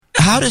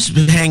how does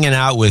hanging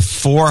out with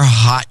 4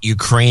 hot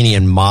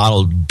Ukrainian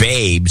model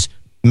babes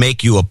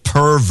make you a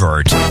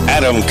pervert?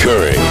 Adam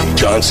Curry,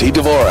 John C.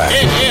 Dvorak.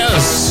 It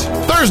is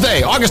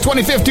Thursday, August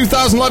 25th,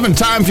 2011.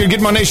 Time for your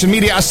Gitmo Nation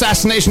Media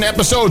Assassination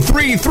Episode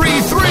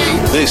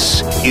 333.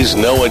 This is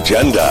No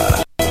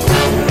Agenda.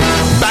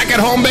 Back at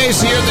home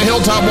base here at the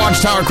Hilltop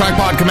Watchtower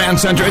Crackpot Command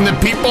Center in the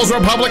People's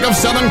Republic of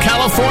Southern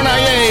California.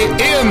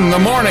 In the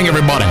morning,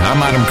 everybody.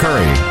 I'm Adam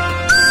Curry.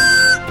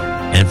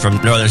 And from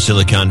Northern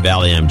Silicon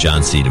Valley, I'm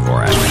John C.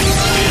 Dvorak.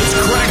 It's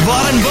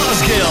Crackpot and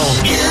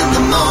Buzzkill in the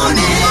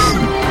morning.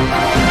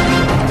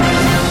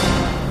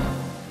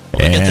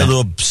 And get the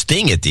little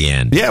sting at the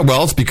end. Yeah,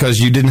 well, it's because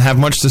you didn't have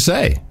much to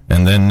say.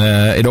 And then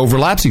it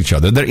overlaps each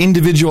other. They're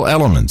individual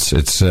elements.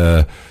 It's...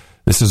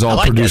 This is all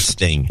produced. That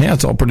sting. Yeah,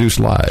 it's all produced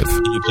live.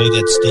 Can you play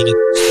that sting?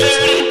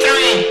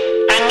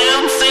 33.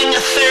 Announcing a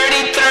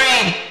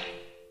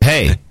 33.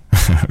 Hey,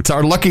 it's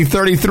our lucky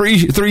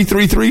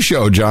 333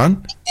 show,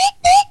 John.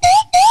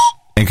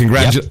 And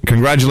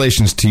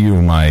congratulations to you,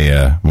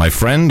 my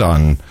friend,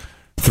 on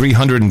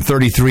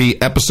 333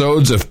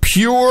 episodes of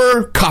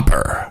pure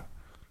copper.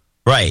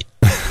 Right.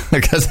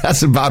 Because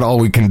that's about all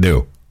we can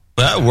do.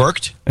 Well, that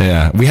worked.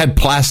 Yeah, we had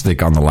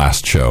plastic on the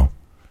last show.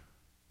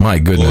 My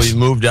goodness. Well, we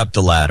moved up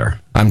the ladder.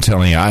 I'm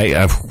telling you,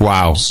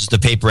 wow. This is the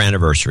paper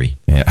anniversary.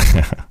 Yeah.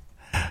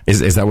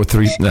 Is that what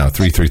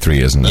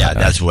 333 isn't? Yeah,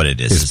 that's what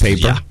it is. It's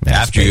paper? Yeah. Yeah,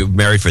 After it's you've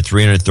married for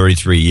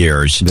 333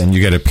 years. Then you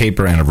get a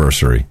paper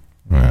anniversary.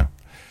 Yeah.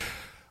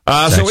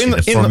 So in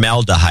the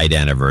formaldehyde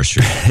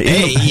anniversary.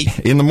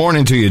 In the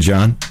morning to you,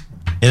 John.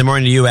 In the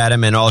morning to you,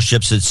 Adam, and all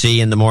ships at sea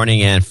in the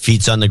morning, and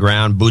feet on the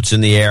ground, boots in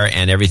the air,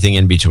 and everything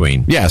in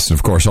between. Yes, and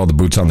of course, all the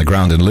boots on the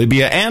ground in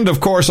Libya, and of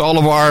course, all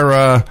of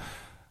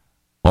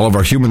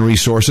our human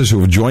resources who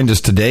have joined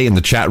us today in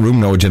the chat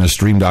room,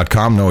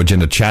 noagendastream.com,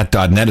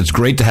 noagendachat.net. It's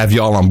great to have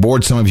you all on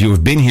board. Some of you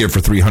have been here for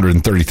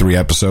 333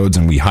 episodes,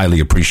 and we highly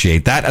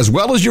appreciate that, as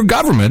well as your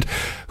government,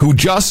 who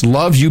just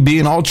loves you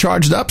being all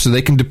charged up so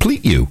they can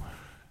deplete you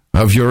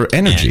of your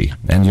energy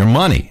and your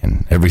money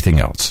and everything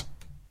else.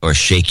 Or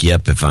shake you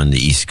up if on the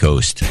East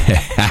Coast.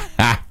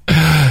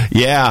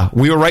 Yeah,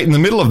 we were right in the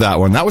middle of that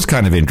one. That was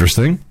kind of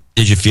interesting.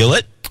 Did you feel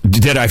it?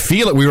 Did I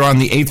feel it? We were on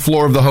the 8th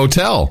floor of the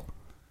hotel.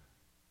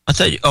 I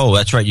thought,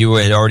 that's right. You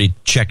had already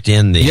checked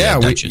in the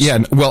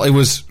Duchess. Well, it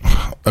was,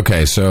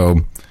 okay,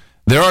 so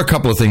there are a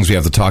couple of things we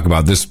have to talk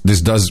about. This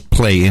does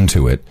play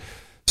into it.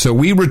 So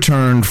we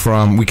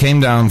came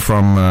down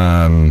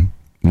from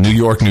New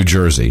York, New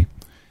Jersey,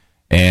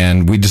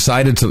 and we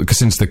decided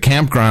since the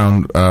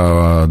campground,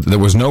 there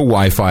was no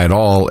Wi-Fi at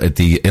all at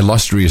the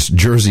illustrious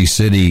Jersey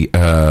City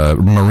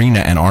Marina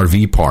and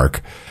RV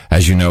Park.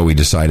 As you know, we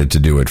decided to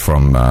do it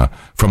from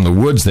the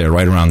woods there,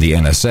 right around the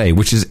NSA,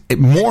 which is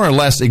more or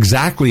less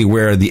exactly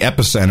where the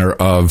epicenter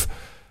of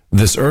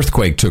this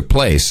earthquake took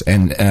place.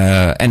 And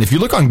if you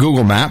look on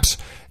Google Maps,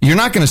 you're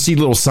not going to see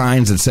little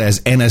signs that says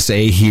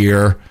NSA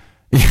here.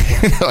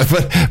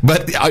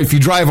 but if you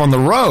drive on the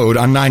road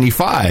on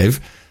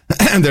 95,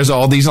 there's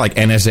all these like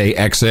NSA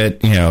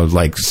exit,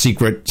 like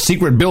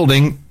secret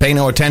building. Pay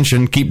no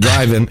attention. Keep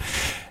driving.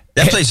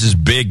 That place is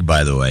big,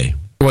 by the way.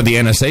 Well, the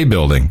NSA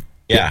building.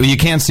 Yeah. You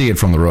can't see it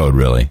from the road,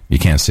 really. You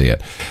can't see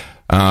it.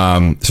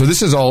 So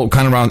this is all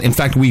kind of around. In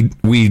fact,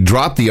 we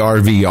dropped the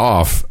RV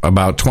off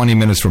about 20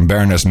 minutes from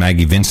Baroness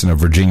Maggie Vincent of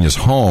Virginia's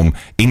home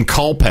in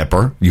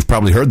Culpeper. You've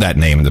probably heard that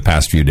name in the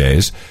past few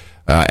days,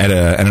 at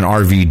an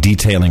RV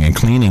detailing and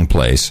cleaning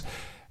place.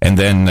 And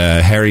then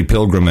Harry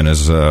Pilgrim and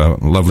his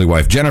lovely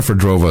wife Jennifer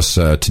drove us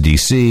to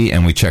D.C.,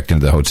 and we checked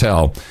into the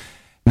hotel.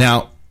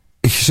 Now,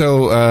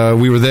 so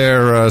we were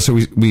there. So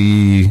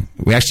we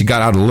actually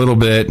got out a little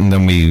bit, and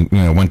then we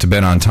went to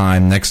bed on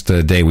time. Next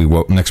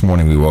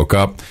morning we woke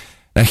up.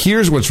 Now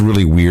here's what's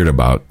really weird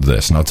about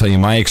this, and I'll tell you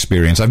my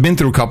experience. I've been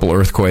through a couple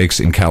earthquakes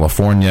in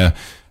California,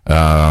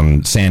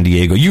 San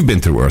Diego. You've been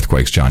through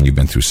earthquakes, John. You've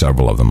been through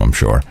several of them, I'm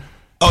sure.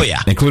 Oh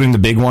yeah, including the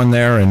big one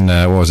there. And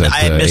what was that?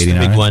 I missed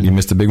 89? The big one. You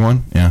missed the big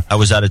one? Yeah. I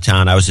was out of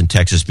town. I was in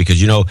Texas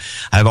because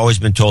I've always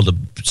been told to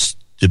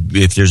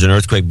if there's an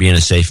earthquake, be in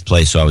a safe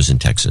place. So I was in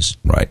Texas.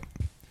 Right.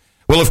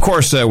 Well, of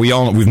course,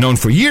 we've known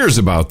for years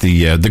about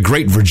the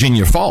Great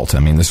Virginia Fault. I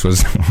mean, this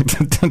was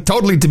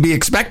totally to be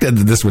expected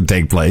that this would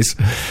take place.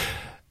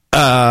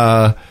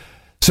 So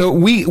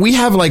we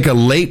have like a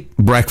late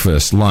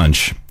breakfast,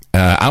 lunch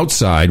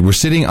outside. We're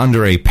sitting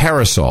under a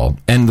parasol,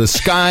 and the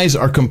skies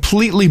are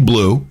completely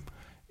blue.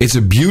 It's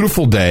a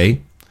beautiful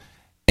day,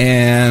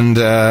 and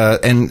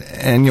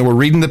we're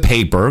reading the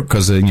paper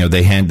because they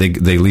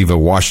leave a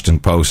Washington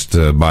Post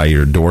by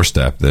your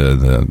doorstep,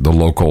 the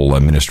local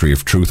Ministry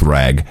of Truth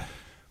rag.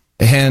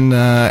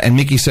 And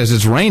Mickey says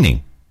it's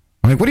raining.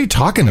 I'm like, what are you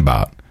talking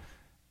about?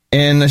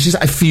 And she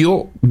says, I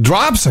feel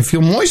drops. I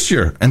feel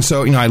moisture. And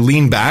so, I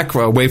lean back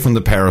away from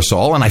the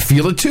parasol, and I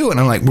feel it too. And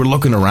I'm like, we're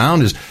looking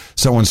around. Is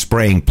someone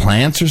spraying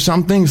plants or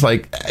something? It's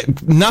like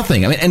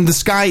nothing. I mean, and the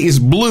sky is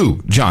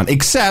blue, John,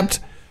 except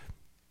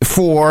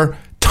for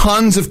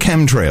tons of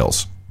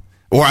chemtrails.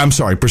 Or, I'm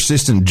sorry,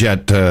 persistent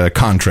jet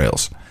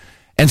contrails.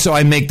 And so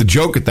I make the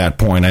joke at that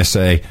point. I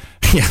say,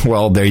 yeah,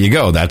 well, there you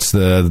go. That's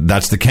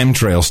the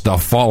chemtrail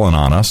stuff falling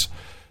on us.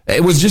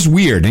 It was just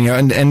weird,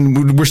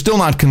 and we're still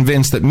not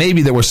convinced that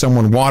maybe there was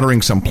someone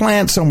watering some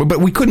plant somewhere,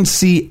 but we couldn't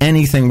see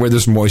anything where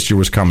this moisture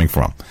was coming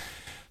from.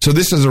 So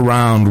this is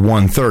around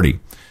 1:30.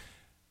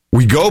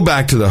 We go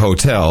back to the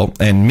hotel,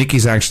 and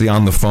Mickey's actually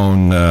on the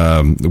phone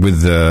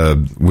with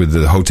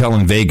the hotel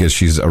in Vegas.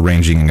 She's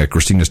arranging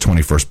Christina's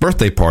 21st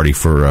birthday party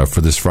for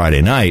this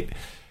Friday night,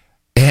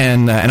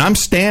 and I'm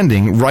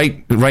standing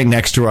right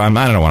next to her. I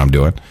don't know what I'm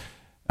doing.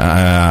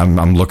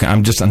 I'm looking.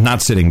 I'm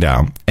not sitting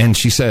down, and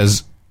she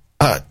says,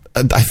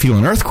 I feel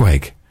an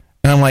earthquake.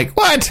 And I'm like,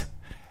 what?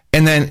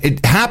 And then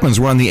it happens.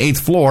 We're on the 8th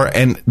floor.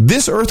 And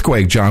this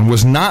earthquake, John,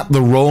 was not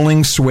the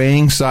rolling,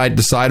 swaying side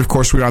to side. Of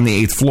course, we're on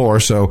the 8th floor,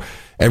 so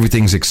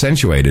everything's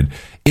accentuated.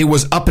 It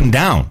was up and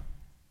down.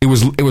 It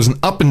was an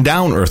up and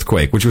down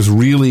earthquake, which was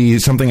really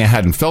something I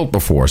hadn't felt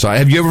before. So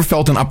have you ever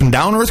felt an up and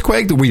down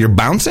earthquake where you're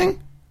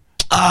bouncing?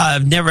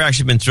 I've never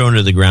actually been thrown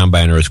to the ground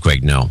by an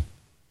earthquake, no.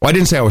 Well, I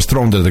didn't say I was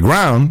thrown to the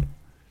ground.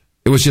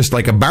 It was just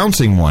like a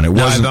bouncing one. It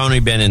wasn't. I've only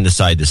been in the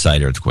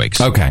side-to-side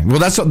earthquakes. Okay, well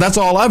that's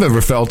all I've ever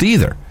felt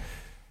either.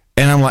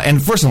 And I'm like, and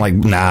first I'm like,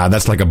 nah,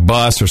 that's like a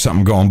bus or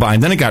something going by.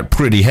 And then it got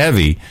pretty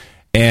heavy,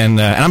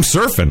 and I'm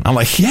surfing. I'm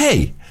like,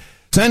 yay!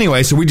 So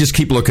anyway, so we just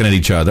keep looking at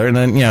each other, and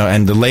then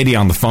and the lady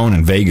on the phone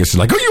in Vegas is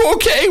like, "Are you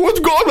okay? What's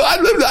going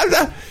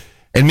on?"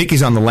 And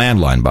Mickey's on the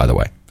landline, by the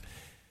way.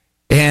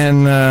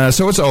 And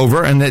so it's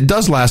over, and it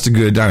does last a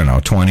good,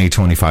 20,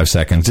 25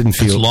 seconds. Didn't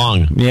feel... It's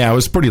long. Yeah, it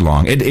was pretty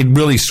long. It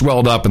really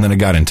swelled up, and then it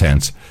got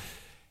intense.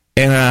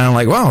 And I'm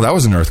like, wow, that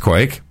was an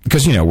earthquake.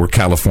 Because, we're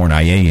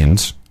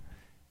Californians.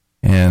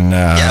 And...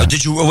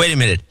 wait a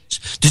minute.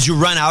 Did you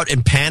run out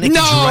and panic? No,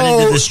 did you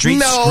run into the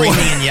street screaming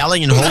and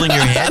yelling and holding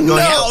your head?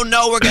 Going, oh,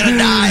 no, we're going to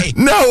die.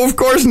 No, of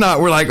course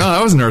not. We're like, oh,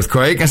 that was an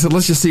earthquake. I said,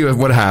 let's just see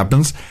what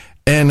happens.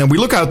 And we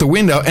look out the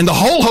window, and the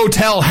whole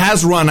hotel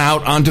has run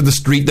out onto the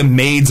street. The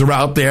maids are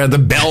out there, the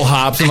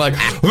bellhops, and like,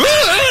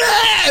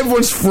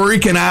 everyone's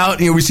freaking out.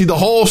 We see the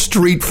whole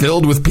street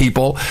filled with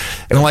people.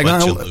 And I'm like,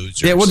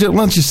 yeah,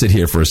 let's just sit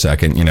here for a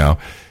second,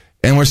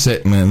 And we're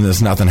sitting, and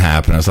there's nothing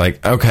happening. I was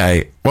like,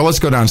 okay, well, let's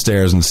go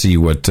downstairs and see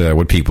what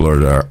people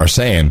are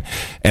saying.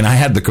 And I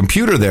had the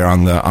computer there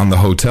on the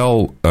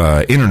hotel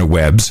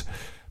interwebs,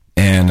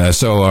 and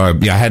so I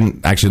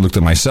hadn't actually looked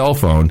at my cell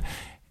phone.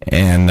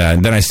 And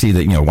then I see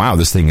that, wow,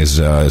 this thing is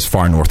as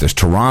far north as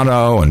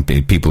Toronto, and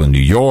people in New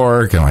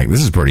York. And I'm like,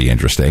 this is pretty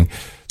interesting.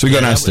 So we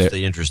go downstairs. That was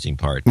the interesting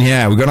part.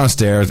 Yeah, we go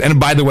downstairs. And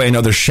by the way,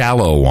 another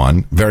shallow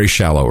one, very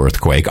shallow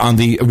earthquake on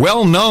the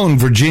well-known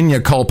Virginia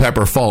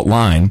Culpeper fault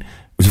line,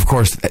 which, of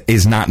course,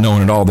 is not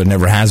known at all. There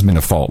never has been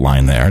a fault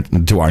line there,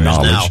 to our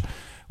knowledge. Now.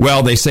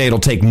 Well, they say it'll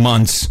take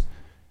months,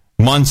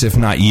 if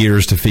not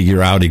years, to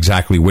figure out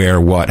exactly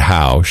where, what,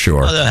 how.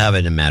 Sure. Well, they'll have it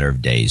in a matter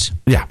of days.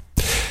 Yeah.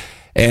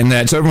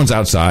 And so everyone's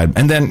outside.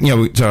 And then,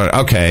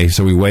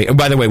 so we wait. Oh,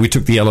 by the way, we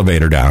took the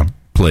elevator down,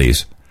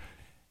 please.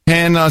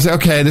 And I was like,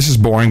 okay, this is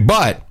boring.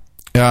 But,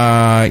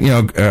 I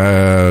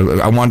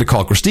wanted to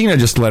call Christina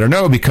just to let her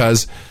know,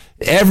 because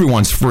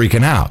everyone's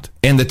freaking out.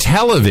 And the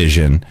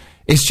television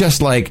is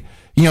just like,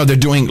 they're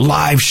doing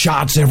live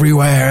shots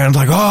everywhere. And it's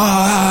like,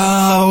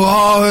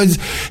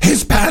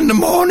 it's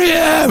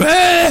pandemonium.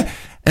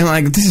 And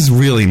like, this is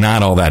really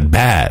not all that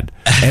bad.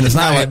 And it's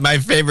not like my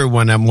favorite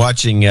one. I'm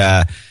watching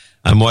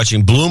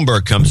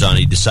Bloomberg comes on.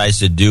 He decides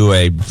to do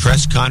a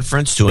press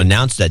conference to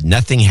announce that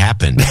nothing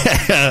happened.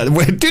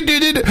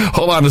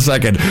 Hold on a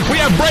second. We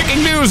have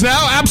breaking news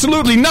now.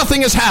 Absolutely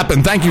nothing has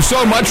happened. Thank you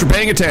so much for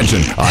paying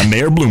attention. I'm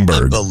Mayor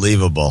Bloomberg.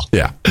 Unbelievable.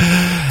 Yeah.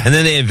 And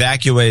then they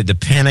evacuated the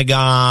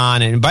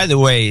Pentagon. And by the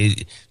way,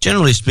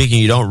 generally speaking,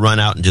 you don't run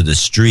out into the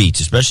streets,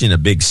 especially in a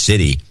big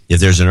city, if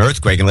there's an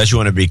earthquake, unless you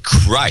want to be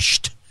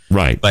crushed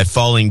by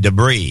falling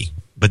debris.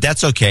 But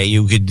that's okay.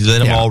 You could let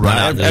them all run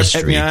out into the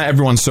street. Yeah,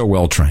 everyone's so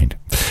well trained.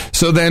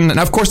 So then, and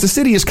of course, the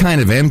city is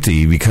kind of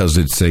empty because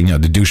it's the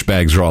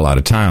douchebags are all out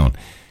of town.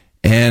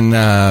 And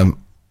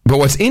but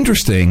what's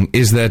interesting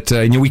is that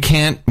we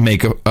can't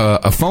make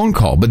a phone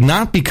call, but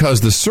not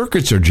because the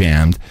circuits are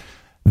jammed.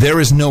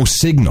 There is no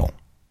signal.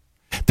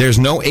 There's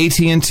no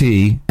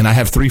AT&T, and I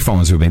have 3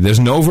 phones with me. There's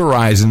no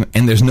Verizon,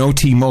 and there's no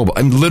T-Mobile,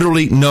 and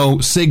literally no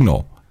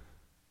signal,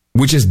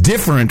 which is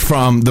different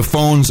from the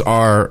phones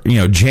are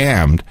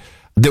jammed.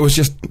 There was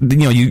just,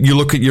 you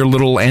look at your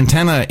little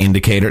antenna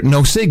indicator,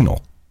 no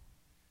signal.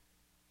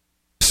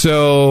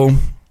 So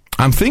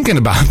I'm thinking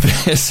about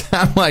this.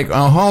 I'm like,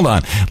 oh, hold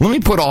on. Let me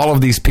put all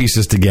of these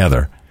pieces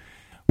together.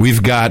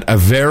 We've got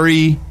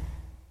we've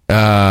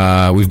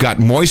got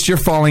moisture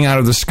falling out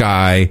of the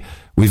sky.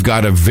 We've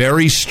got a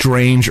very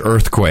strange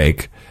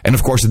earthquake. And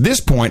of course, at this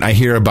point, I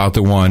hear about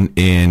the one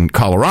in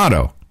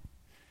Colorado.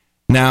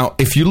 Now,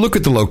 if you look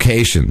at the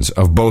locations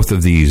of both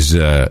of these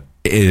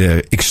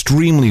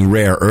extremely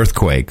rare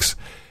earthquakes,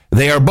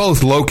 they are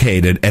both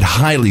located at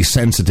highly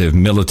sensitive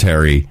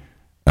military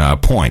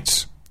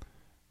points.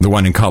 The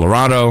one in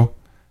Colorado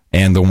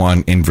and the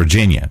one in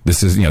Virginia.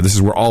 This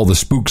is where all the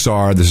spooks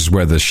are. This is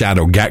where the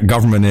shadow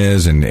government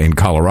is in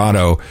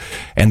Colorado.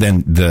 And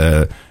then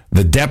the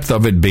the depth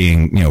of it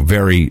being,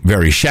 very,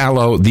 very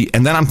shallow.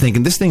 And then I'm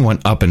thinking this thing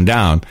went up and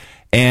down.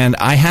 And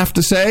I have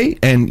to say,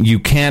 and you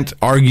can't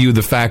argue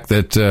the fact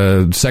that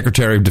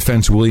Secretary of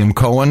Defense William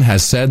Cohen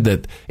has said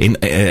that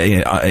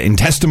in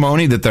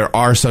testimony that there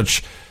are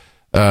such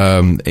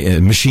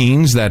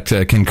machines that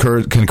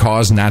can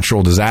cause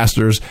natural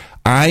disasters.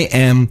 I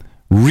am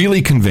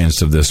really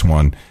convinced of this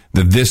one,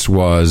 that this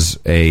was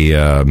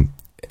a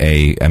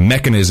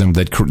mechanism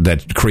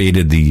that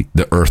created the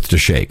earth to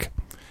shake,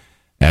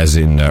 as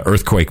in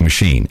earthquake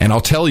machine. And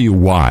I'll tell you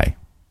why.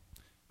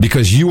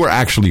 Because you were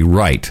actually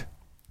right.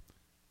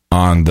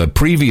 On the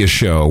previous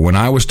show, when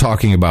I was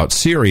talking about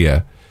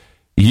Syria,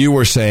 you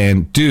were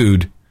saying,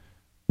 dude,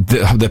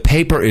 the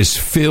paper is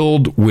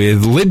filled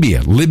with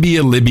Libya.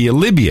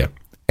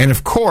 And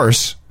of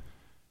course,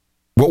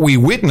 what we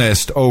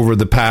witnessed over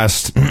the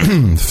past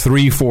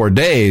 3-4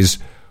 days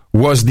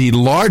was the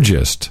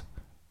largest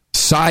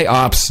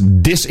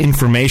PSYOPs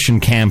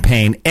disinformation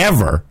campaign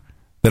ever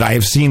that I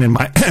have seen in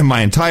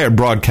my entire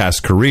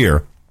broadcast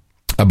career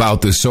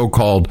about this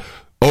so-called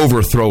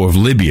overthrow of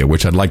Libya,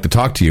 which I'd like to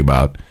talk to you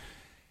about.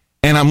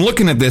 And I'm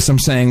looking at this, I'm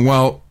saying,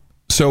 well,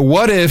 so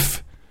what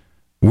if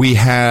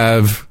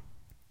this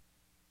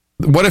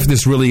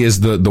really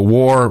is the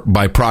war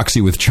by proxy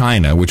with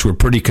China, which we're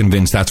pretty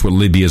convinced that's what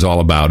Libya is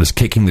all about, is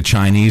kicking the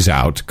Chinese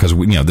out, because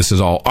this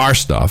is all our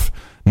stuff,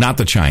 not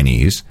the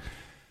Chinese.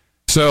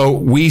 So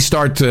we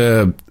start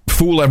to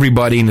fool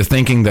everybody into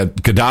thinking that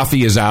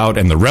Gaddafi is out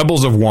and the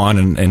rebels have won,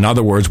 and in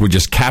other words, we're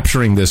just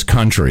capturing this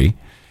country.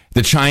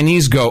 The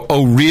Chinese go,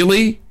 oh,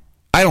 really?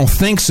 I don't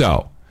think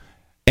so.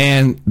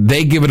 And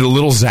they give it a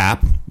little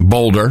zap,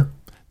 Boulder.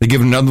 They give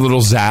it another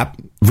little zap,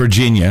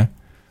 Virginia.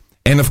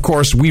 And, of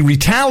course, we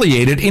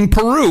retaliated in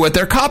Peru at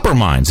their copper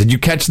mines. Did you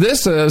catch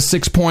this?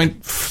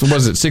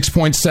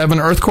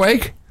 6.7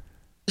 earthquake?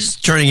 This is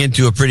turning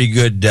into a pretty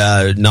good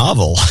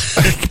novel.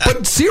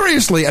 But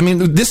seriously, I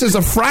mean, this is a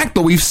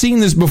fractal. We've seen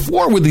this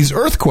before with these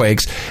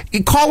earthquakes.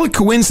 Call it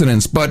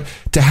coincidence, but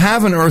to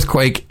have an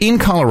earthquake in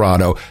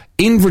Colorado,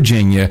 in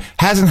Virginia,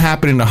 hasn't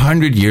happened in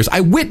 100 years.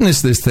 I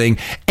witnessed this thing.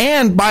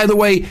 And, by the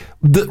way,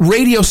 the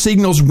radio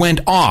signals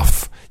went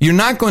off. You're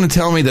not going to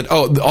tell me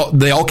that,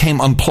 they all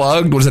came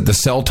unplugged? Was it the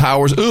cell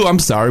towers? Oh, I'm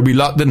sorry.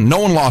 No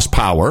one lost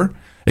power,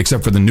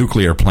 except for the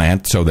nuclear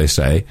plant, so they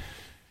say.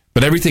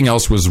 But everything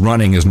else was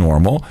running as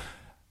normal.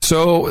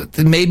 So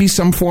maybe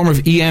some form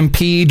of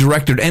EMP,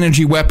 directed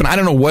energy weapon. I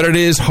don't know what it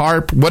is,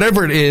 HARP,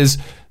 whatever it is.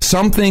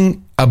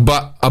 Something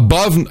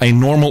above a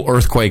normal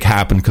earthquake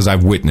happened, because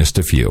I've witnessed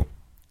a few.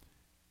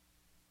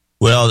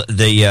 Well,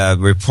 the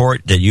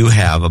report that you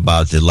have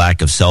about the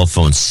lack of cell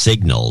phone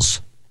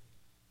signals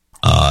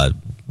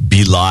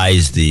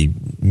belies the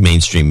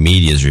mainstream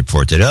media's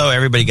report that,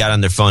 everybody got on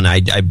their phone. I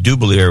do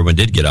believe everyone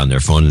did get on their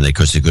phone, and they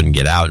couldn't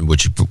get out,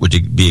 which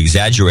would be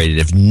exaggerated.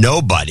 If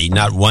nobody,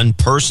 not one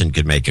person,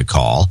 could make a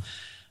call,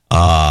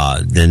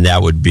 then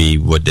that would be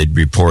what they'd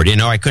report.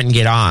 I couldn't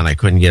get on, I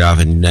couldn't get off,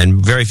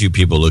 and very few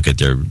people look at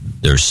their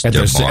bars.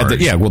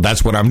 Yeah, well,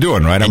 that's what I'm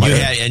doing, right?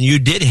 And you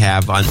did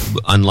have,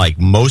 unlike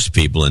most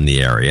people in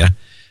the area,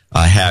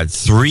 had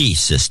 3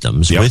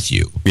 systems with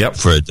you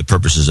for the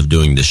purposes of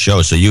doing the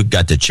show. So you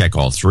got to check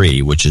all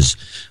 3, which is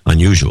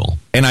unusual.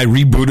 And I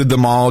rebooted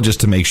them all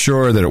just to make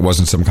sure that it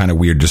wasn't some kind of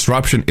weird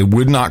disruption. It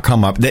would not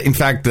come up. In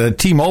fact, the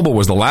T-Mobile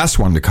was the last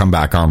one to come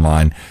back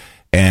online,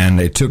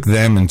 and it took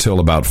them until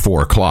about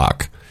 4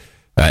 o'clock.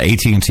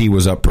 AT&T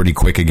was up pretty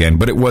quick again,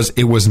 but it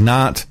was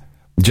not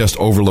just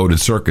overloaded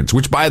circuits,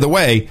 which, by the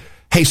way,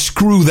 hey,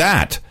 screw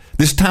that.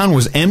 This town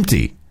was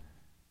empty.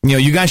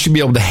 You guys should be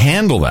able to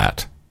handle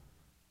that.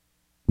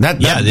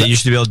 They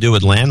used to be able to do it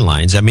with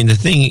landlines. I mean, the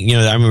thing,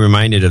 I'm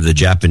reminded of the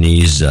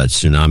Japanese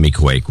tsunami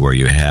quake, where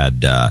you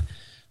had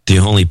the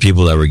only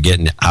people that were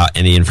getting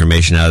any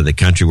information out of the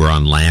country were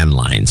on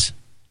landlines.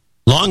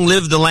 Long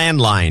live the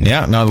landline.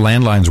 Yeah, no, the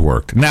landlines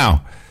worked.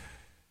 Now,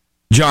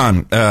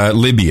 John,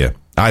 Libya.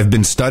 I've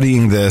been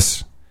studying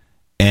this,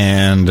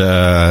 and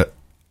there's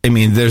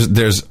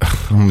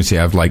let me see,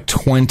 I have like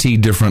 20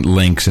 different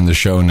links in the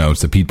show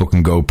notes that people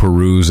can go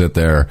peruse at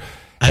their...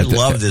 I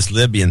love this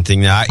Libyan thing.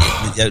 Now,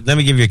 let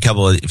me give you a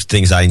couple of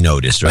things I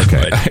noticed. Right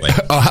away.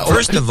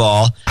 First of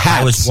all,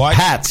 hats. I was watching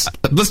hats.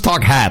 Let's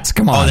talk hats.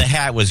 Come on. Oh, the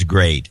hat was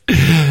great.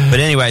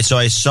 But anyway, so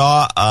I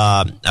saw.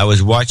 I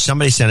was watching.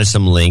 Somebody sent us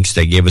some links.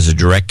 They gave us a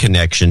direct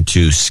connection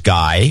to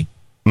Sky.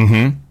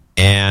 Mm-hmm.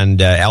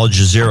 And Al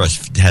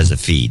Jazeera has a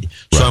feed.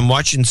 So I'm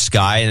watching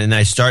Sky, and then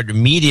I start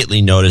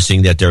immediately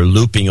noticing that they're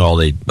looping all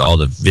the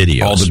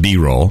videos. All the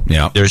B-roll,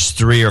 yeah. There's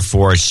 3 or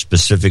 4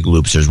 specific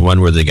loops. There's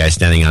one where the guy's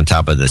standing on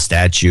top of the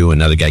statue,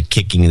 another guy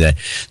kicking the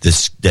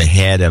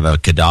head of a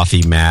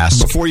Gaddafi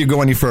mask. Before you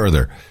go any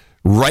further,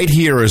 right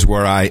here is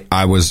where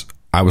I was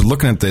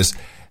looking at this.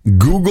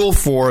 Google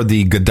for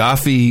the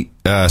Gaddafi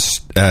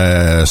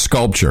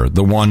sculpture,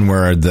 the one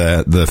where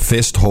the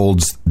fist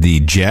holds the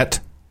jet.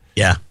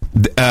 Yeah.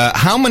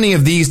 How many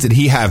of these did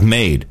he have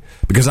made?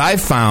 Because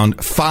I've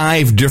found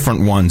 5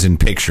 different ones in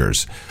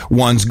pictures.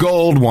 One's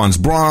gold, one's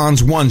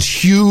bronze, one's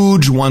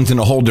huge, one's in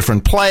a whole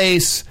different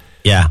place.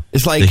 Yeah,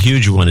 it's like the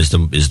huge one is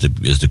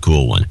the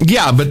cool one.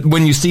 Yeah, but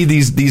when you see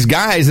these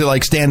guys that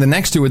like standing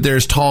next to it, they're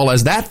as tall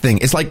as that thing.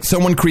 It's like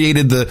someone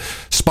created the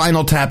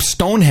Spinal Tap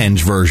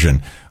Stonehenge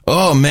version.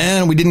 Oh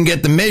man, we didn't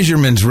get the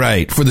measurements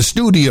right for the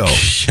studio.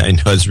 I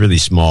know, it's really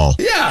small.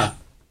 Yeah,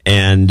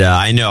 and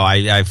I know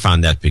I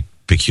found that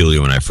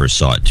peculiar when I first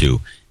saw it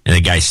too. And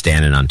the guy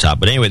standing on top.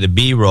 But anyway, the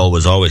B-roll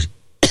was always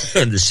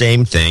the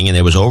same thing, and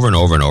it was over and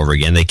over and over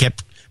again. They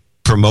kept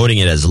promoting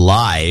it as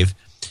live.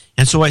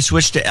 And so I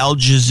switched to Al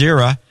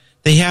Jazeera.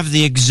 They have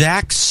the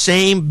exact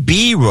same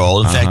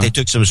B-roll. In fact, they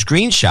took some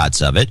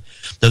screenshots of it.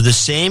 They're the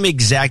same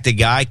exact, the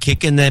guy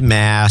kicking the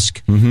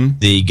mask,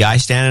 the guy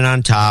standing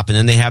on top, and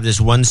then they have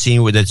this one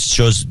scene where that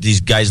shows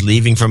these guys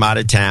leaving from out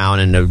of town,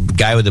 and the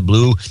guy with the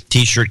blue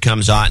T-shirt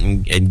comes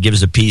on and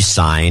gives a peace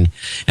sign,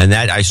 and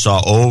that I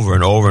saw over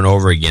and over and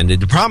over again.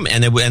 The problem,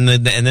 and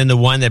then the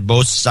one that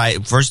both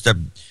sides, first the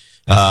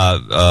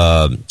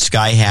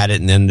Sky had it,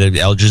 and then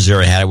the Al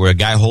Jazeera had it, where a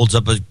guy holds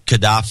up a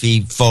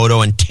Gaddafi photo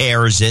and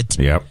tears it.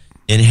 Yep.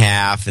 In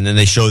half, and then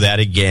they show that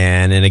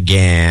again and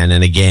again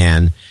and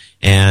again,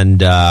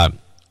 and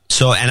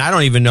so I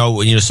don't even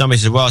know. Somebody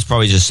said, "Well, it's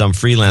probably just some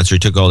freelancer who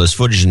took all this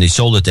footage and he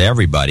sold it to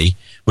everybody,"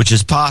 which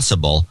is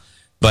possible.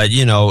 But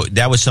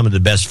that was some of the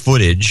best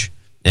footage,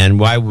 and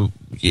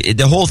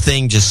the whole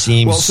thing just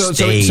seems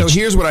staged. So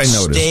here's what I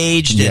noticed: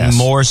 staged and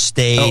more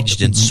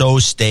staged and so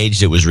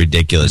staged it was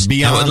ridiculous.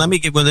 Now, let me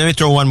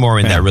throw one more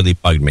in that really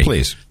bugged me,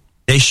 please.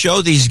 They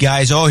show these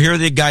guys, here are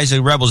the guys,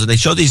 the rebels, and they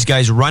show these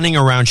guys running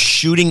around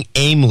shooting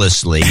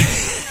aimlessly.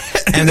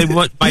 And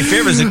my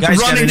favorite is the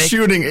guys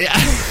shooting. Yeah.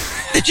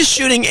 They're just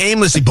shooting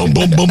aimlessly. Boom,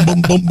 boom, boom,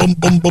 boom, boom, boom,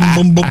 boom, boom,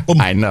 boom, boom,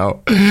 boom. I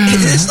know.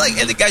 It's like,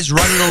 and the guys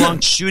running along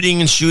shooting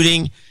and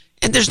shooting.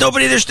 And there's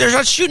nobody, they're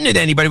not shooting at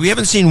anybody. We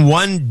haven't seen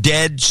one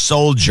dead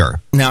soldier.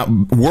 Now,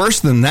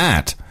 worse than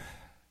that,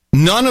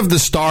 none of the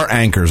star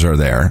anchors are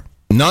there.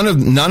 None of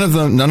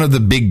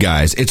the big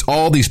guys. It's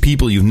all these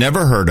people you've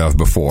never heard of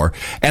before,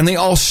 and they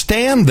all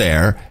stand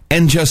there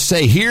and just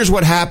say, "Here's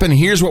what happened.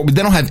 Here's what."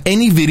 They don't have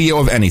any video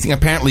of anything.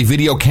 Apparently,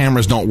 video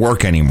cameras don't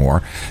work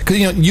anymore because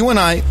you and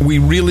I, we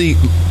really,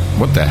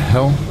 what the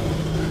hell?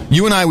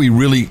 You and I, we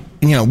really,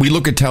 we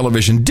look at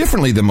television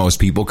differently than most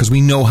people because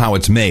we know how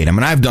it's made. I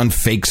mean, I've done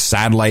fake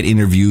satellite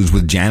interviews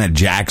with Janet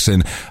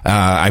Jackson.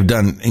 I've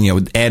done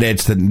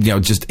edits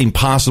that just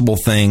impossible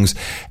things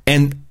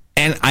And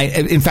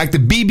in fact, the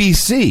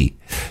BBC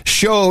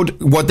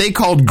showed what they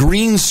called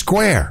Green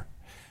Square.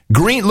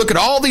 Look at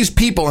all these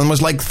people, and it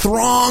was like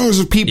throngs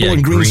of people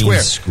in Green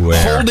Square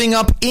holding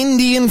up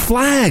Indian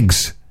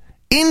flags.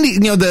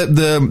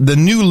 The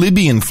new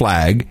Libyan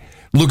flag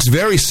looks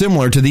very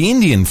similar to the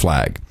Indian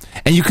flag.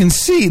 And you can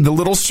see the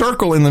little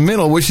circle in the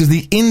middle, which is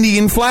the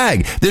Indian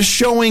flag. They're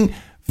showing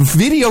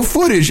video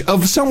footage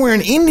of somewhere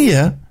in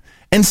India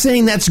and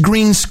saying that's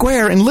Green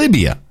Square in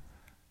Libya.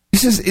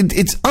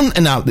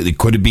 Now,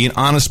 could it be an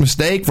honest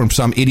mistake from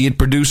some idiot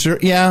producer?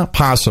 Yeah,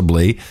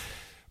 possibly.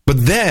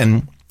 But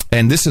then,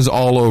 and this is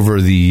all over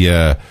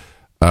the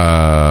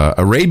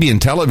Arabian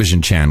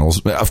television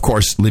channels, of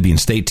course, Libyan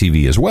state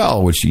TV as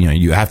well, which,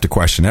 you have to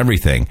question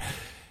everything.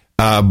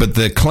 But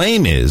the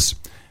claim is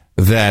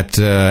that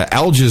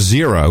Al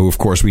Jazeera, who of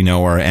course we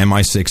know are an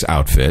MI6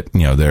 outfit,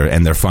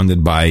 they're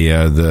funded by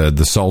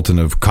the Sultan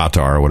of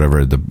Qatar, or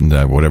whatever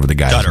the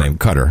guy's name,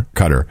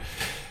 Qatar.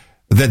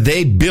 That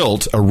they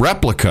built a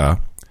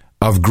replica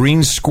of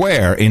Green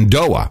Square in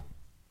Doha.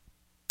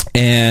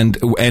 And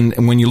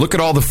when you look at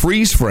all the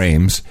freeze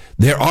frames,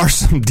 there are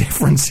some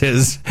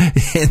differences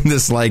in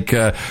this,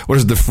 what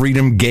is it, the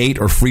Freedom Gate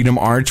or Freedom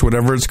Arch,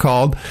 whatever it's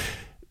called.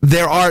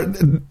 There are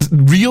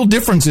real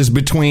differences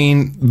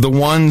between the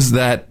ones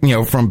that,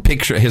 from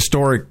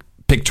historic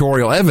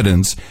pictorial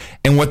evidence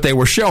and what they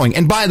were showing.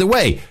 And by the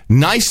way,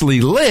 nicely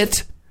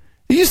lit.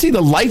 Did you see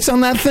the lights on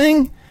that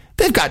thing?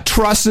 They've got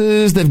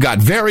trusses, they've got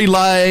Very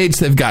lights,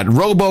 they've got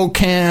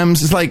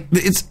RoboCams.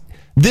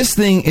 This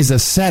thing is a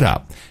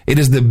setup. It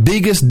is the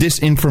biggest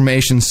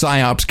disinformation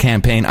psyops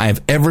campaign I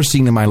have ever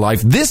seen in my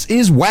life. This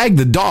is Wag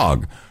the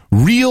Dog,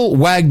 real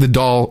Wag the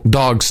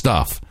Dog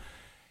stuff.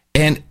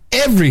 And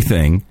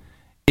everything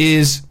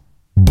is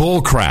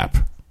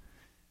bullcrap.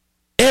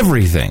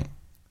 Everything.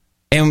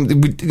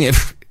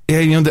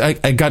 And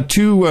I got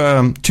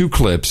two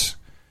clips.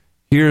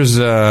 Here's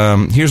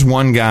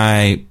one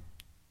guy.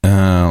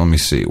 Let me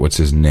see. What's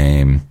his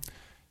name?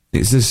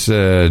 Is this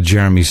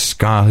Jeremy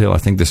Scahill? I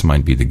think this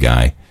might be the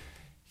guy.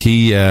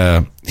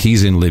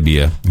 He's in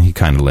Libya. He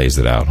kind of lays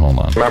it out. Hold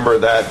on. Remember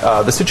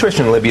that the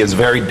situation in Libya is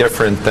very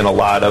different than a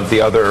lot of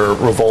the other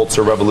revolts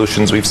or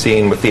revolutions we've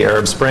seen with the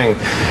Arab Spring.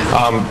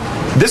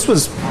 This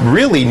was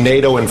really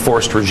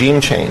NATO-enforced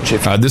regime change.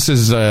 This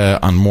is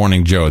on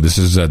Morning Joe. This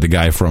is the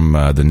guy from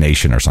The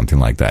Nation or something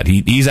like that.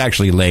 He's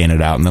actually laying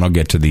it out, and then I'll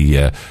get to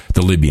the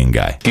Libyan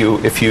guy.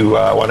 If you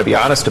want to be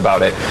honest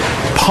about it,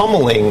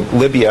 pummeling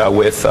Libya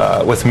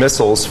with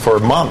missiles for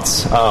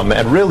months,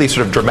 and really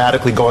sort of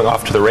dramatically going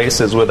off to the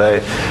races with a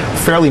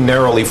fairly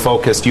narrowly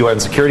focused UN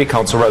Security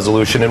Council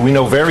resolution, and we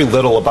know very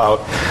little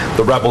about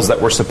the rebels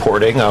that we're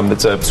supporting.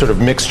 It's a sort of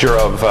mixture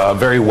of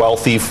very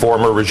wealthy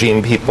former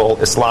regime people,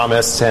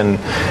 Islamists, and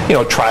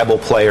tribal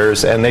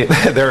players, and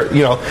they're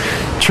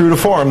true to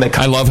form.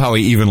 I love how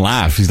he even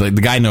laughs. He's like,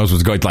 the guy knows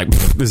what's going. Like,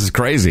 this is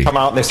crazy. Come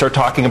out and they start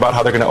talking about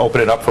how they're going to open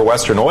it up for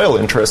Western oil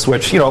interests,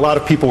 which a lot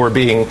of people were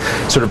being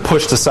sort of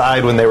pushed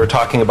aside when they were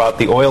talking about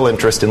the oil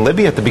interest in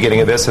Libya at the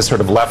beginning of this as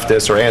sort of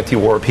leftists or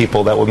anti-war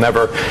people that will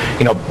never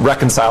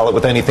reconcile it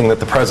with anything that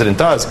the president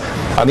does.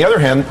 On the other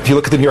hand, if you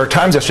look at the New York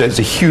Times yesterday, there's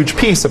a huge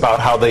piece about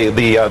how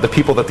the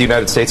people that the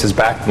United States has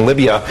backed in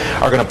Libya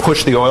are going to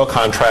push the oil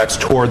contracts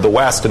toward the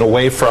West and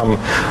away from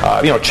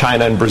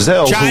China and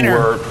Brazil, who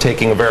were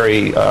taking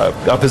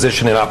a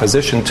position in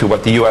opposition to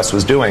what the U.S.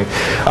 was doing.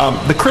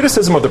 The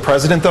criticism of the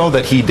president, though,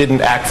 that he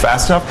didn't act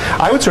fast enough,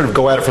 I would sort of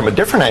go at it from a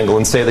different angle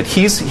and say that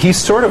he's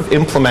sort of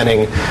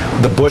implementing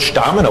the Bush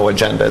domino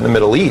agenda in the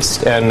Middle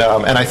East, and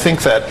I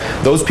think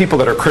that those people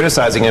that are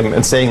criticizing him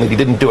and saying that he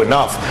didn't do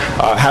enough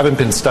haven't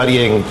been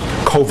studying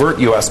covert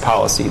U.S.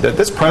 policy. That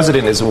this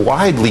president is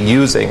widely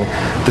using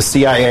the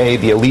CIA,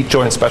 the Elite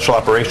Joint Special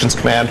Operations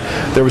Command.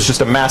 There was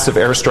just a massive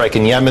airstrike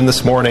in Yemen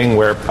this morning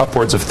where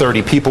upwards of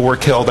 30 people were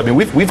killed. I mean,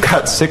 we've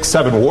got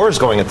 6-7 wars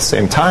going at the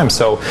same time.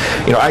 So,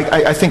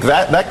 I think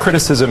that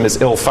criticism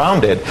is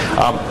ill-founded.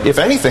 If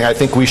anything, I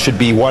think we should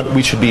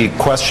be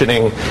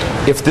questioning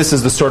if this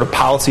is the sort of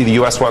policy the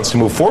U.S. wants to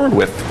move forward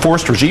with,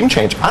 forced regime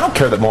change. I don't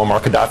care that Muammar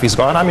Gaddafi's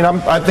gone. I mean,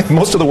 I think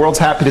most of the world's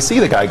happy to see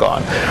the guy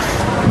gone.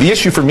 The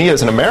issue for me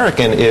as an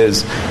American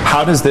is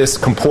how does this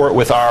comport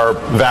with our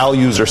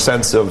values or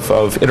sense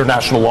of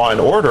international law and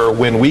order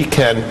when we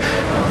can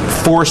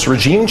force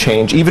regime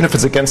change, even if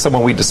it's against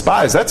someone we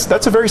despise?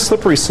 That's a very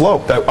slippery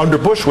slope that under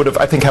Bush would have,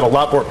 I think, had a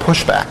lot more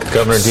pushback.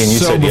 Governor Dean, you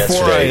said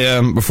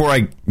yesterday. Before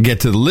I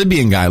get to the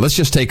Libyan guy, let's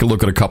just take a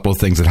look at a couple of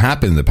things that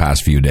happened in the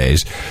past few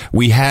days.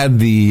 We had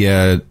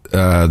the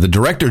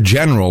Director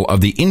General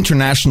of the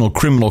International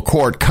Criminal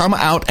Court come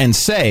out and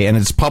say, and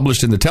it's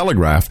published in the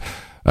Telegraph,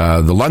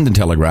 the London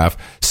Telegraph,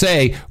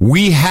 say,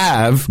 we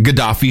have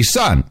Gaddafi's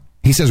son.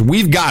 He says,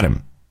 we've got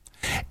him.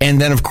 And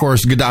then, of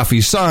course,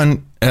 Gaddafi's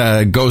son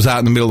goes out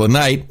in the middle of the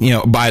night.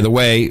 By the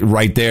way,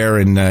 right there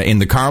in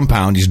the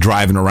compound, he's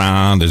driving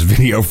around. There's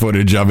video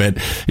footage of it.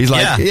 He's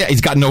like,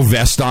 he's got no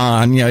vest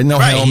on, no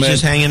helmet. He's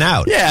just hanging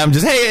out. Yeah, I'm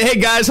just, hey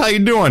guys, how you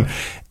doing?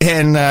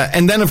 And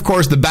then, of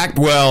course, the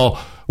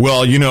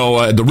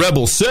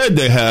rebels said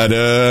they had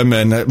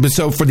him, but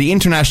so for the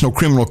International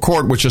Criminal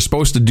Court, which is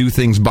supposed to do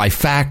things by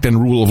fact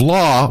and rule of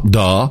law,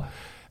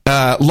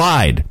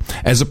 lied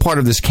as a part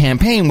of this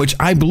campaign, which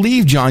I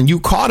believe, John, you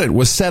caught it,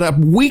 was set up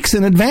weeks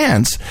in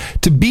advance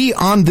to be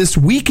on this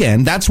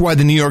weekend. That's why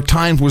the New York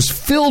Times was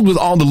filled with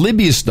all the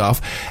Libya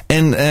stuff,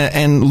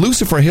 and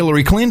Lucifer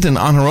Hillary Clinton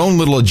on her own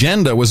little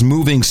agenda was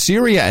moving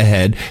Syria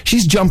ahead.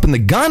 She's jumping the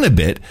gun a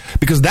bit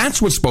because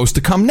that's what's supposed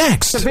to come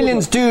next.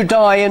 Civilians do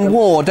die in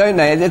war, don't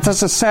they?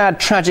 That's a sad,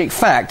 tragic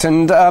fact,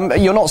 and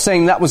you're not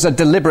saying that was a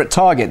deliberate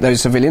target,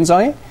 those civilians,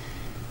 are you?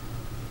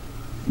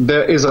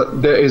 There is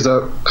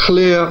a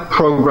clear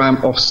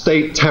program of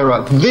state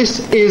terror.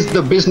 This is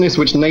the business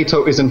which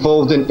NATO is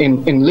involved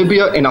in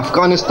Libya, in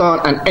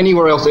Afghanistan, and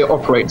anywhere else it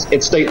operates.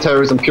 It's state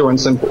terrorism, pure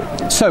and simple.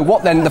 So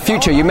what then, the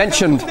future? You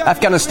mentioned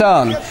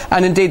Afghanistan,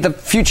 and indeed the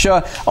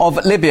future of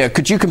Libya.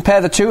 Could you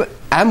compare the two?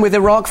 And with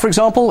Iraq, for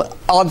example,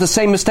 are the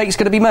same mistakes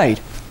going to be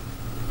made?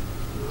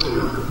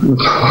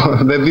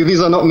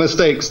 These are not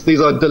mistakes.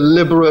 These are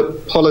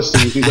deliberate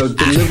policies. These are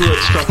deliberate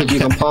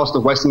strategies on part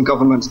of Western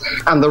governments.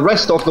 And the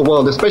rest of the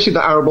world, especially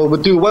the Arab world,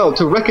 would do well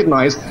to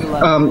recognize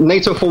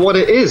NATO for what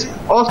it is.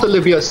 After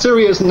Libya,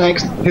 Syria is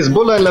next,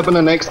 Hezbollah in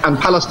Lebanon next, and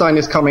Palestine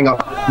is coming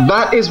up.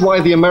 That is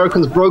why the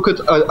Americans brokered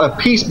a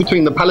peace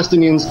between the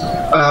Palestinians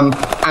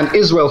and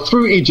Israel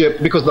through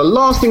Egypt, because the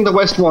last thing the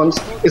West wants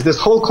is this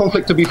whole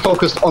conflict to be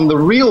focused on the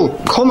real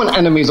common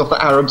enemies of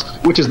the Arabs,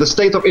 which is the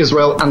state of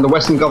Israel and the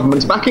Western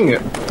governments backing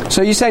it.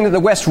 So you're saying that the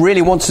West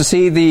really wants to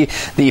see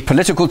the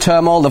political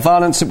turmoil, the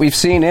violence that we've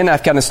seen in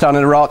Afghanistan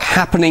and Iraq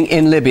happening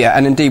in Libya,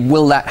 and indeed,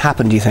 will that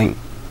happen, do you think?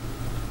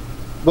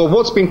 Well,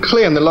 what's been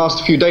clear in the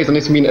last few days, and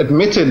it's been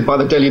admitted by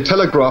the Daily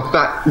Telegraph,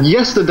 that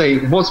yesterday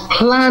was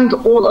planned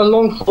all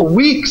along for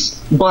weeks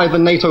by the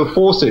NATO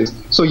forces.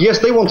 So yes,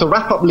 they want to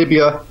wrap up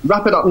Libya,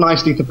 wrap it up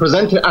nicely to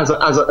present it as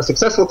a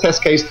successful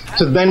test case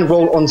to then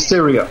roll on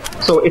Syria.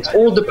 So it's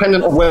all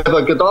dependent on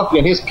whether Gaddafi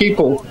and his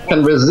people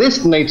can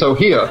resist NATO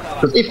here.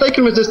 Because if they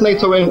can resist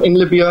NATO in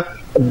Libya,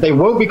 they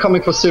won't be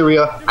coming for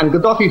Syria. And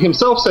Gaddafi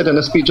himself said in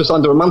a speech just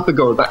under a month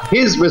ago that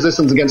his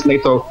resistance against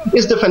NATO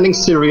is defending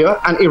Syria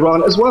and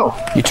Iran as well.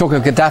 You talk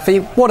of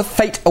Gaddafi, what a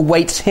fate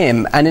awaits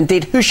him? And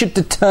indeed, who should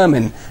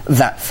determine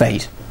that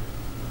fate?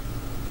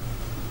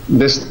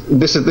 This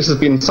has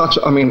been such,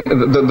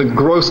 the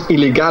gross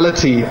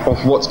illegality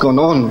of what's gone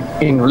on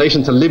in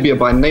relation to Libya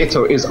by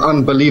NATO is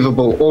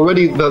unbelievable.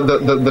 Already the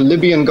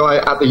Libyan guy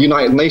at the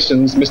United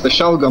Nations, Mr.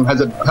 Shalgam,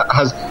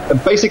 has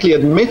basically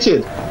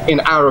admitted in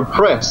Arab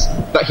press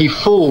that he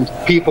fooled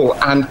people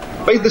and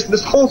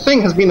This whole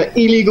thing has been an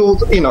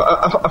illegal,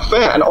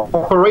 affair, an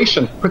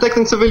operation.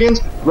 Protecting civilians,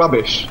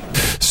 rubbish.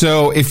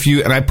 So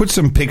and I put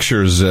some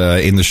pictures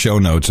in the show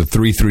notes at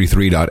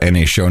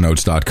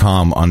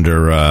 333.nashownotes.com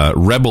under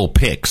Rebel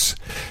Pics.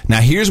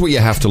 Now, here's what you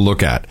have to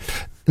look at.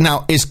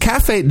 Now,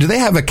 do they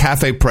have a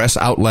Cafe Press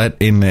outlet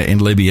in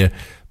Libya?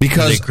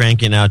 Because they're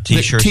cranking out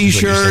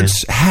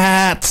T-shirts,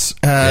 hats.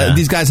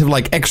 These guys have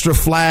like extra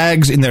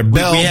flags in their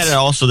belts. We had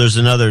also. There's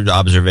another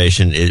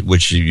observation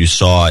which you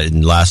saw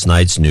in last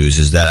night's news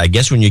is that I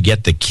guess when you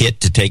get the kit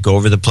to take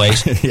over the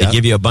place, they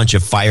give you a bunch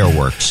of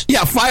fireworks.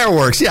 Yeah,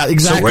 fireworks. Yeah,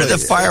 exactly. So where did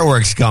the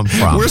fireworks come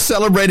from? We're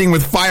celebrating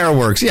with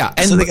fireworks. Yeah,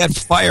 and so they got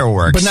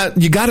fireworks. But now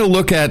you got to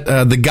look at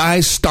the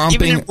guys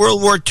stomping. Even in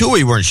World War II,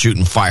 we weren't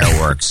shooting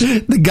fireworks.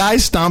 The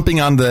guys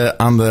stomping on the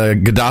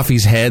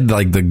Gaddafi's head,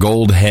 like the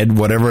gold head,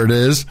 whatever it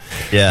is.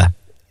 Yeah.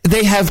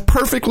 They have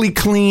perfectly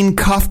clean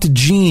cuffed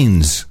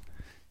jeans.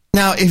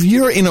 Now, if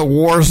you're in a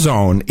war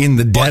zone in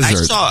the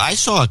desert. I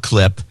saw a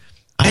clip.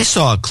 I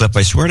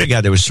swear to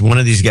God, there was one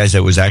of these guys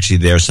that was actually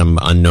there, some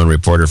unknown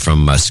reporter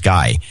from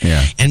Sky.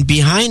 Yeah. And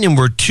behind him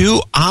were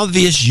two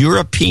obvious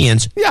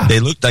Europeans. Yeah. They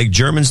looked like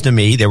Germans to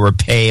me. They were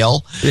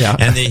pale. Yeah.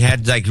 And they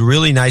had like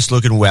really nice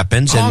looking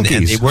weapons. Honkies.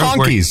 And they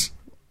weren't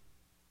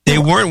They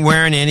weren't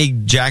wearing any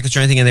jackets or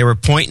anything, and they were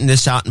pointing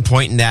this out and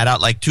pointing that out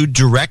like two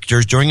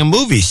directors during a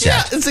movie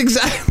set. Yeah, it's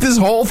exactly. This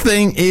whole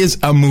thing is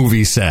a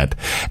movie set.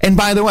 And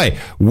by the way,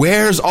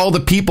 where's all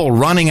the people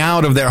running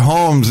out of their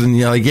homes and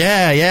you're like,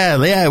 yeah,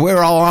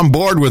 we're all on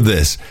board with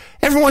this?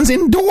 Everyone's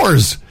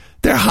indoors.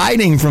 They're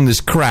hiding from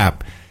this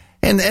crap.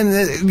 And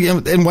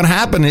what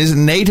happened is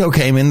NATO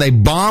came in, they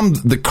bombed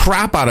the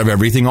crap out of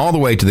everything all the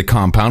way to the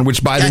compound,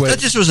 which, by the way... I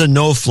thought this was a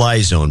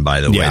no-fly zone,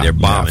 by the way. They're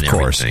bombing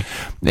everything.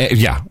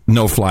 Yeah,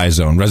 no-fly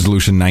zone.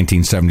 Resolution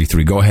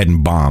 1973. Go ahead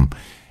and bomb.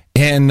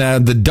 And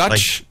the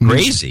Dutch... Like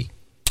crazy.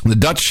 The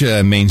Dutch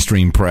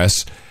mainstream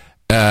press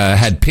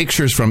had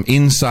pictures from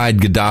inside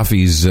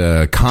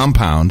Gaddafi's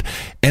compound,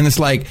 and it's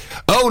like,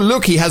 oh,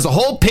 look, he has a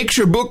whole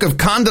picture book of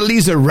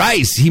Condoleezza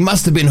Rice. He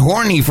must have been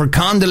horny for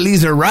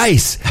Condoleezza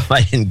Rice.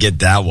 I didn't get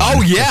that one.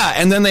 Oh, yeah,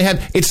 and then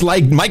it's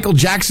like Michael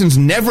Jackson's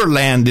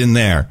Neverland in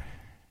there.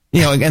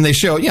 And they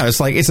show, it's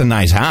like, it's a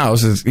nice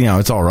house. It's,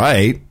 it's all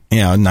right.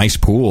 Nice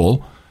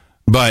pool.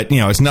 But,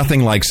 it's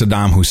nothing like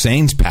Saddam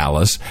Hussein's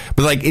palace.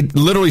 But, like, it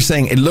literally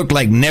saying it looked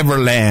like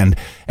Neverland.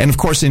 And, of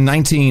course, in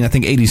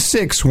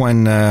 1986,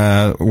 when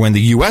the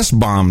U.S.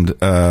 bombed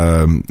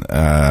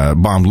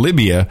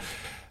Libya,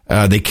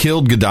 they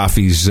killed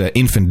Gaddafi's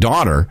infant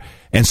daughter.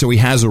 And so he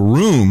has a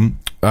room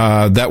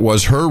that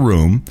was her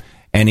room.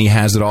 And he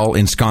has it all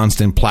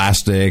ensconced in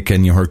plastic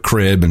and her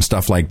crib and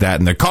stuff like that.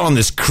 And they're calling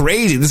this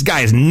crazy. This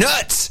guy is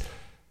nuts.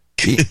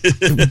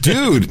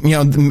 Dude,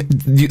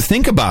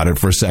 think about it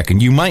for a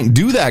second. You might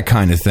do that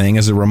kind of thing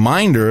as a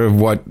reminder of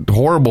what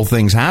horrible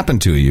things happen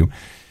to you.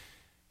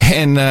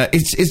 And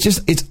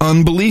it's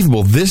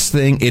unbelievable. This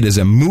thing, it is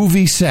a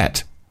movie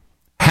set.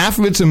 Half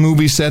of it's a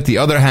movie set. The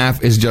other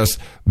half is just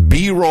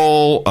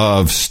B-roll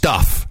of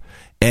stuff.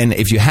 And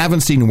if you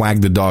haven't seen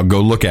Wag the Dog, go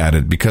look at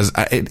it because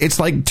it's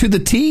like to the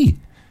T.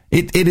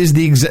 It is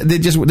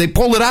they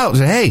pull it out and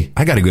say, hey,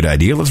 I got a good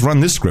idea. Let's run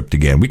this script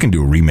again. We can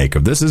do a remake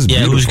of this. This is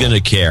beautiful. Who's going to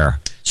care?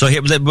 So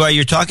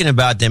you're talking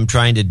about them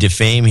trying to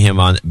defame him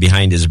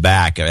behind his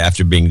back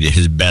after being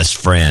his best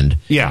friend.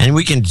 Yeah. And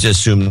we can just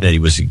assume that he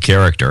was a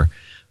character,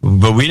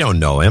 but we don't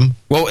know him.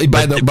 Well,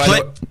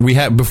 we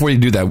have, before you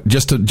do that,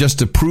 just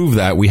to prove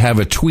that, we have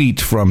a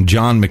tweet from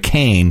John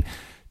McCain,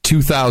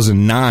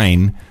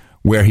 2009,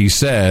 where he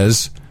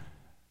says...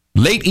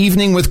 Late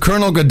evening with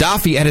Colonel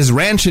Gaddafi at his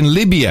ranch in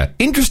Libya.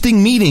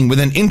 Interesting meeting with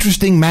an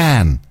interesting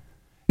man.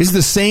 This is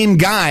the same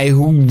guy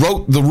who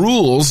wrote the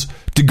rules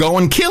to go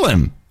and kill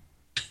him.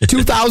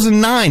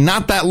 2009,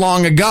 not that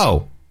long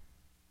ago.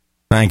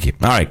 Thank you.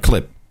 All right,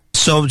 clip.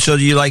 So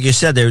you, like you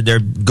said, they're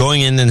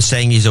going in and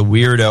saying he's a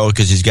weirdo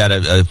because he's got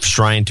a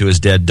shrine to his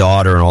dead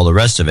daughter and all the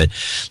rest of it.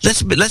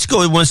 Let's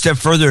go one step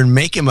further and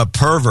make him a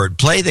pervert.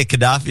 Play that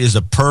Gaddafi is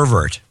a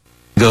pervert.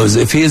 Goes,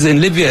 if he is in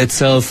Libya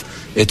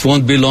itself, it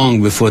won't be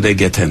long before they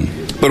get him.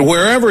 But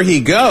wherever he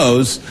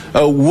goes,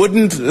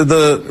 wouldn't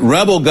the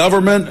rebel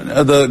government,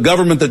 the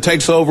government that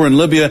takes over in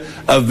Libya,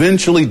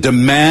 eventually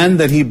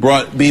demand that he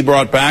be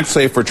brought back,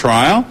 say, for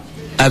trial?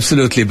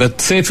 Absolutely. But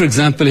say, for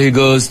example, he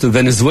goes to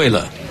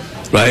Venezuela,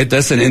 right?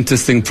 That's an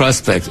interesting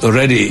prospect.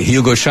 Already,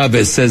 Hugo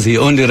Chavez says he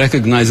only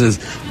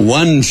recognizes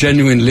one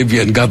genuine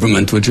Libyan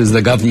government, which is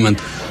the government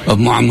of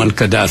Muammar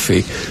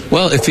Gaddafi.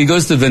 Well, if he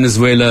goes to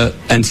Venezuela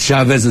and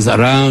Chavez is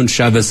around,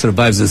 Chavez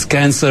survives his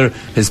cancer,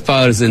 his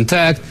power is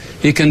intact,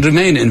 he can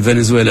remain in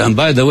Venezuela. And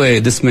by the way,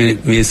 this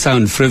may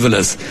sound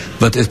frivolous,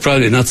 but it's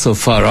probably not so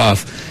far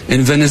off.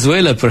 In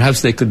Venezuela,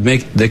 perhaps they could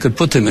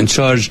put him in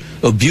charge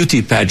of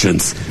beauty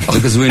pageants,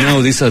 because we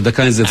know these are the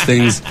kinds of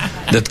things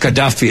that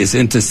Gaddafi is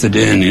interested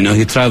in.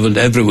 he traveled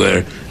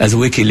everywhere, as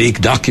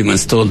WikiLeaks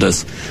documents told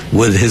us,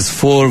 with his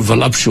 4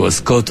 voluptuous,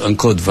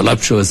 quote-unquote,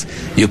 voluptuous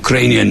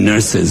Ukrainian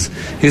nurses.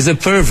 He's a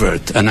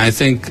pervert, and I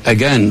think,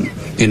 again,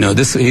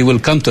 he will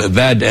come to a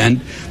bad end,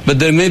 but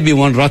there may be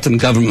one rotten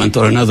government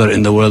or another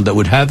in the world that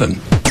would have him.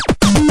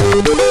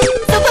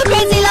 Super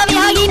crazy, lovey,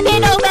 huggy,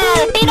 Pino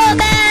Bear, Pino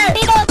Bear,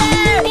 Pino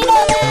Bear, Pino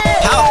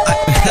Bear.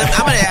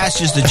 I'm going to ask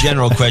just a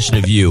general question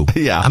of you.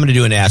 Yeah. I'm going to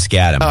do an Ask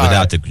Adam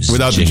without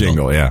the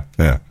jingle. Yeah.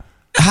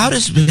 How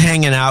does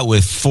hanging out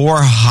with 4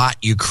 hot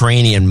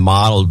Ukrainian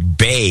model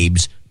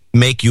babes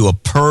make you a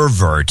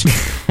pervert?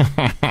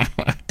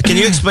 Can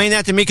you explain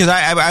that to me? Because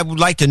I would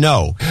like to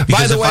know. Because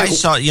By the way, I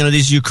saw,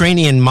 these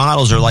Ukrainian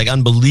models are like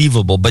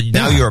unbelievable, but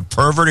now you're a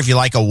pervert if you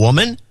like a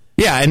woman?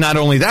 Yeah, and not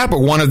only that, but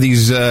one of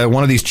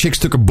these chicks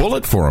took a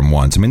bullet for him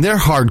once. I mean, they're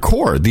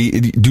hardcore.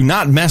 Do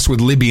not mess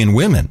with Libyan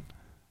women.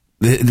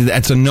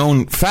 That's a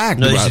known fact.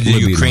 No, this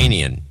is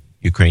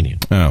Ukrainian.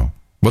 Oh.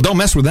 Well, don't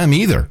mess with them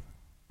either.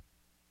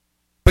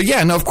 But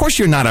yeah, no, of course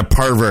you're not a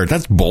pervert.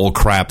 That's bull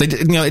crap.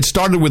 It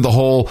started with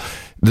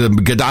the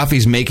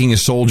Gaddafi's making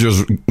his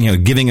soldiers,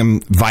 giving them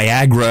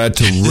Viagra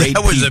to rape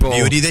people. That was a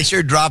beauty. They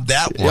sure dropped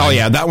that one. Oh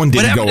yeah, that one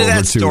didn't go over too well. What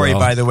happened to that story,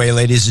 by the way,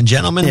 ladies and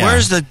gentlemen? Yeah.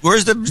 Where's the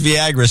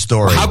Viagra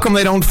story? How come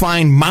they don't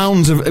find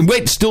mounds of...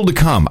 Wait, still to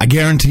come. I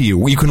guarantee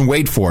you. You can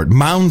wait for it.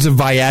 Mounds of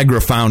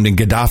Viagra found in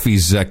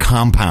Gaddafi's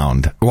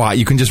compound. Wow,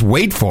 you can just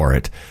wait for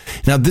it.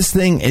 Now, this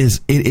thing is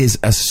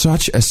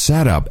such a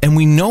setup. And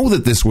we know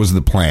that this was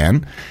the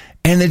plan.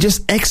 And they're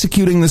just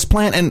executing this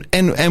plan,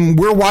 and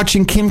we're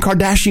watching Kim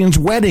Kardashian's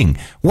wedding.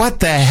 What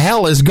the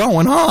hell is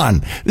going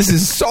on? This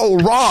is so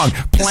wrong.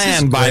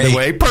 Planned, by the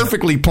way,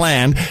 perfectly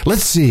planned.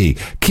 Let's see.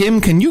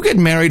 Kim, can you get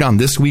married on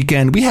this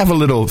weekend? We have a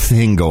little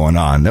thing going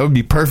on. That would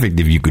be perfect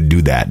if you could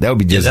do that. That would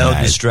be just that'll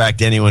nice.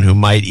 Distract anyone who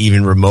might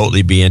even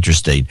remotely be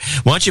interested.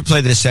 Why don't you play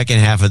the second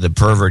half of the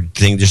pervert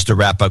thing just to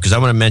wrap up? Because I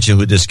want to mention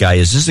who this guy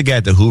is. This is the guy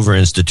at the Hoover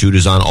Institute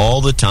who's on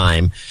all the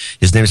time.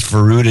 His name is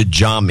Farouda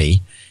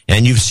Jami.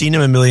 And you've seen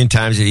him a million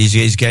times.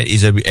 He's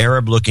an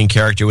Arab-looking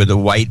character with a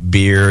white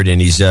beard, and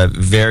he's on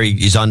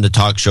the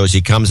talk shows.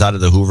 He comes out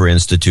of the Hoover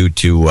Institute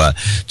to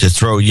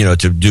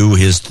do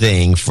his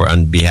thing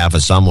on behalf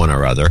of someone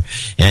or other.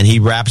 And he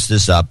wraps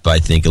this up, I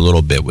think, a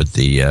little bit with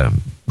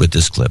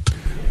this clip.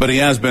 But he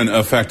has been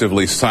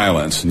effectively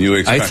silenced, and you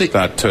expect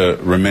that to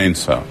remain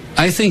so.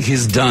 I think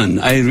he's done.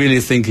 I really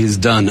think he's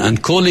done.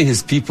 And calling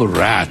his people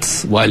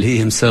rats while he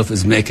himself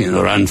is making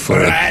a run for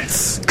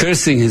it.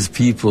 Cursing his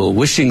people,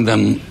 wishing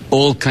them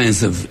all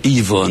kinds of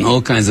evil and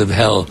all kinds of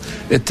hell.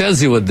 It tells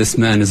you what this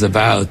man is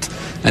about.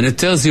 And it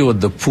tells you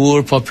what the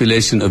poor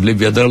population of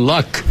Libya, their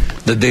luck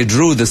that they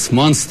drew this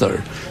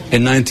monster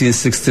in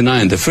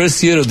 1969. The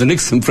first year of the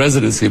Nixon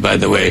presidency, by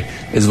the way,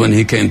 is when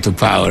he came to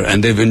power,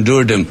 and they've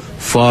endured him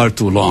far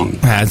too long.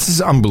 This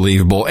is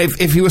unbelievable.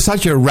 If he was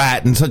such a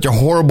rat and such a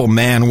horrible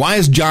man, why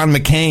is John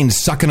McCain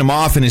sucking him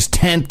off in his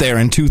tent there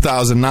in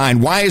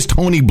 2009? Why is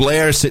Tony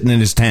Blair sitting in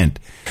his tent?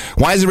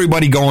 Why is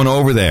everybody going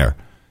over there?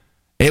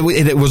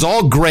 It was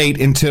all great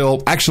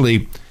until,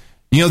 actually,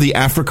 the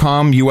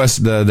AFRICOM,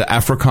 the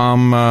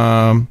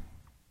AFRICOM...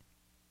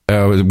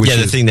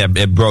 the thing that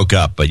it broke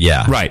up, but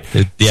yeah. Right.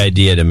 The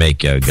idea to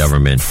make a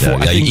government,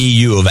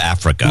 EU of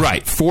Africa.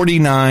 Right.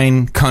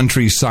 49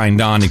 countries signed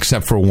on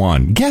except for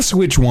one. Guess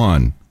which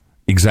one?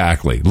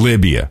 Exactly.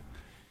 Libya.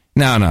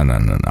 No.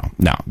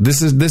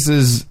 This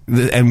is,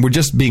 and we're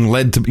just being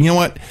led to, you know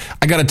what?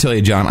 I got to tell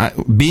you, John,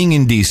 being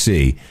in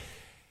D.C.,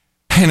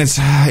 and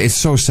it's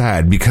so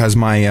sad because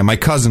my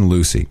cousin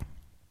Lucy,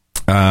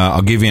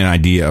 I'll give you an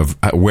idea of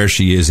where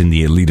she is in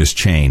the elitist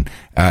chain.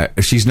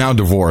 She's now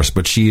divorced,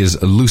 but she is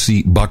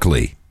Lucy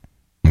Buckley.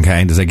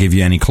 Okay, does that give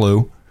you any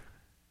clue?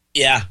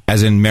 Yeah.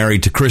 As in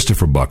married to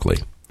Christopher Buckley,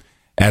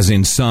 as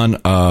in son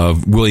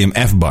of William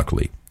F.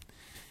 Buckley.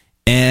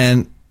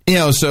 And, we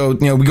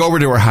go over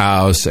to her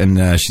house, and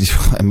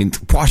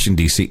Washington,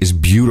 D.C. is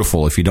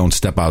beautiful if you don't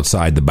step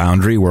outside the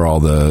boundary where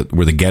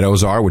where the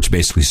ghettos are, which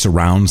basically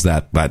surrounds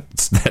that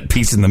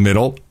piece in the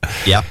middle.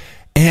 Yeah.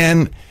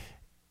 And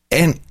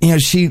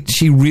she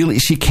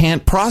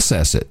can't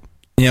process it.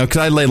 Because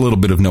I lay a little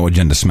bit of no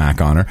agenda smack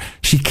on her.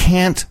 She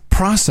can't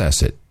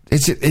process it.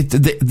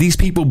 These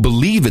people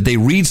believe it. They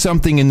read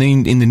something in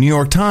the New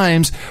York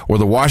Times or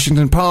the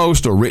Washington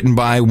Post or written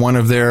by one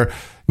of their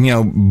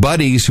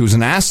buddies who's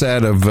an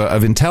asset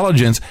of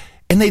intelligence,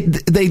 and they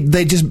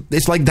just,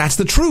 it's like that's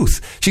the truth.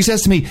 She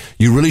says to me,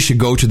 "You really should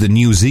go to the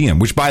museum,"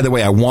 which, by the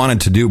way, I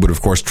wanted to do, but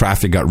of course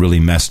traffic got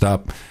really messed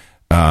up.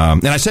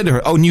 And I said to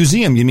her, "Oh,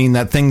 museum? You mean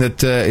that thing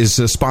that is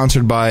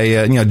sponsored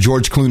by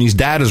George Clooney's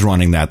dad is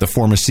running that, the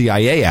former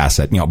CIA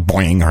asset?"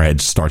 Boing, her head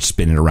starts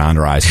spinning around,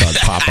 her eyes start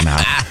popping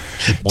out.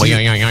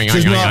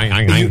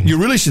 You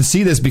really should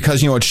see this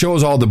because it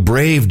shows all the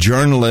brave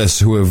journalists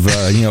who have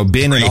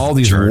been in all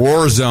these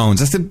war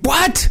zones. I said,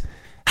 "What?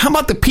 How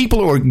about the people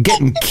who are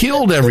getting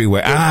killed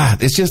everywhere?"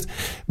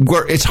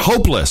 It's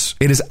hopeless.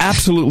 It is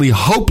absolutely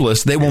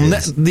hopeless. They will.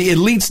 The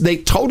elites, they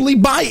totally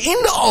buy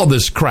into all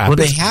this crap. Well,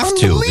 they have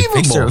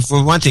to.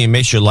 For one thing, it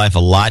makes your life a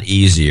lot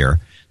easier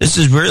This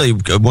is really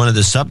one of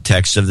the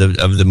subtexts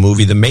of the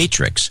movie The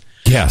Matrix.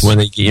 Yes. When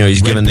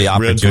he's given the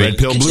opportunity. Red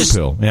pill, blue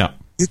pill. Yeah.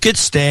 You could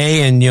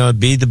stay and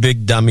be the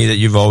big dummy that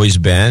you've always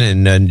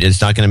been, and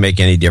it's not going to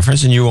make any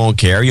difference, and you won't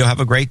care. You'll have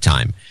a great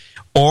time.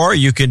 Or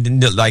you could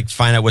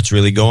find out what's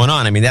really going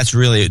on. I mean, that's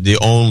really the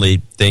only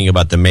thing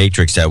about The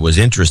Matrix that was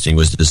interesting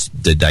was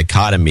the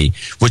dichotomy,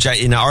 which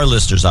our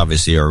listeners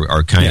obviously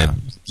are kind of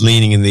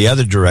leaning in the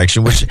other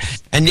direction, whether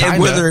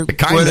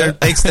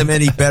it makes them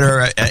any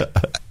better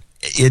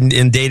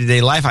in day-to-day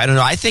life, I don't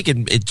know. I think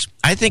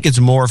it's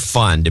more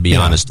fun, to be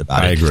honest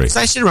about it. I agree.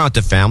 I sit around with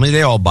the family;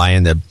 they all buy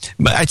in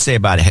I'd say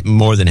about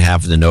more than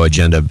half of the No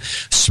Agenda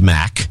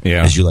smack,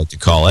 as you like to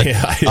call it.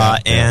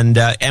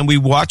 And we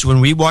watch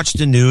when we watch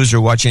the news or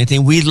watch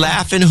anything, we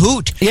laugh and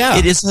hoot. Yeah,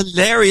 it is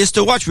hilarious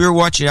to watch.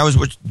 I was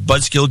with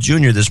Buzzkill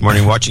Jr. this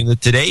morning watching the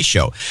Today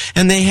Show,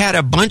 and they had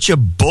a bunch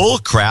of bull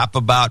crap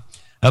about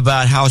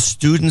how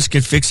students can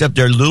fix up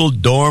their little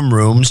dorm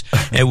rooms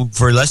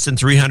for less than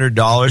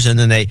 $300, and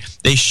then they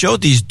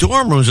showed these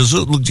dorm rooms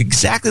that looked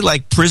exactly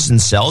like prison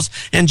cells.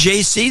 And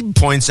JC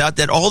points out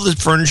that all the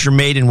furniture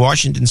made in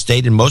Washington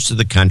State and most of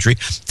the country,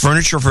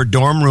 furniture for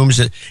dorm rooms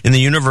in the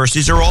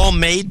universities, are all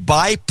made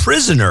by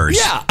prisoners.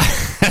 Yeah.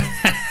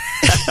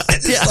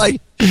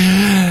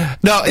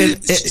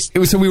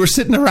 So we were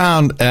sitting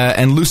around,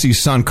 and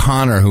Lucy's son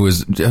Connor, who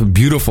is a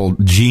beautiful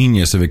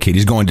genius of a kid,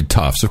 he's going to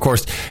Tufts, of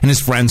course, and his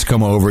friends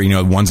come over.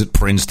 One's at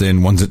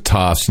Princeton, one's at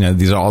Tufts.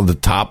 These are all the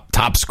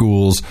top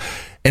schools.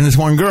 And this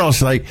one girl,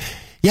 she's like,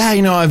 "Yeah,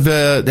 I've,"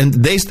 and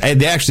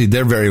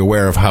they're very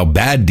aware of how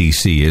bad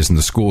DC is, and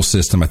the school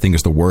system, I think,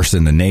 is the worst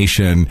in the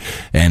nation,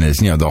 and it's,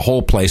 the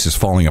whole place is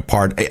falling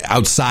apart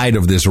outside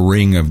of this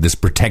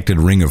protected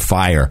ring of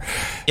fire.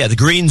 Yeah, the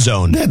green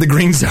zone. Yeah, the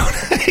green zone.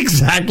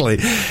 Exactly.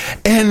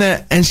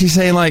 And she's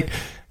saying, like,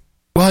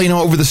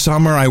 well, over the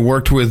summer I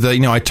worked with,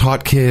 I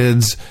taught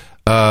kids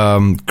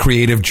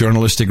creative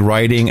journalistic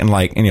writing, and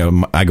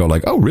I go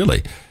like, "Oh,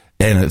 really?"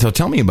 And so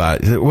tell me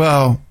about it. Said,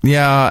 well,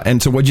 yeah.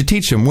 And so what'd you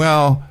teach them?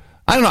 Well,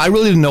 I don't know. I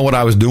really didn't know what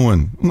I was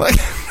doing.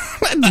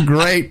 That's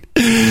great.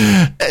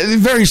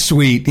 Very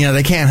sweet.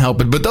 They can't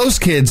help it. But those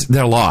kids,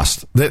 they're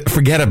lost.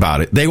 Forget about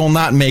it. They will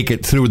not make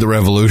it through the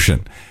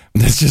revolution.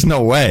 There's just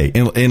no way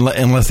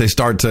unless they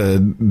start to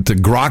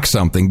grok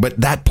something. But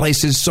that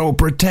place is so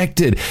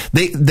protected.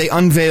 They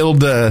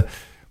unveiled it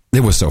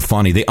was so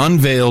funny. They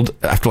unveiled,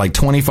 after like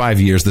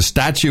 25 years, the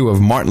statue of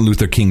Martin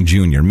Luther King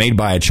Jr., made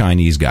by a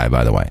Chinese guy,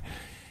 by the way.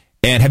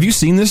 And have you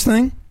seen this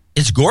thing?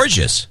 It's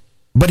gorgeous.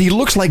 But he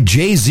looks like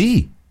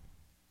Jay-Z.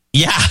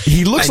 Yeah,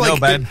 he looks I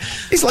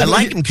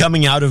like him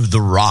coming out of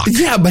the rock.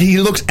 Yeah, but he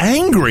looks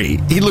angry.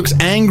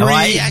 Oh,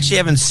 I actually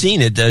haven't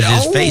seen it.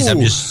 His face. I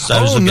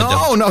was looking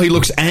at No, he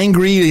looks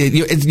angry.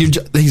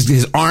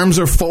 His arms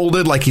are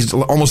folded like he's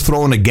almost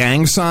throwing a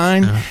gang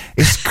sign.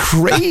 It's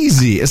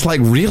crazy. It's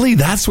like, really?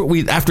 That's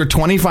what after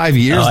 25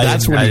 years,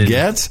 that's what he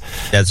gets?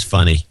 That's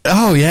funny.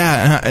 Oh,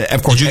 yeah.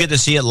 Of course. Did you get to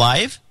see it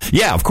live?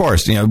 Yeah, of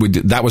course.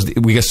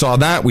 We saw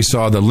that. We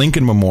saw the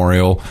Lincoln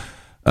Memorial.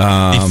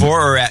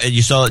 Before or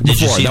you saw? Did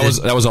before. You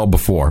see that was all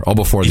before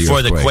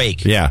the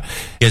quake. Yeah,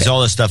 because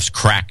all this stuff's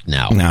cracked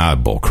now. Nah,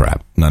 bull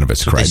crap. None of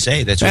it's cracked. They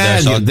say that's what I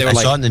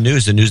saw in the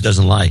news. The news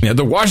doesn't lie. Yeah,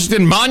 the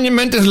Washington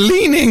Monument is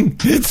leaning.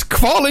 It's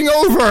falling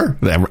over.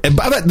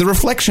 The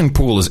reflection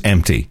pool is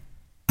empty.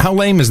 How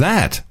lame is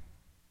that?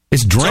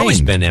 It's drained. It's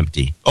always been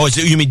empty. Oh,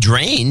 you mean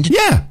drained?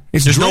 Yeah,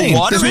 there's drained. No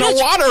water. There's no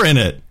water in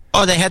it.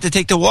 Oh, they had to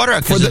take the water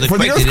out because of the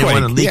quake. They didn't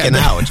want it leaking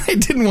out. They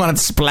didn't want it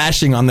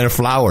splashing on their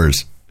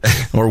flowers.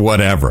 Or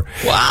whatever.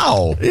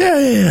 Wow.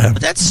 Yeah.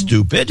 But that's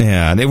stupid.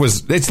 Yeah, and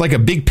it's like a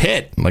big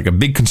pit, like a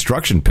big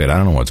construction pit. I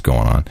don't know what's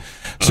going on.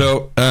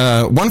 So,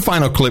 one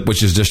final clip,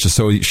 which is just to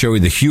show you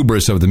the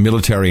hubris of the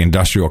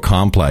military-industrial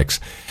complex.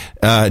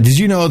 Did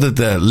you know that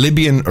the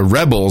Libyan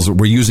rebels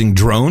were using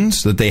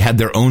drones, that they had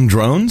their own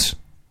drones?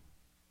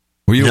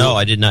 No,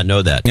 I did not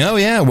know that. Oh,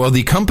 yeah. Well,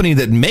 the company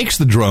that makes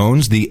the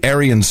drones, the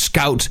Arian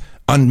Scout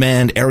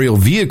unmanned aerial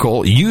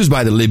vehicle used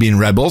by the Libyan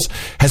rebels,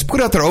 has put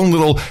out their own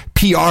little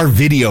PR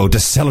video to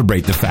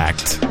celebrate the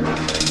fact.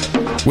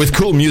 With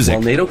cool music.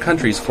 While NATO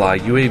countries fly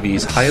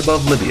UAVs high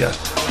above Libya,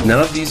 none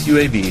of these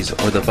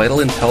UAVs or the vital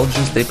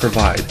intelligence they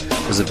provide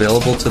was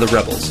available to the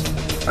rebels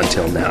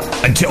until now.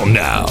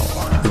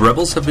 The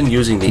rebels have been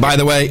using the... By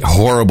the way,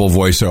 horrible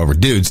voiceover.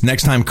 Dudes,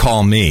 next time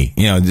call me.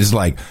 This is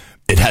like...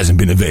 It hasn't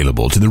been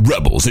available to the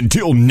rebels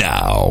until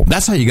now.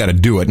 That's how you got to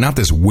do it, not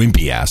this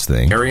wimpy-ass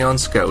thing. Arion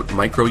Scout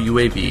micro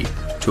UAV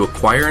to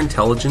acquire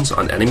intelligence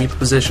on enemy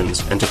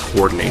positions and to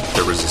coordinate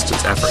their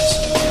resistance efforts.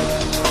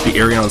 The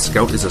Arion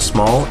Scout is a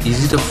small,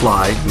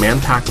 easy-to-fly,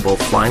 man-packable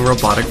flying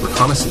robotic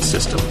reconnaissance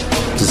system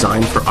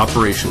designed for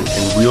operation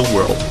in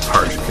real-world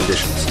harsh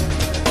conditions.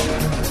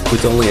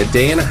 With only a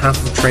day and a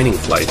half of training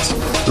flights,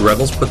 the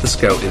rebels put the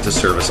Scout into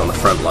service on the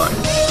front line.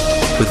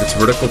 With its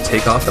vertical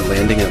takeoff and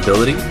landing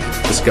ability,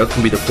 the Scout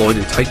can be deployed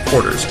in tight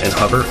quarters and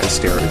hover and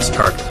stare at its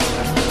target.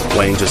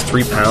 Weighing just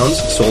 3 pounds,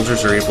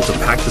 soldiers are able to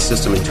pack the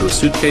system into a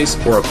suitcase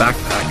or a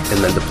backpack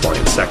and then deploy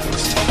in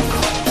seconds.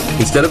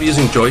 Instead of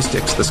using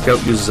joysticks, the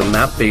Scout uses a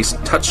map-based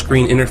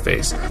touchscreen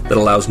interface that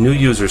allows new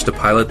users to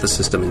pilot the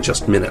system in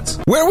just minutes.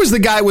 Where was the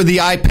guy with the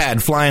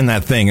iPad flying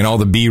that thing and all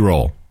the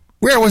B-roll?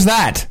 Where was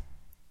that?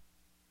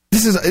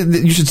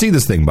 You should see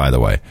this thing, by the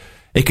way.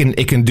 It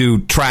can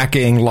do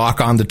tracking,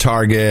 lock on the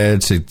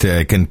targets. It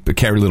can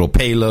carry little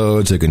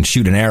payloads. It can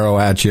shoot an arrow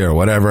at you or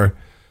whatever.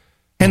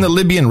 And the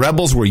Libyan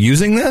rebels were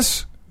using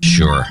this?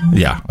 Sure.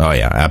 Yeah. Oh,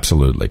 yeah.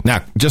 Absolutely.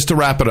 Now, just to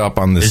wrap it up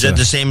on this. Is that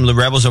the same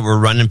rebels that were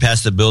running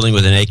past the building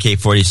with an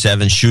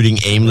AK-47, shooting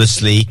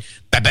aimlessly?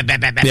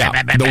 Yeah.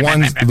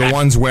 The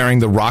ones wearing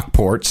the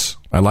Rockports.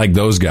 I like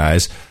those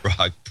guys.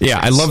 Rockports. Yeah.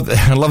 I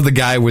love the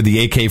guy with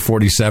the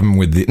AK-47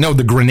 with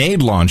the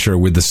grenade launcher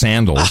with the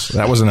sandals.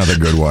 That was another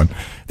good one.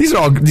 These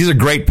are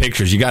great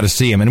pictures. You got to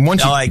see them. And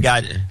once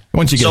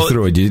you get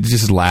through it, you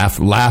just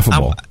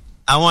laughable.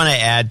 I want to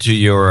add to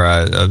your,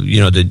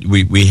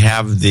 we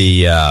have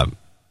the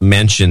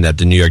mention that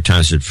the New York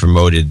Times had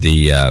promoted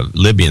the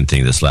Libyan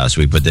thing this last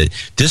week, but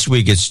this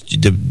week it's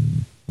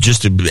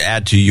just to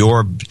add to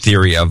your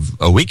theory of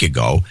a week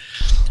ago.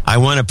 I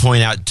want to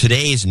point out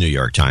today's New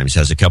York Times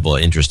has a couple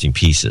of interesting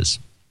pieces.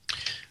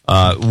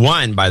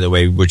 One, by the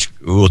way, which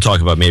we'll talk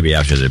about maybe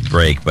after the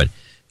break, but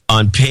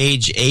on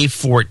page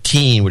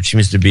A14,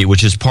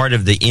 which is part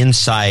of the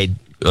inside.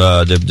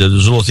 There's a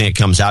little thing that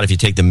comes out if you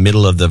take the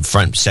middle of the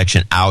front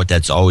section out.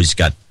 That's always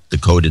got the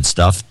coded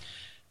stuff.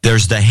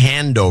 There's the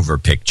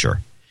handover picture.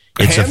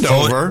 It's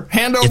handover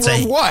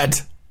of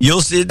what?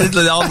 You'll see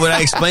when I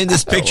explain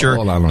this picture.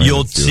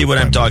 You'll see what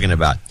I'm talking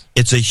about.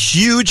 It's a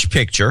huge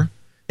picture.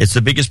 It's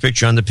the biggest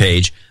picture on the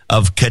page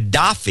of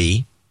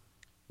Gaddafi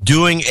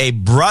doing a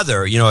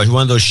brother.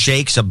 One of those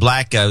shakes, a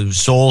black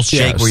soul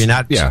shake, where you're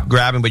not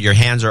grabbing, but your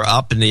hands are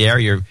up in the air.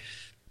 You're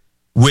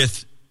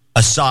with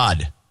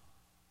Assad.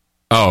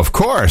 Oh, of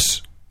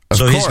course.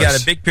 He's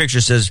got a big picture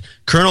that says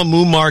Colonel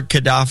Muammar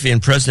Gaddafi and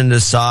President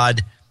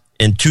Assad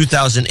in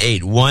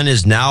 2008. One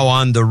is now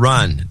on the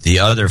run, the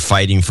other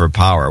fighting for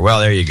power. Well,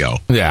 there you go.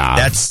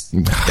 Yeah. It's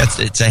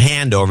a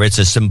handover. It's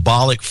a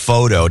symbolic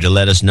photo to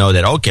let us know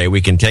that, okay,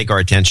 we can take our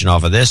attention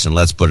off of this and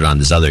let's put it on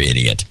this other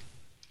idiot.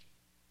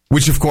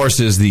 Which, of course,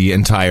 is the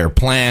entire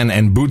plan,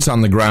 and boots on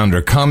the ground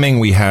are coming.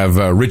 We have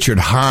Richard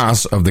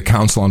Haas of the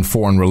Council on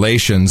Foreign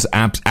Relations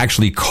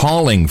actually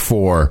calling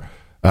for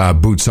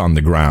boots on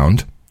the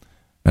ground.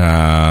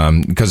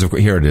 Because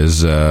here it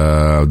is.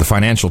 The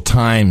Financial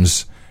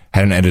Times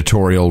had an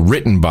editorial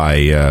written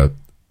by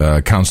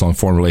Council on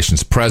Foreign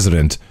Relations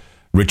President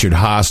Richard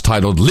Haas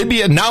titled,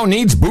 "Libya now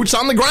needs boots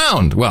on the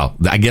ground." Well,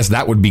 I guess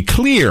that would be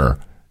clear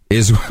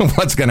is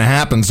what's going to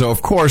happen. So,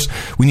 of course,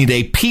 we need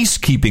a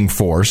peacekeeping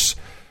force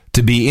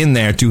to be in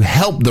there to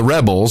help the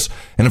rebels.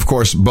 And, of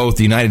course, both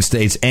the United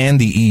States and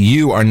the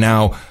EU are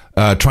now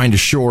trying to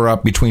shore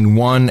up between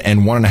 $1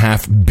 and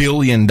 $1.5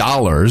 billion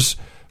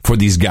for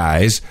these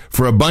guys,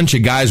 for a bunch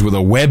of guys with a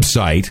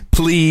website.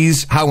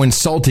 Please, how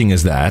insulting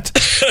is that?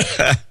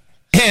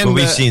 And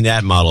we've seen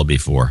that model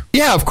before.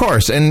 Yeah, of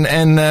course.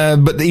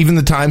 But even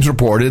the Times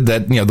reported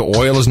that the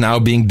oil is now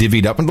being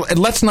divvied up. And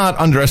let's not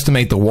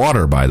underestimate the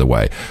water, by the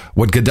way.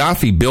 What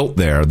Gaddafi built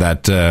there,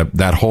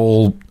 that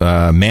whole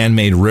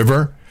man-made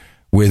river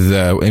with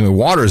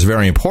water is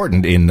very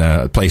important in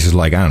places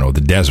like,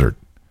 the desert.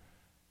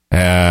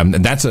 And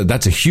that's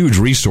a huge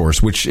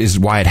resource, which is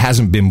why it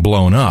hasn't been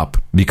blown up,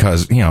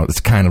 because,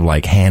 it's kind of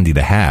like handy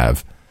to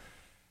have.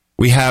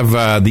 We have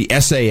the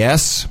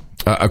SAS,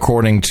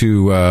 according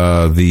to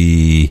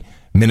the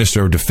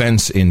Minister of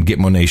Defense in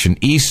Gitmo Nation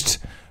East.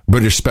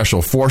 British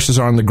Special Forces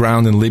are on the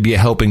ground in Libya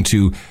helping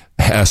to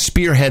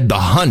spearhead the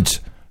hunt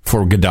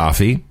for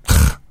Gaddafi.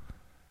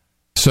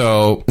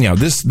 So,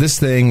 this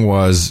thing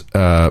was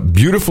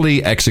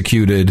beautifully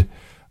executed.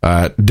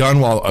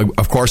 Done while,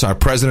 of course, our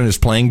president is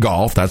playing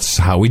golf. That's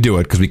how we do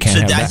it, because we can't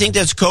have that. I think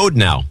that's code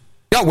now.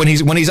 Yeah, when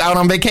he's out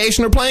on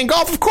vacation or playing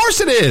golf, of course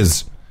it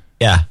is.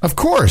 Yeah, of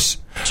course.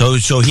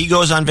 So he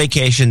goes on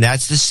vacation.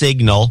 That's the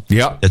signal.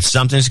 Yep. That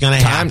something's going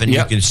to happen.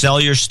 Yep. You can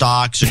sell your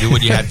stocks or do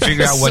what you have.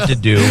 Figure out what to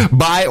do.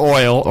 Buy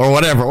oil or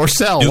whatever, or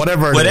sell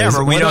whatever.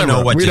 Whatever. We don't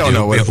know what to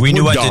do. If we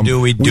knew what to do,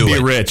 we'd do it. We'd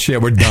be rich. Yeah,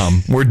 we're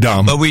dumb. We're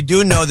dumb. But we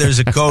do know there's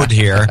a code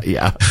here.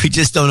 Yeah. We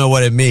just don't know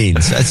what it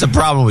means. That's the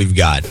problem we've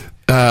got.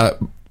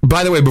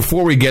 By the way,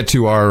 before we get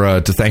to our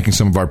to thanking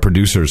some of our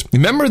producers,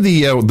 remember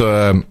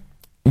the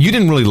you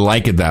didn't really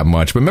like it that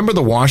much, but remember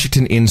the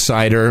Washington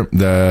Insider,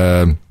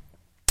 the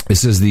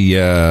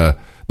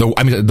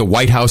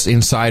White House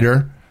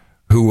Insider,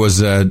 who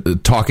was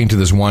talking to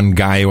this one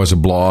guy who has a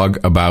blog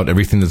about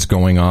everything that's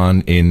going on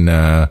in.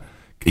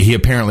 He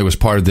apparently was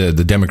part of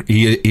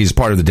he's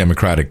part of the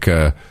Democratic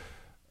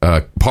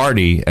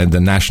Party and the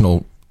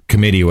National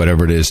Committee,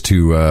 whatever it is,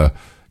 to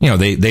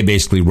they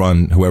basically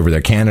run whoever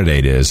their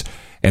candidate is.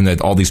 And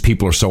that all these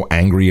people are so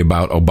angry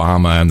about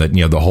Obama, and that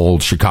the whole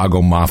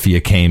Chicago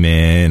Mafia came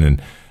in,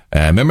 and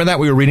Remember that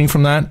we were reading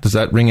from that? Does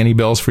that ring any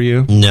bells for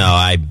you? No,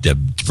 I'm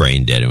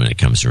brain dead when it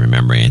comes to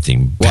remembering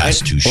anything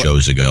past 2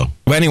 shows ago.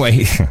 Well,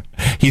 anyway,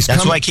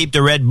 that's why I keep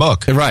the red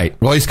book. Right.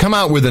 Well, he's come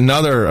out with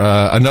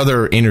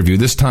another interview.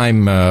 This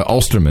time,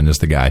 Ulsterman is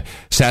the guy.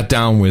 Sat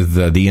down with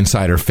the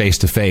insider face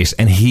to face,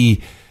 and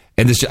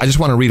I just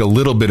want to read a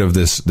little bit of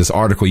this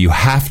article. You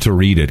have to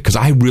read it because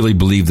I really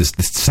believe this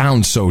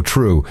sounds so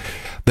true.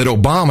 That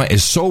Obama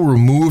is so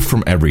removed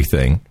from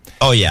everything.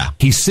 Oh, yeah.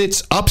 He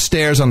sits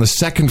upstairs on the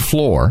second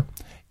floor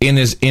in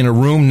a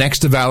room next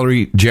to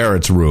Valerie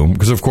Jarrett's room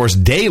because, of course,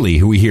 Daley,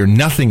 who we hear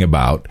nothing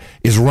about,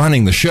 is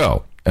running the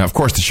show. And, of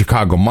course, the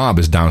Chicago mob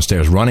is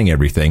downstairs running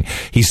everything.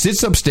 He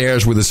sits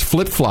upstairs with his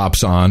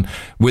flip-flops on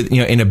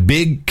in a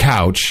big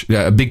couch, like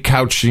a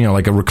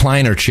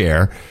recliner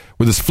chair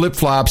with his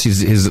flip-flops.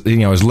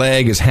 His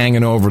leg is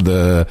hanging over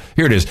the...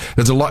 Here it is.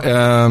 There's a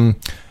lot...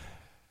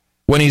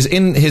 When he's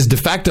in his de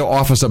facto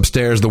office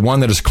upstairs, the one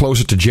that is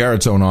closer to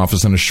Jarrett's own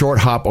office, and a short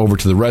hop over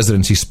to the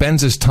residence, he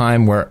spends his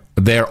time where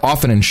they're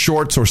often in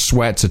shorts or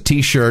sweats, a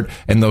T-shirt,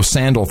 and those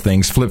sandal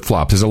things,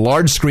 flip-flops. There's a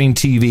large screen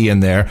TV in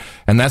there,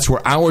 and that's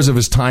where hours of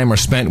his time are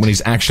spent when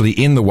he's actually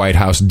in the White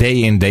House,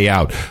 day in, day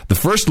out. The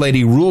First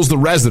Lady rules the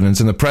residence,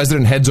 and the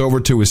president heads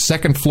over to his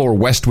second-floor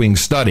West Wing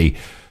study.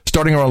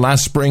 Starting around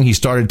last spring, he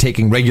started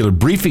taking regular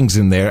briefings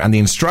in there, and the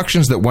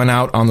instructions that went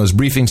out on those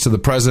briefings to the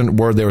president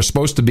were they were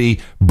supposed to be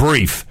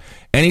brief.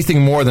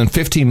 Anything more than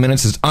 15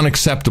 minutes is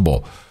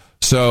unacceptable.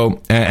 So,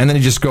 and then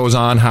he just goes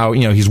on how,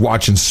 he's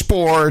watching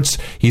sports,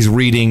 he's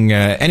reading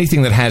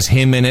anything that has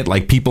him in it,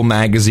 like People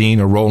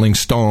Magazine or Rolling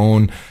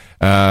Stone.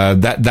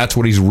 That's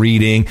what he's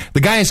reading.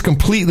 The guy is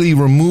completely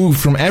removed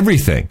from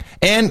everything.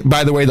 And,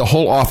 by the way, the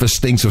whole office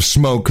stinks of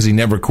smoke because he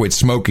never quit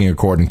smoking,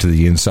 according to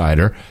the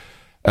insider.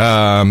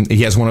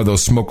 He has one of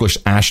those smokeless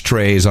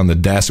ashtrays on the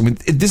desk. I mean,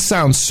 this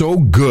sounds so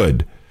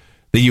good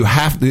that you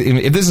have to,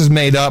 if this is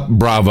made up,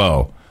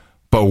 bravo.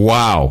 But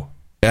wow.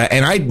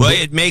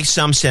 It makes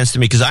some sense to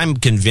me because I'm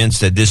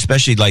convinced that this,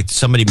 especially like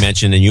somebody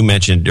mentioned, and you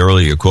mentioned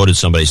earlier, you quoted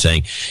somebody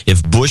saying,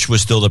 if Bush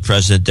was still the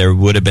president, there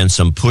would have been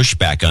some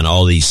pushback on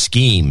all these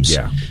schemes.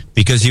 Yeah.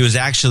 Because he was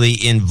actually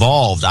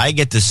involved. I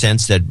get the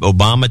sense that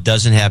Obama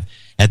doesn't have,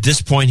 at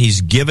this point,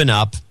 he's given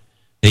up,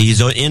 he's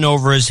in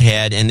over his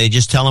head, and they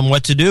just tell him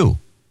what to do.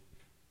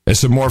 There's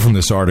some more from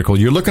this article.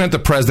 You're looking at the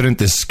president,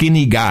 this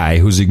skinny guy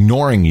who's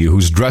ignoring you,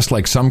 who's dressed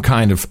like some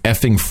kind of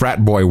effing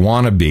frat boy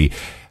wannabe.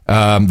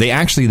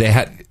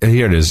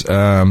 Here it is.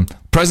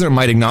 President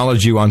might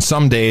acknowledge you on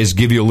some days,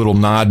 give you a little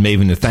nod,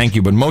 maybe to thank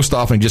you, but most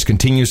often he just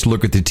continues to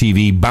look at the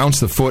TV,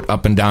 bounce the foot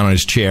up and down on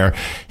his chair,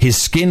 his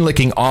skin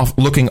looking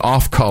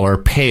off color,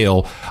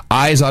 pale,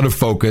 eyes out of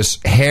focus,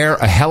 hair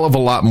a hell of a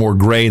lot more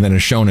gray than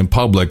is shown in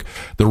public.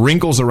 The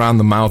wrinkles around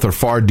the mouth are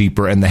far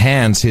deeper, and the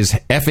hands, his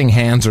effing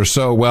hands are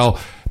so, well,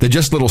 they're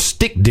just little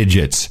stick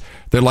digits.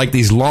 They're like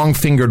these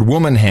long-fingered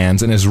woman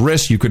hands, and his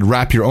wrists, you could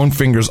wrap your own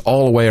fingers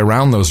all the way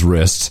around those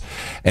wrists.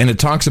 And it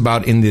talks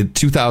about in the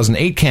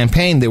 2008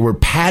 campaign, they were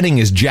padding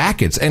his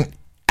jackets. And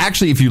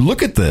actually, if you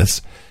look at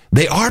this,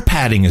 they are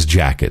padding his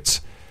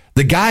jackets.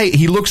 The guy,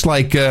 he looks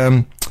like,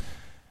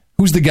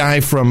 who's the guy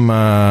from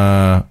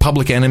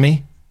Public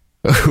Enemy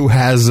who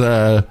has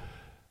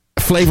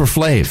Flavor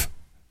Flav?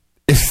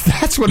 If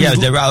that's what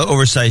the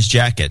oversized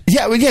jacket.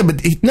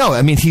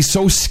 He's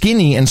so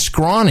skinny and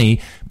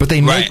scrawny, but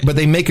they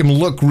make him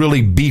look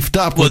really beefed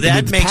up. Well,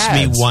 that makes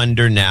me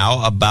wonder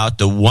now about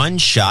the one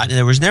shot, and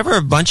there was never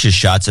a bunch of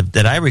shots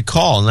that I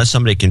recall, unless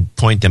somebody can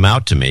point them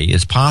out to me.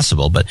 It's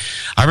possible, but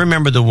I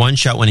remember the one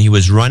shot when he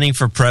was running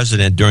for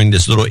president during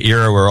this little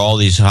era where all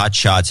these hot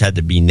shots had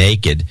to be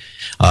naked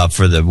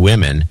for the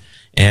women,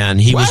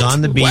 and he was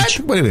on the beach.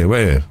 Wait a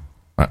minute.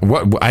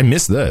 What? I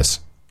missed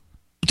this.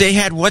 They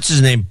had, what's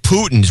his name,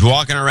 Putin's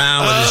walking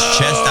around with his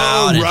chest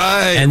out.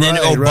 And then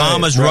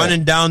Obama's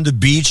running down the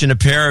beach in a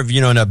pair of,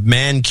 in a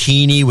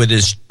mankini with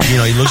his, he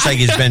looks like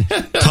he's been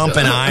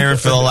pumping iron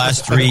for the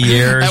last 3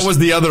 years. That was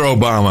the other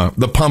Obama,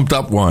 the pumped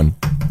up one.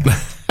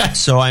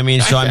 So I'm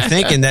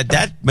thinking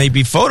that may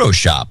be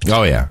photoshopped.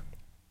 Oh, yeah.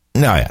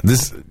 No, yeah.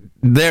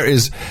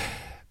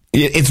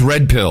 It's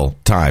red pill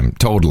time,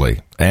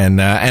 totally.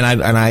 And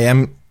I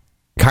am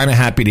kind of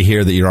happy to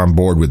hear that you're on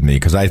board with me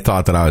because I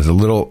thought that I was a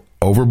little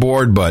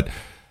overboard, but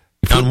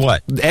on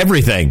what?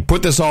 Everything.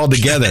 Put this all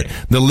together.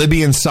 The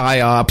Libyan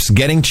psyops,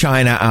 getting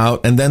China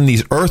out, and then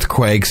these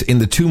earthquakes in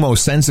the two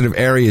most sensitive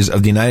areas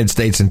of the United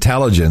States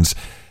intelligence.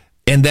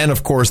 And then,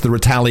 of course, the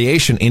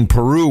retaliation in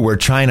Peru where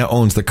China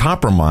owns the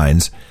copper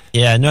mines.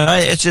 Yeah, no,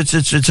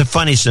 it's a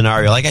funny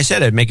scenario. Like I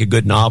said, it'd make a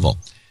good novel.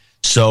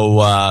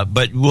 So,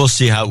 but we'll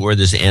see where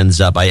this ends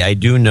up. I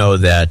do know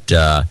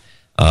that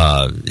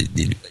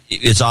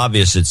it's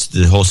obvious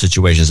the whole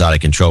situation is out of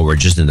control. We're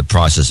just in the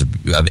process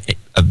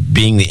of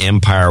being the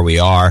empire we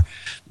are,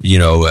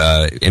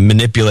 and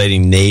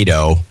manipulating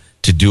NATO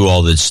to do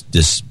all this.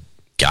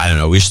 I don't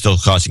know. We're still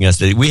costing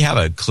us. We have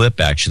a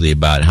clip actually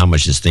about how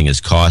much this thing is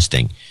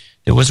costing.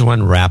 There was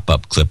one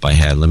wrap-up clip I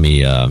had. Let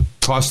me...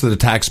 Cost to the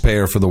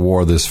taxpayer for the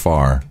war this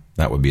far.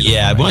 That would be the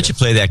why don't you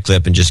play that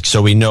clip and just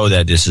so we know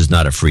that this is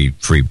not a free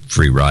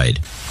ride.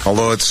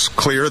 Although it's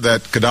clear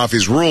that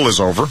Gaddafi's rule is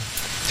over,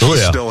 he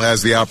still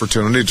has the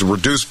opportunity to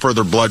reduce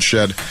further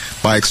bloodshed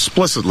by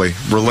explicitly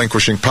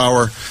relinquishing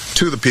power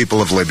to the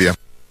people of Libya.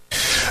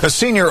 A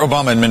senior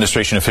Obama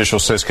administration official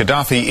says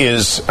Gaddafi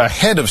is a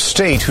head of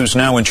state who's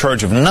now in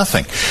charge of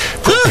nothing.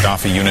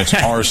 Pro-Gaddafi units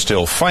are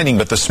still fighting,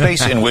 but the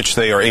space in which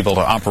they are able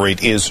to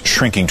operate is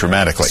shrinking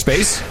dramatically.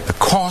 Space? The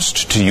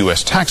cost to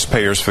U.S.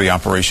 taxpayers for the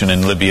operation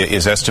in Libya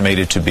is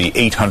estimated to be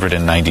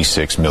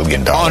 $896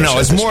 million. Oh, no,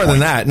 it's more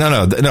than that.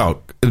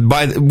 No.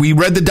 We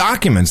read the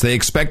documents. They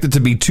expect it to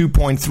be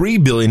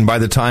 $2.3 billion by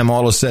the time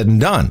all is said and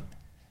done.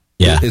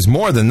 Yeah, it's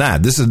more than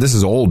that. This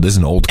is old. This is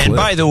an old clip. And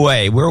by the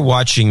way, we're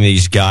watching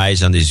these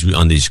guys on these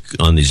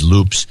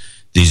loops,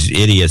 these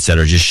idiots that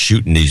are just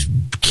shooting these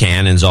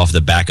cannons off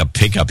the back of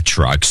pickup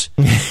trucks,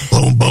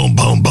 boom, boom,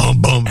 boom,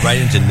 boom, boom, right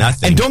into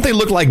nothing. And don't they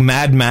look like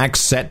Mad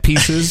Max set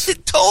pieces?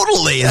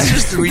 Totally, it's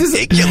just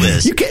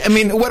ridiculous.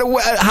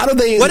 How do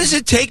they? What does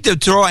it take to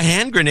throw a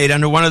hand grenade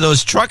under one of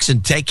those trucks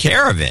and take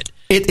care of it?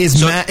 It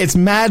is. It's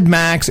Mad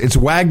Max. It's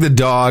Wag the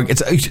Dog.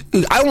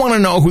 I want to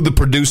know who the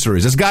producer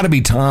is. It's got to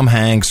be Tom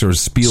Hanks or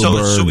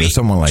Spielberg or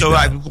someone like that. So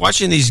I'm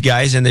watching these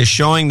guys, and they're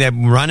showing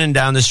them running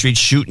down the street,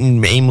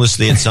 shooting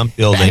aimlessly at some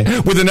building,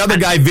 with another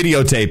guy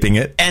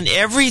videotaping it. And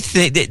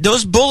everything.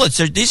 Those bullets.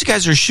 These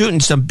guys are shooting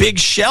some big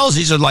shells.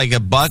 These are like $1,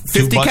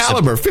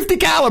 $2. 50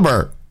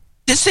 caliber.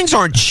 These things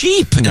aren't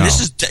cheap. No. And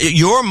this is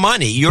your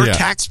money, your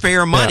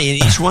taxpayer money, in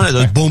each one of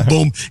those. Boom,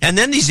 boom. And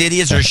then these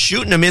idiots are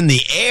shooting them in the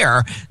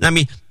air. I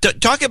mean,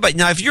 talk about,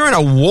 now, if you're in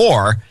a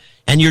war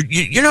and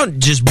you don't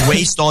just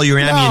waste all your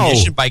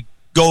ammunition by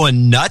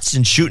going nuts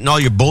and shooting all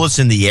your bullets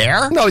in the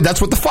air. No, that's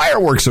what the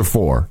fireworks are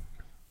for.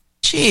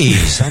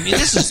 Jeez.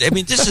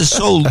 This is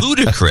so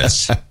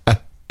ludicrous.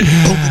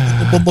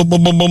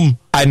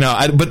 I know,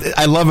 but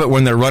I love it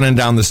when they're running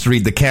down the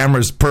street. The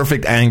camera's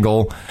perfect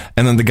angle,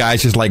 and then the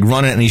guy's just like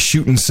running and he's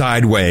shooting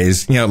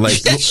sideways.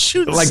 Like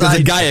there's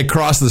a guy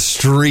across the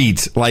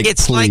street. Like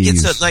it's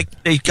please. like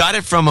they got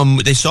it from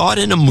they saw it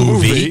in a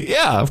movie.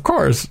 Yeah, of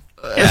course.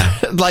 Yeah.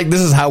 Like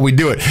this is how we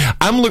do it.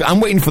 I'm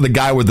waiting for the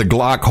guy with the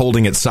Glock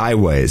holding it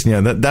sideways. I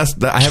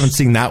haven't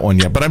seen that one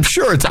yet, but I'm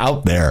sure it's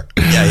out there.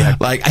 Yeah.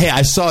 Like, hey,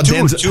 I saw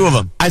two of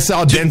them. I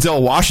saw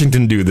Denzel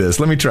Washington do this.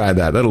 Let me try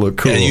that. That'll look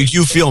cool. Yeah,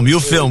 you film. You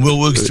film.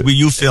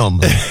 You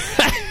film. No,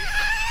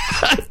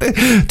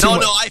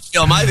 I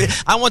film.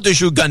 I want to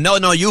shoot gun.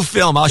 No, you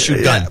film. I'll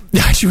shoot gun.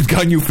 Yeah, I shoot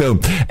gun, you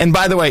film. And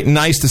by the way,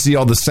 nice to see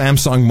all the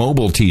Samsung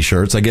Mobile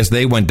T-shirts. I guess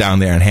they went down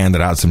there and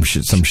handed out some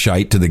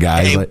shite to the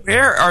guys. Hey,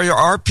 where are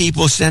our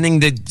people sending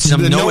the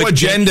No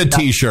Agenda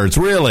T-shirts?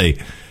 Really?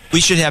 We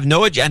should have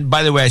no agenda.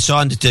 By the way, I saw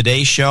on the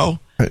Today Show.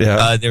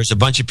 Yeah. There's a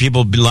bunch of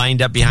people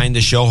lined up behind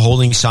the show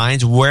holding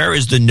signs. Where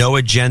is the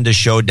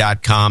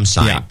noagendashow.com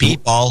sign? Yeah.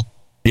 People.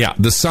 Yeah,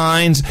 the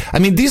signs. I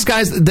mean, these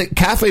guys, the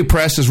Cafe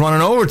Press is running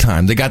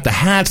overtime. They got the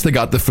hats, they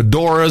got the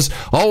fedoras,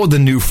 all with the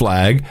new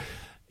flag.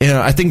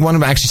 I think one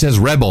of them actually says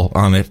Rebel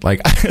on it.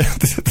 Like,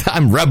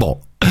 I'm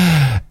Rebel.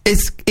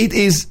 It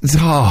is,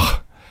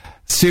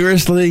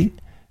 seriously,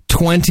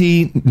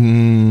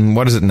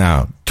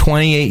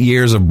 28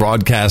 years of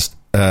broadcast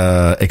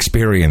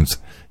experience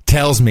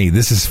tells me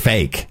this is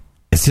fake.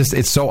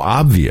 It's so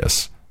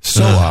obvious.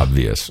 So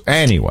obvious.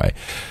 Anyway.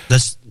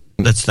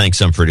 Let's thank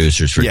some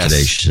producers for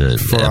today's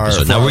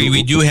episode. Now,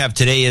 we do have,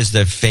 today is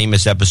the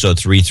famous episode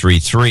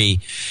 333,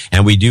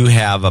 and we do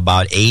have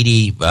about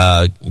 80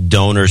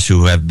 donors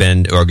who are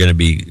going to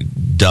be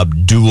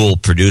dubbed dual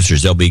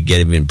producers. They'll be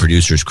getting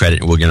producers credit,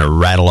 and we're going to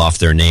rattle off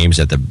their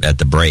names at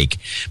the break.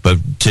 But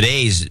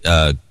today's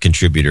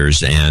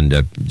contributors and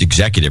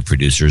executive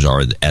producers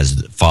are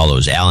as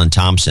follows: Alan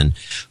Thompson,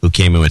 who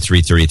came in with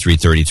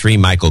 333,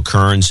 Michael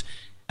Kearns,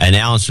 and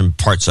Alan's from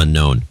parts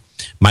unknown.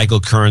 Michael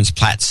Kearns,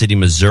 Platte City,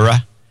 Missouri,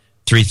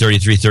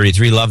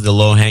 333. Love the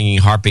low-hanging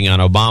harping on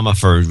Obama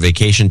for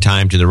vacation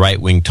time to the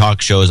right-wing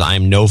talk shows.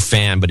 I'm no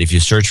fan, but if you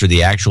search for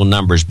the actual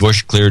numbers,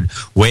 Bush cleared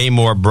way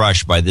more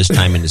brush by this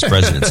time in his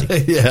presidency.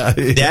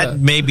 That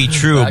may be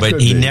true, but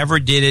he never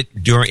did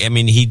it during. I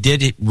mean, he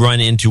did run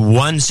into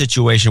one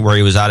situation where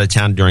he was out of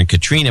town during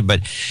Katrina,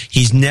 but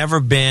he's never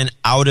been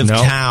out of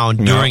town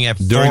during a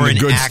foreign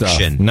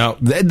action. Stuff. No,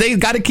 they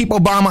got to keep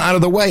Obama out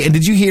of the way. And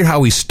did you hear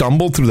how he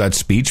stumbled through that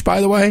speech, by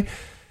the way?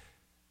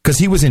 Because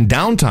he was in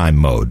downtime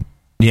mode.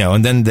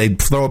 And then they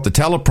throw up the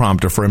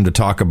teleprompter for him to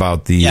talk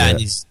about the and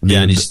he's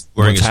wearing his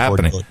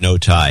sport no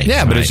tie.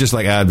 Yeah, but it's just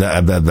like he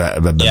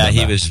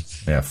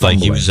was like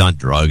he was on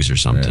drugs or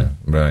something. Yeah,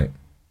 right.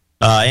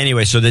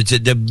 Anyway, so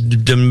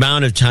the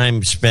amount of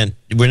time spent,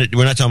 we're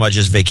not talking about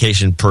just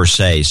vacation per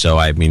se. So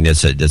I mean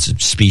that's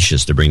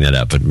specious to bring that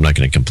up, but I'm not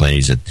going to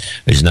complain.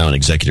 He's now an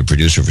executive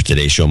producer for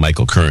today's show.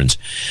 Michael Kearns,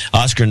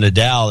 Oscar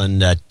Nadal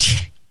in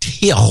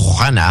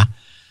Tijuana,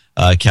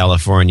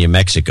 California,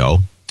 Mexico.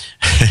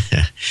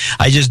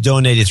 I just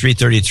donated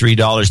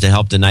 $333 to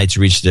help the Knights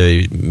reach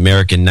the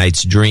American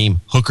Knights dream.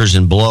 Hookers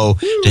and Blow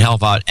to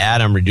help out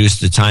Adam reduce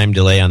the time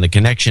delay on the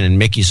connection, and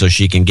Mickey so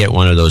she can get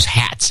one of those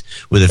hats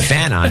with a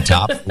fan on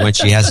top when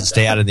she has to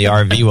stay out of the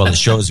RV while the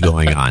show's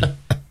going on.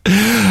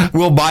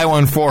 We'll buy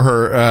one for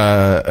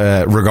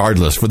her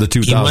regardless for the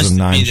 2009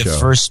 show. He must be the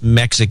first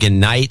Mexican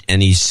knight,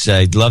 and he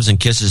loves and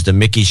kisses to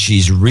Mickey.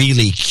 She's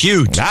really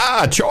cute.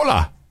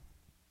 Chola.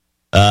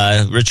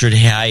 Richard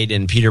Hyde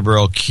in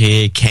Peterborough,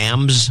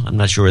 Cams. I'm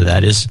not sure where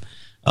that is.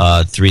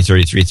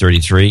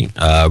 333.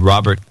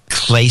 Robert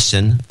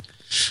Clayson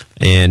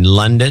in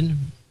London.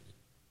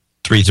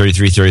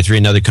 333.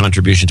 Another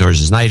contribution towards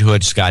his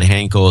knighthood. Scott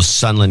Hankel,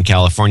 Sunland,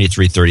 California.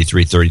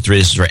 333.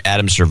 This is for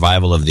Adam's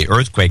survival of the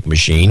earthquake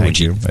machine, which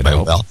you quite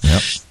well.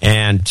 Yep.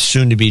 And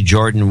soon to be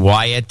Jordan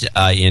Wyatt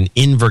in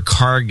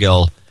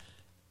Invercargill,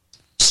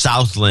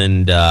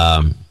 Southland,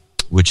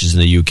 which is in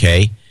the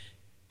UK,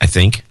 I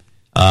think.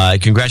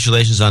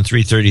 Congratulations on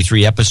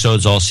 333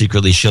 episodes, all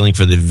secretly shilling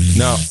for the...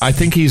 No, I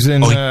think he's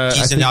in...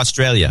 he's in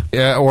Australia.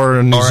 Yeah,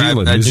 or New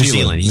Zealand. New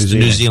Zealand. He's the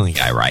New Zealand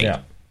guy,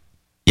 right?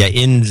 Yeah,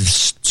 in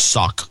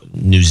SOC,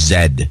 New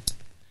Z.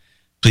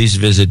 Please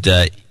visit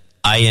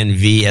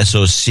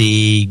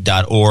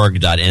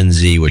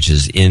invsoc.org.nz, which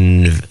is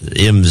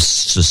IMS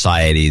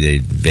Society, the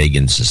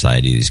vegan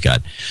society he's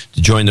got,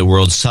 to join the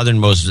world's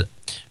southernmost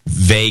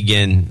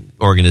vegan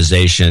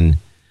organization.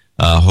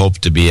 Hope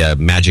to be a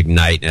magic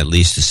night and at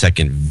least a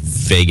second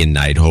vegan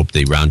night. Hope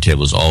the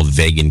roundtable is all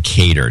vegan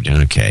catered.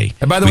 Okay.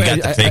 And by the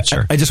way,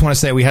 I just want to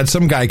say we had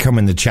some guy come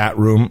in the chat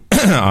room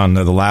on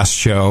the last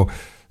show.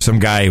 Some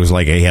guy was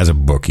like, he has a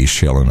book he's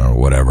shilling or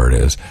whatever it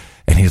is.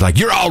 And he's like,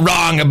 you're all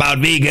wrong about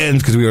vegans,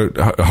 because we were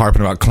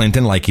harping about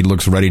Clinton, like he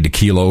looks ready to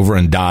keel over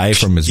and die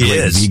from his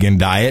great vegan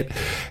diet.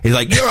 He's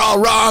like, you're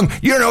all wrong.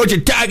 You don't know what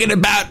you're talking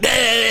about.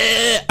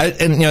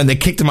 And they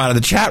kicked him out of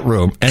the chat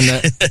room.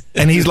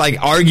 And he's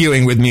like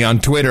arguing with me on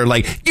Twitter,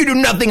 like, you do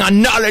nothing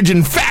on knowledge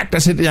and fact. I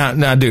said,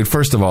 no, dude,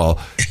 first of all,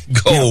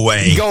 Go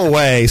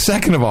away.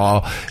 Second of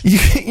all,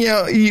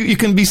 you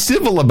can be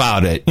civil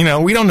about it.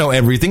 We don't know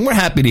everything. We're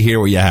happy to hear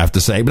what you have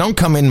to say, but don't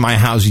come in my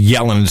house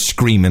yelling and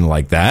screaming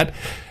like that.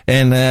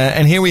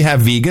 And here we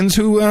have vegans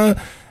who,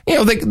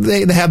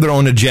 they have their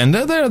own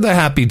agenda. They're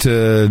happy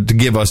to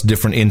give us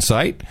different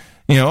insight.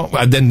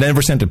 They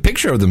never sent a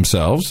picture of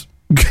themselves.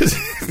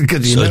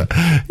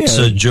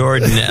 So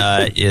Jordan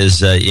is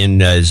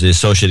the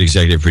associate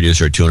executive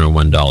producer at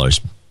 $201.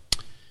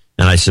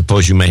 And I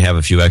suppose you may have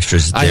a few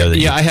extras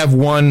there. I have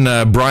one,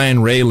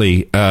 Brian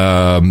Rayleigh,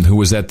 who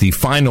was at the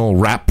final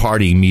rap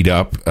party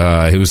meetup.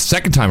 It was the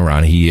second time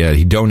around.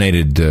 He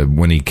donated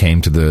when he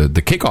came to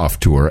the kickoff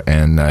tour,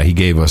 and he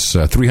gave us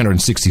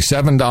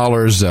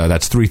 $367.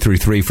 That's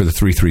 333 for the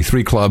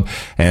 333 Club,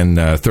 and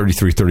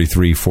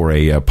 3333 for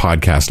a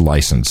podcast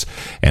license.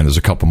 And there's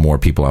a couple more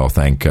people I'll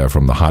thank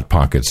from the Hot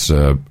Pockets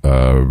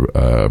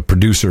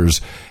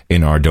producers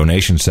in our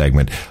donation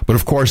segment. But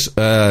of course,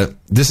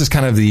 this is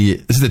kind of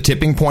the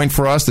tipping point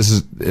for us. This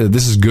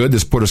is good.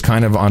 This put us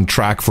kind of on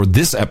track for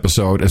this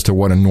episode as to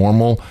what a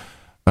normal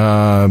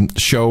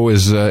show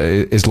is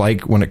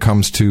like when it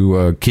comes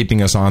to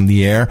keeping us on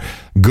the air.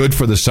 Good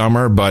for the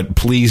summer, but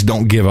please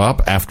don't give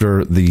up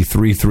after the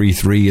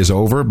 333 is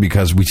over,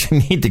 because we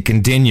need to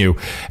continue.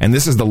 And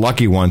this is the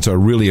lucky one, so I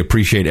really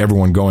appreciate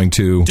everyone going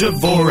to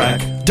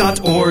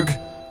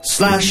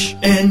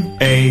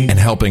Dvorak.org/NA and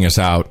helping us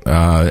out,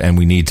 and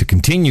we need to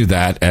continue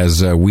that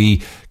as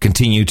we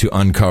continue to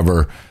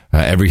uncover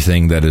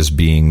everything that is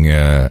being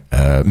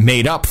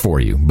made up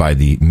for you by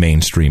the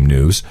mainstream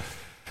news.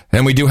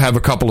 And we do have a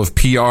couple of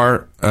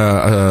PR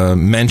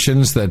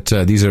mentions that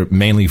these are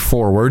mainly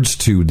forwards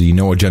to the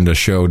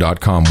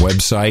noagendashow.com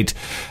website.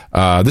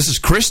 This is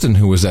Kristen,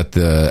 who was at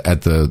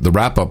the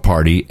wrap-up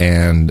party,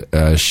 and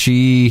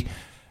she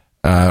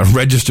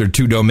registered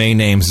 2 domain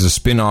names as a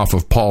spin-off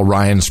of Paul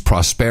Ryan's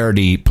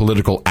Prosperity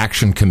Political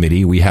Action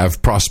Committee. We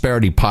have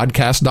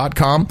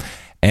prosperitypodcast.com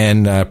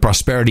and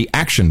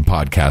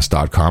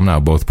prosperityactionpodcast.com, now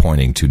both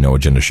pointing to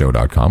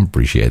noagendashow.com.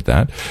 Appreciate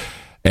that.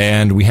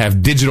 And we have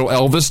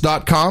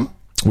digitalelvis.com,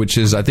 which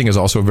I think is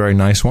also a very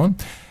nice one.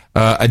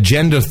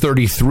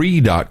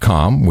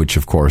 Agenda33.com, which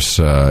of course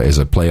is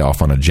a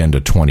playoff on Agenda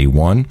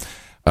 21.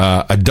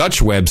 A Dutch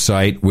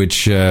website,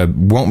 which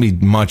won't be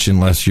much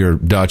unless you're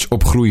Dutch,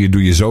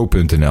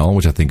 opgroeiendoejezo.nl,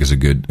 which I think is a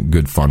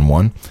good fun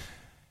one.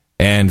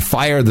 And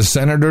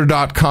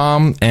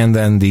firethesenator.com, and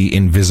then the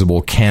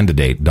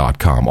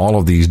invisiblecandidate.com. All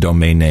of these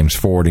domain names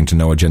forwarding to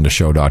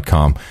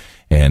noagendashow.com.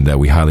 And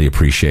we highly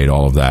appreciate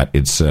all of that.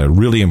 It's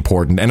really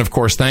important. And, of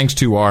course, thanks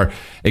to our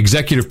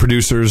executive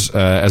producers,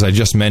 as I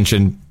just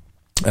mentioned,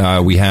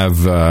 we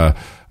have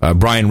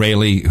Brian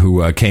Rayleigh,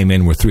 who came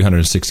in with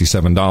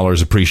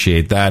 $367.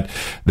 Appreciate that.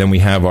 Then we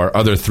have our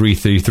other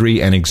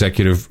 333 and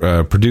executive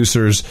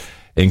producers,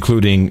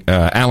 including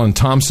Alan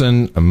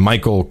Thompson,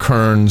 Michael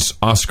Kearns,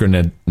 Oscar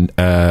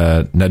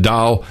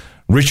Nadal,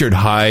 Richard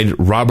Hyde,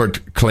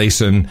 Robert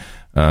Clayson,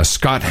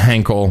 Scott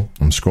Hankel.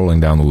 I'm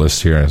scrolling down the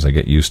list here as I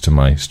get used to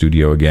my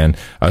studio again.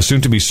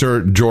 Soon to be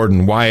Sir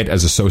Jordan Wyatt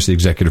as associate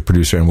executive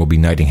producer, and we'll be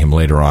knighting him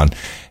later on.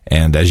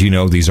 And as you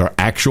know, these are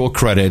actual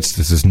credits.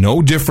 This is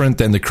no different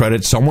than the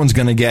credits someone's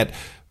going to get.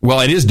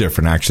 Well, it is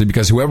different, actually,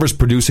 because whoever's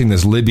producing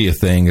this Libya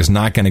thing is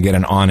not going to get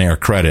an on-air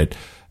credit.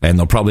 And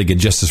they'll probably get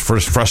just as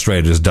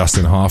frustrated as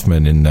Dustin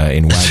Hoffman in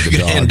Wag the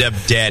Dog. End up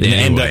dead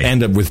anyway.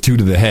 End up with 2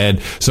 to the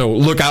head. So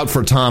look out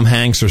for Tom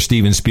Hanks or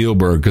Steven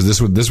Spielberg, because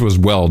this was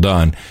well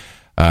done.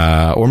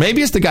 Or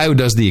maybe it's the guy who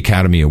does the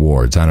Academy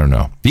Awards. I don't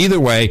know. Either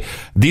way,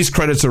 these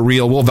credits are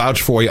real. We'll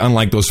vouch for you,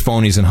 unlike those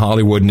phonies in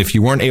Hollywood. And if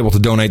you weren't able to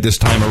donate this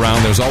time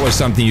around, there's always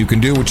something you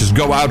can do, which is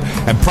go out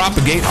and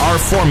propagate our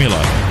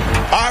formula.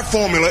 Our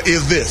formula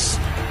is this.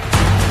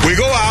 We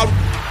go out,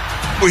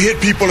 we hit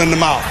people in the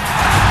mouth.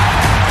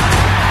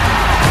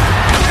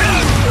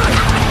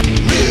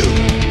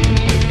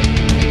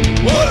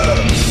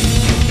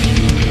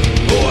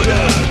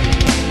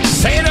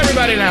 Say it,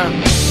 everybody, now.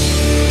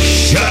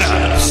 Shut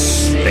up,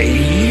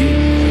 slave.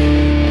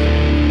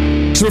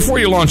 So before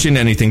you launch into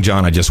anything,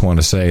 John, I just want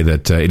to say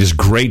that it is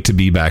great to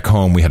be back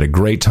home. We had a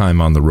great time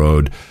on the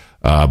road,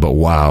 but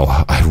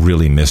wow, I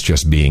really miss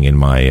just being in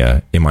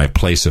my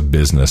place of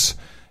business.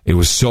 It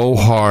was so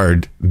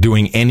hard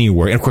doing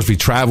anywhere, and of course we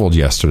traveled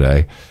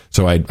yesterday,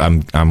 so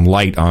I'm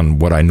light on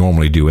what I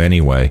normally do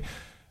anyway.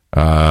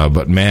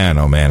 But man,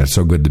 oh man, it's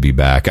so good to be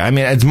back. I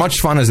mean, as much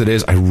fun as it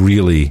is, I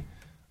really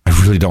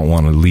don't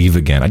want to leave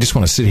again. I just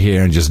want to sit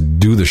here and just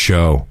do the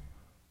show.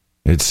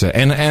 It's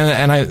and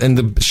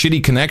the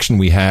shitty connection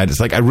we had. It's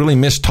like I really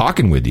miss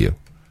talking with you.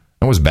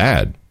 That was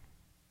bad.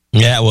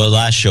 Yeah, well,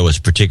 last show was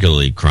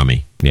particularly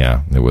crummy.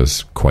 Yeah, it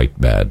was quite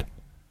bad.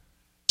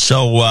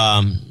 So,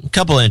 a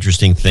couple of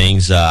interesting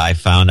things I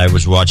found. I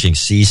was watching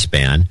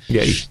C-SPAN,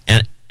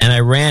 and I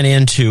ran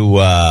into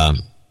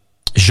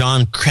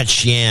Jean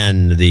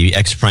Chrétien, the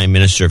ex-Prime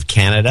Minister of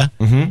Canada,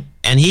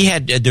 and he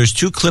had. There's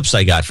 2 clips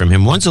I got from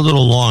him. One's a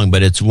little long,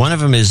 but it's one of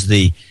them is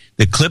the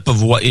clip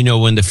of what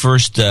when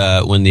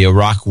the when the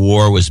Iraq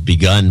War was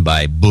begun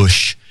by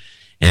Bush.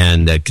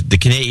 And the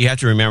Canadian, you have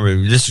to remember,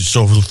 this is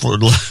so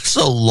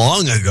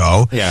long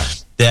ago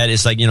that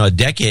it's like, a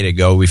decade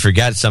ago, we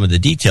forgot some of the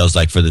details.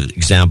 Like, for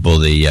example,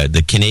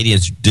 the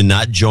Canadians did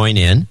not join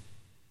in.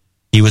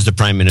 He was the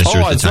prime minister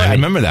at the time. Right. I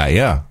remember that,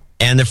 yeah.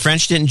 And the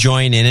French didn't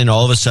join in, and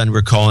all of a sudden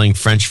we're calling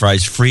French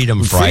fries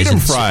freedom fries. Freedom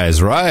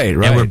fries, right.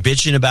 And we're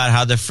bitching about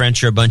how the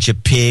French are a bunch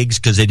of pigs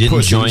because they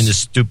didn't join the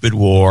stupid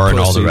war and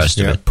all the rest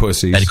of it.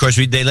 Pussies. And of course,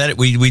 we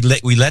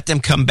let them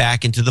come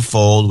back into the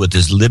fold with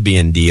this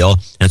Libyan deal,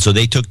 and so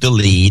they took the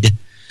lead.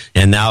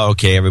 And now,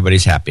 okay,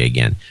 everybody's happy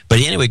again.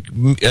 But anyway,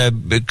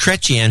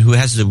 Chrétien, who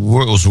has the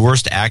world's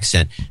worst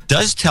accent,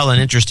 does tell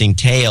an interesting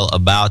tale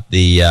about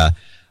and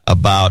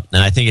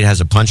I think it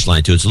has a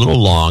punchline too. It's a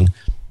little long.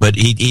 But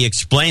he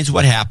explains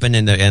what happened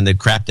and the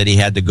crap that he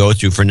had to go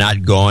through for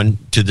not going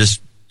to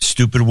this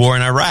stupid war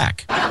in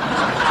Iraq.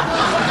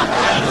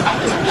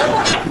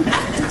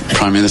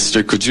 Prime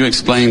Minister, could you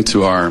explain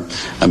to our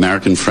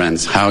American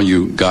friends how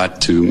you got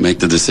to make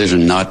the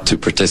decision not to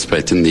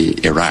participate in the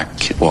Iraq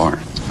war?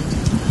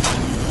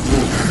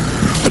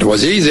 It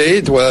was easy.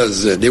 It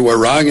was they were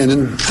wrong,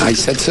 and I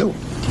said so.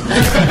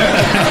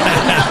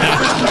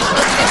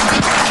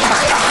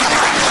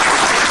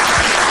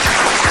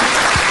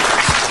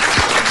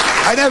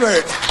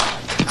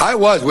 I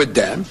was with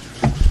them,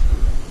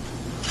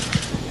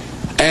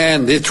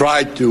 and they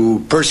tried to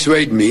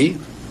persuade me,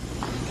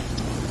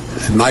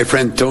 my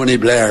friend Tony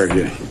Blair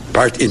in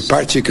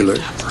particular.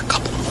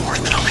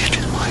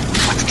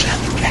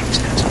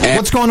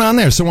 What's going on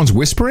there? Someone's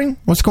whispering?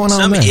 What's going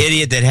on there? Some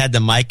idiot that had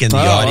the mic in the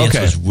audience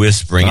was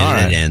whispering,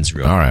 and it ends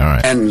real. All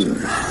right. And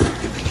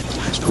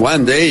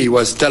one day he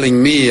was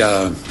telling me,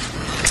 Jean,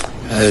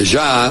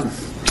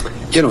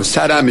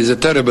 Saddam is a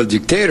terrible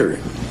dictator.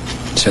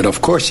 I said,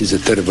 of course he's a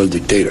terrible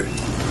dictator.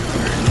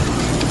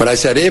 But I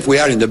said, if we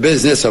are in the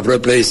business of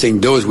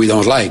replacing those we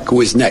don't like,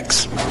 who is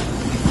next?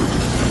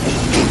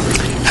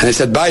 And I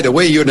said, by the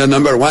way, you're the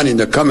number 1 in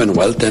the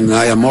Commonwealth, and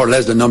I am more or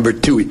less the number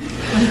 2.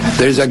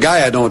 There's a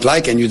guy I don't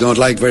like, and you don't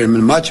like very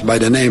much, by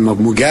the name of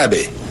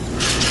Mugabe.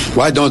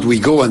 Why don't we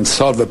go and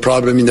solve a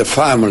problem in the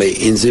family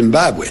in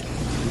Zimbabwe?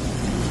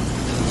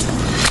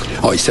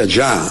 Oh, he said,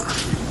 Jean,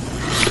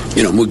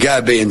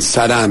 Mugabe and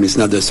Saddam is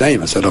not the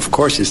same. I said, of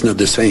course it's not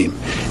the same.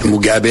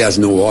 Mugabe has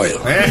no oil.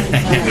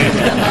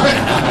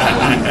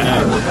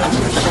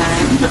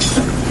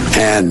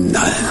 And,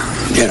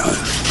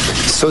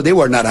 so they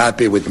were not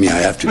happy with me, I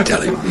have to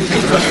tell you.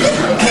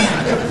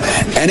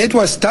 And it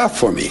was tough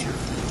for me.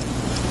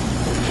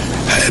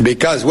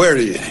 Because we're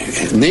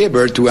a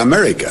neighbor to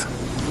America.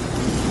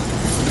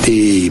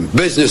 The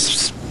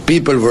business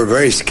people were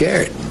very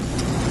scared.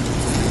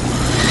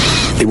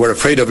 They were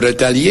afraid of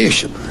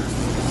retaliation.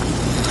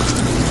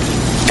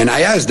 And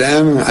I asked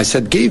them, I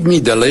said, give me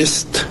the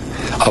list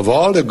of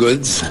all the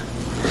goods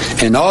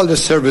and all the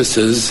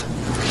services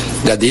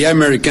that the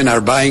Americans are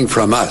buying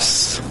from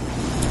us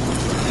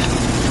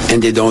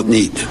and they don't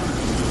need.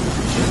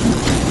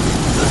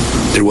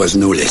 There was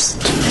no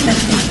list.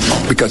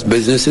 because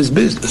business is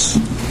business.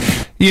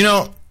 You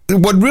know,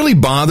 what really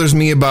bothers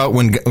me about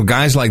when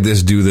guys like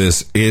this do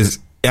this is,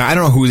 I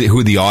don't know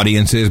who the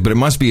audience is, but it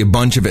must be a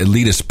bunch of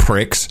elitist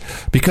pricks,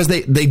 because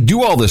they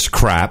do all this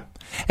crap.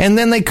 And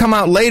then they come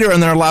out later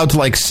and they're allowed to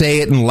like say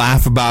it and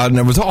laugh about it. And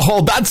it was,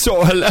 that's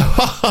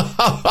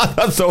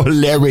so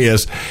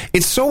hilarious.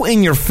 It's so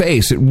in your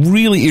face. It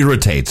really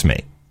irritates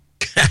me.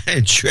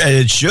 It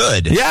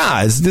should.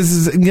 Yeah,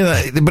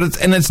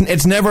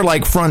 it's never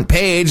like front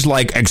page,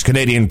 like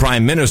ex-Canadian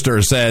Prime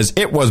Minister says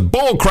it was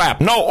bull crap.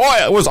 No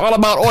oil. It was all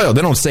about oil.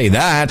 They don't say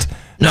that.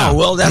 No,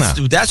 well,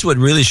 that's what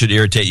really should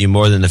irritate you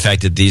more than the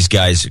fact that these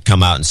guys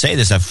come out and say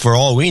this. For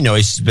all we know,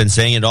 he's been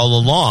saying it all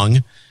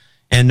along.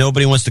 And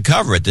nobody wants to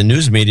cover it. The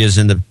news media is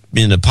in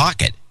the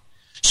pocket.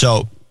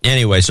 So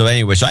anyway,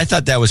 I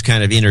thought that was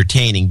kind of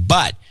entertaining.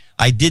 But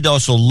I did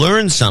also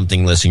learn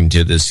something listening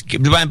to this.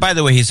 By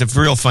the way, he's a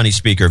real funny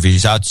speaker. If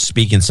he's out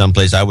speaking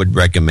someplace, I would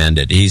recommend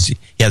it. He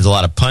has a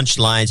lot of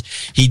punchlines.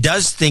 He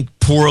does think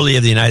poorly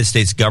of the United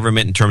States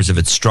government in terms of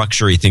its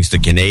structure. He thinks the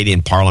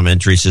Canadian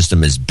parliamentary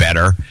system is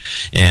better,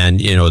 and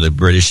the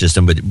British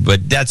system.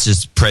 But that's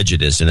his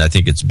prejudice, and I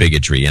think it's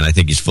bigotry, and I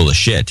think he's full of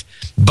shit.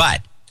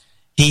 But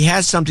he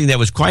has something that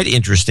was quite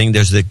interesting.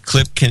 There's the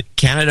clip,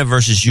 Canada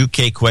versus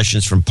UK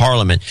questions from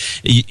Parliament.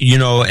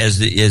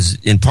 As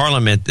in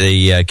Parliament,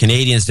 the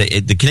Canadians,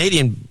 the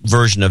Canadian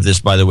version of this,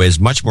 by the way, is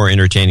much more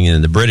entertaining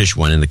than the British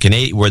one. And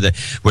where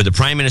the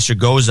Prime Minister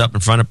goes up in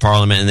front of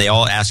Parliament and they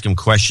all ask him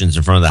questions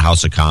in front of the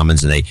House of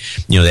Commons, and they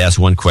ask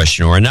one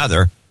question or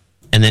another,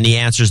 and then he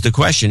answers the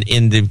question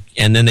and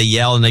then they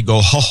yell and they go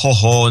ho ho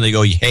ho and they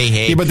go hey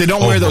hey. Yeah, but they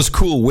don't wear those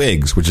cool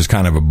wigs, which is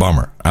kind of a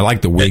bummer. I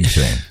like the wig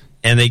thing.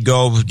 And they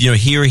go,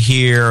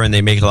 here, and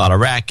they make a lot of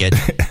racket.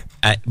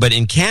 But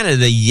in Canada,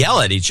 they yell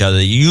at each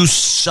other. You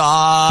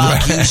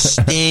suck. You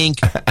stink.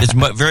 It's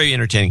very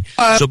entertaining.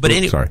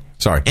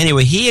 Sorry.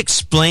 Anyway, he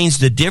explains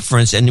the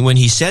difference. And when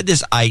he said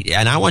this,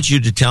 I want you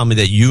to tell me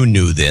that you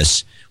knew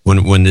this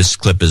when this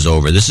clip is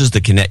over. This is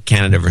the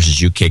Canada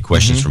versus UK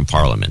questions from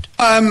Parliament.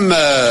 I'm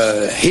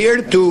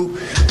here to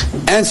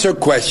answer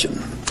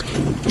questions.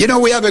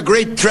 We have a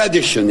great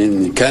tradition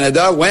in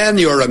Canada. When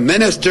you're a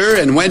minister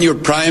and when you're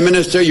prime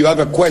minister, you have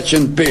a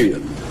question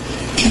period.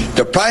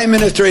 The prime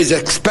minister is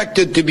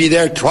expected to be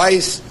there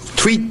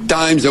 3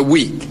 times a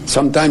week,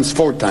 sometimes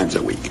 4 times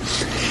a week.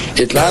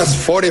 It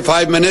lasts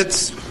 45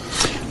 minutes,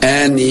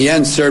 and he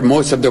answered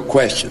most of the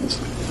questions.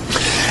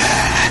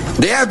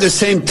 They have the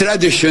same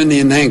tradition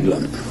in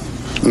England,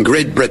 in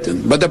Great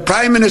Britain. But the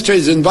prime minister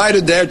is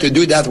invited there to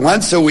do that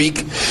once a week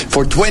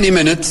for 20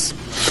 minutes,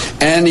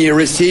 and he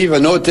received a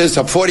notice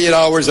of 48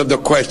 hours of the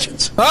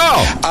questions.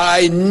 Oh!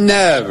 I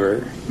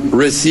never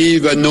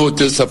received a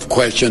notice of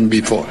question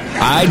before.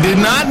 I did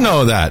not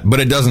know that,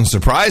 but it doesn't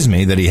surprise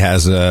me that he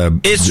has a...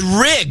 It's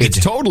rigged. It's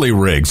totally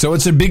rigged, so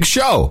it's a big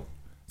show.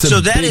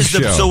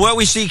 So what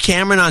we see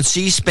Cameron on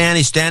C-SPAN,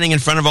 he's standing in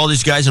front of all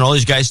these guys, and all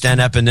these guys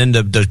stand up, and then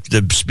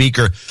the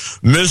speaker,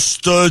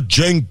 Mr.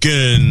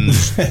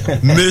 Jenkins,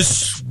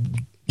 Miss,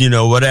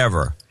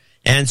 whatever.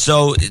 And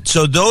so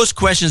those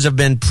questions have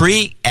been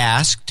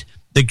pre-asked.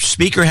 The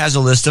speaker has a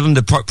list of them.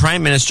 The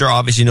prime minister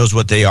obviously knows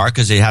what they are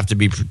because they have to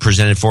be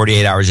presented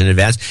 48 hours in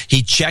advance.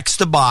 He checks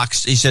the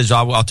box. He says,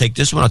 I'll take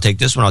this one, I'll take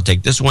this one, I'll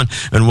take this one,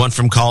 and one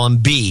from column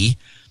B.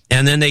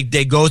 And then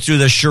they go through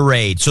the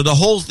charade. So the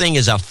whole thing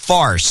is a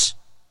farce.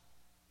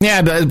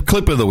 Yeah, the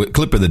clip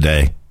of the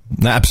day.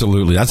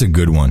 Absolutely. That's a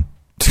good one.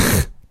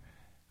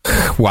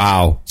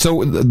 Wow.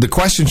 So the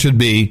question should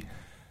be,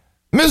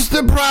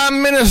 Mr.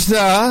 Prime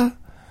Minister,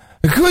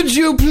 could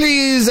you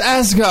please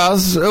ask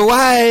us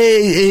why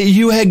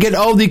you get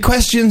all the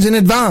questions in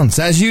advance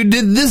as you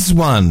did this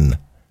one?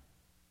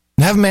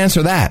 And have him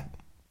answer that.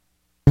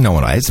 No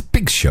one. It's a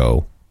big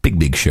show.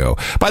 Big show.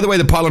 By the way,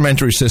 the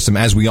parliamentary system,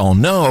 as we all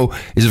know,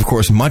 is of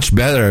course much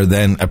better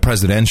than a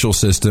presidential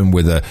system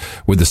with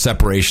the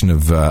separation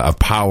of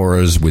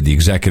powers, with the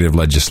executive,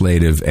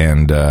 legislative,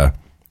 and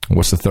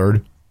what's the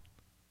third?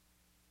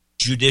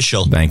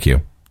 Judicial. Thank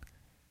you.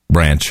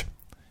 Branch.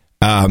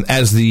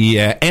 As the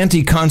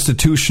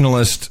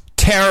anti-constitutionalist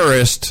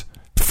terrorist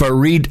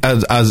Fareed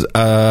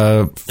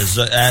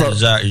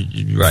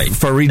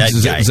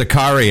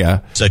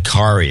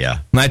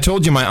Zakaria. And I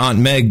told you my Aunt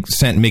Meg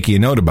sent Mickey a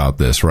note about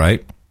this,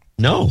 right?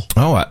 No.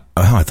 Oh,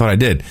 I thought I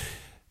did.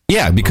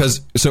 Yeah,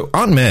 because so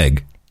Aunt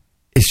Meg.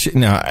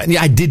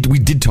 We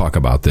did talk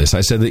about this.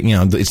 I said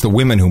that it's the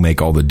women who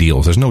make all the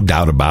deals. There's no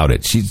doubt about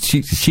it.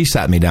 She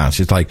sat me down.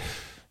 She's like,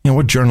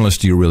 what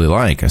journalist do you really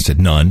like? I said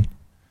none.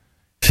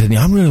 She said,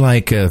 I'm really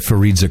like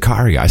Fareed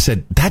Zakaria. I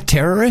said, that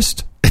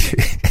terrorist?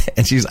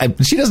 And she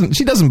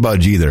doesn't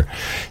budge either.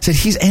 Said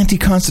he's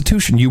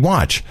anti-constitution. You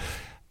watch.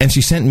 And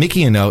she sent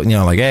Mickey a note,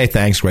 like, hey,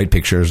 thanks, great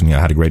pictures, and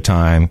had a great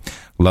time,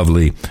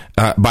 lovely.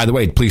 By the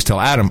way, please tell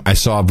Adam I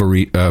saw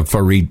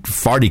Fareed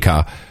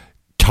Fardika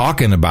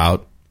talking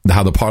about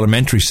how the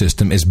parliamentary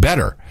system is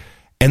better,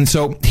 and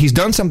so he's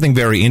done something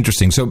very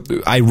interesting. So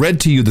I read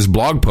to you this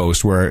blog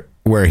post where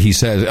he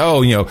says,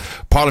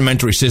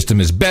 parliamentary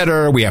system is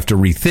better. We have to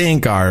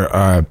rethink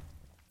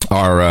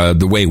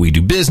the way we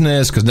do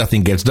business because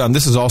nothing gets done.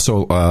 This is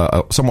also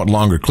a somewhat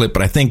longer clip,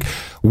 but I think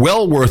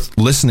well worth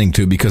listening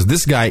to because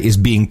this guy is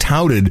being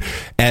touted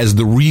as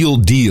the real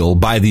deal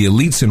by the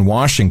elites in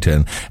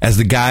Washington, as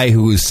the guy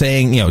who is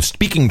saying,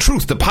 speaking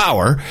truth to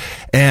power.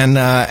 And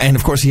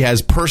of course, he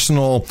has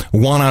personal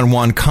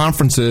one-on-one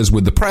conferences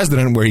with the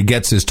president where he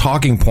gets his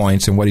talking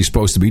points and what he's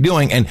supposed to be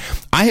doing. And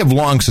I have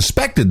long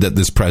suspected that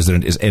this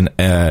president is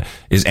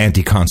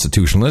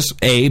anti-constitutionalist.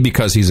 A,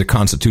 because he's a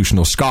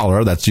constitutional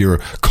scholar. That's your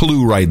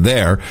clue right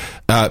there.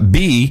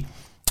 B,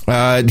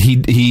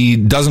 he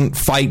doesn't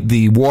fight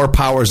the War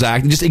Powers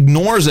Act. He just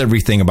ignores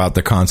everything about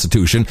the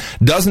Constitution,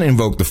 doesn't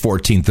invoke the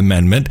 14th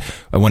Amendment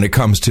when it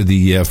comes to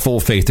the full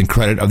faith and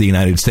credit of the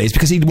United States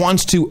because he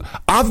wants to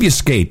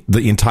obfuscate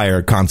the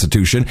entire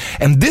Constitution.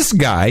 And this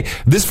guy,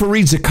 this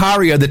Fareed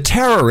Zakaria, the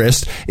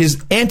terrorist,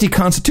 is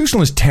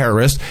anti-constitutionalist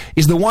terrorist,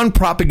 is the one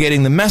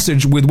propagating the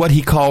message with what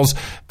he calls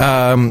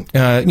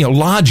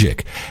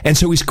logic. And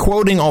so he's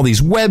quoting all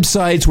these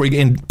websites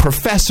and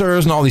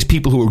professors and all these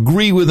people who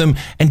agree with him.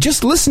 And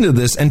just listen to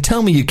this and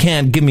tell me you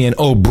can't give me an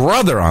oh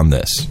brother on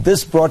this.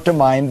 This brought to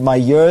mind my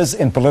years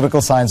in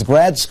political science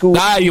grad school.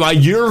 My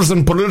years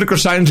in political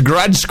science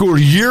grad school.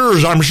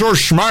 Years, I'm sure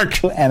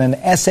smart. And an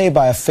essay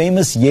by a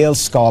famous Yale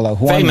scholar,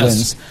 Juan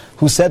Linz,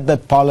 who said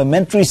that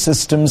parliamentary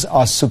systems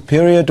are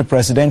superior to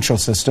presidential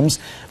systems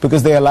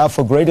because they allow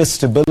for greater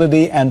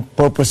stability and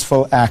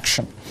purposeful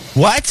action.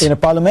 What? In a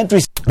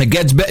parliamentary... It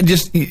gets better.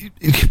 Just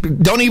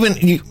don't even...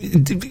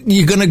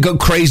 You're going to go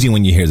crazy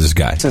when you hear this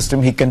guy.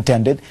 ...system, he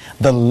contended,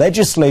 the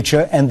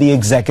legislature and the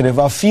executive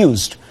are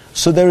fused.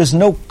 So there is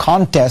no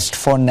contest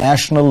for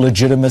national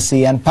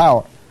legitimacy and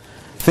power.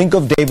 Think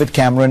of David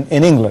Cameron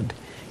in England.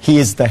 He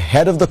is the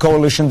head of the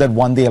coalition that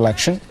won the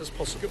election,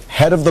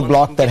 head of the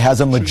bloc that has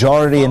a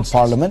majority in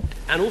parliament,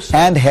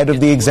 and head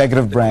of the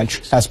executive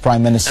branch as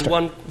prime minister.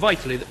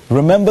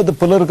 Remember the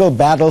political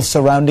battle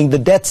surrounding the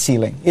debt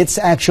ceiling. It's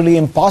actually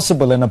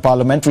impossible in a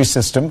parliamentary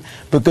system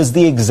because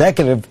the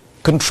executive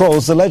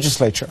controls the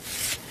legislature.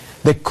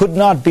 There could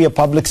not be a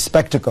public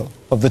spectacle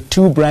of the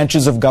two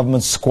branches of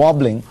government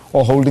squabbling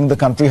or holding the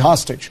country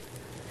hostage.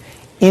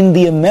 In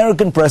the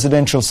American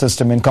presidential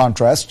system, in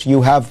contrast,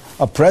 you have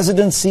a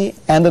presidency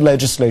and a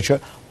legislature,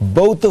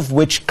 both of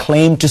which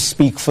claim to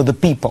speak for the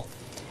people.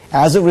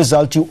 As a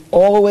result, you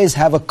always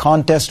have a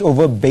contest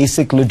over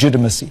basic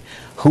legitimacy.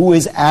 Who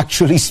is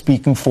actually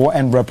speaking for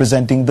and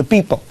representing the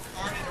people?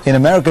 In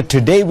America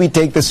today, we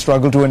take this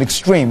struggle to an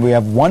extreme. We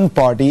have one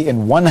party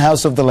in one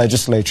house of the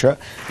legislature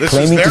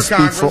claiming to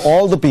speak for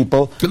all the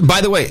people. By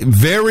the way,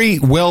 very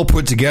well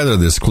put together,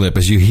 this clip,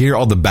 as you hear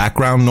all the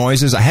background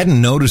noises. I hadn't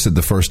noticed it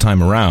the first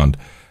time around,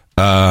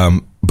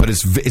 but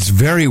it's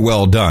very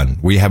well done.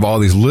 We have all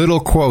these little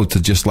quotes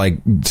that just like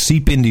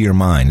seep into your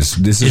mind. Is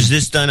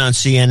this done on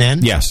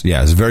CNN? Yes,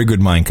 it's very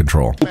good mind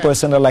control.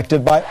 Person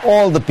elected by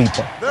all the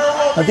people.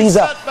 Now, these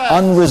are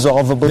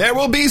unresolvable. There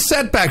will be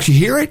setbacks. You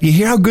hear it? You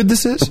hear how good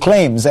this is?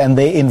 Claims, and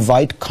they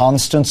invite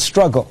constant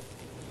struggle.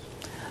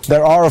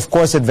 There are, of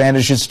course,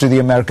 advantages to the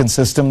American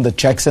system. The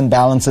checks and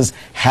balances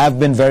have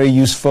been very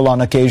useful on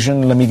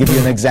occasion. Let me give you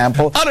an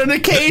example. On an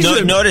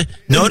occasion.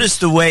 Notice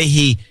the way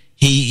he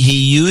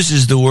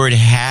uses the word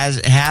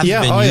have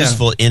been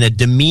useful in a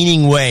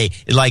demeaning way,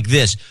 like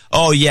this.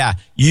 Oh, yeah,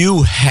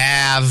 you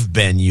have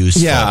been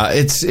useful. Yeah,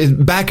 it's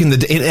back in the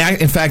day.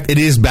 In fact, it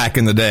is back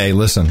in the day.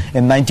 Listen.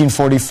 In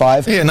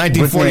 1945. Yeah,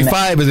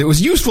 1945. It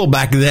was useful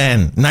back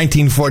then.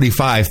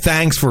 1945.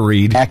 Thanks,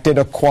 Fareed. Acted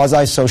a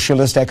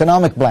quasi-socialist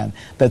economic plan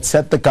that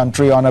set the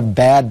country on a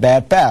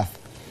bad path.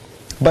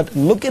 But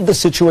look at the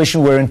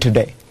situation we're in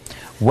today.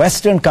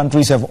 Western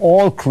countries have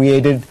all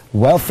created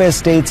welfare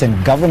states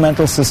and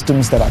governmental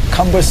systems that are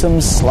cumbersome,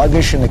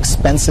 sluggish, and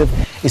expensive,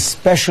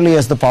 especially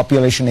as the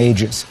population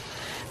ages.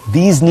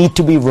 These need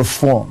to be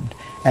reformed,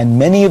 and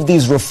many of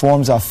these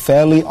reforms are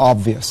fairly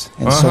obvious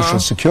in Social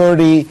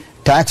Security,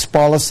 tax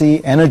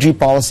policy, energy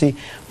policy,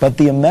 but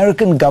the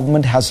American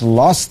government has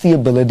lost the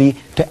ability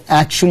to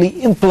actually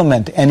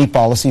implement any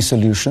policy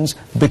solutions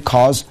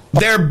because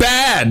they're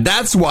bad.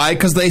 That's why,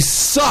 because they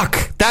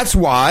suck. That's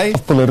why.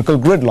 Of political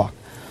gridlock.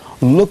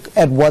 Look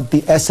at what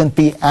the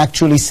S&P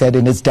actually said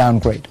in its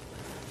downgrade.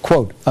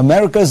 Quote,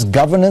 America's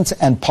governance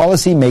and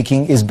policy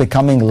making is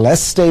becoming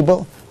less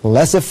stable,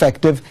 less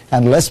effective,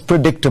 and less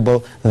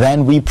predictable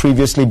than we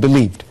previously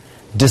believed.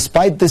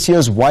 Despite this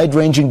year's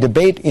wide-ranging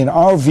debate, in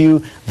our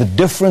view, the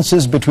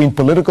differences between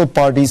political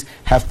parties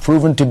have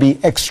proven to be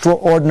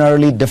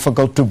extraordinarily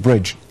difficult to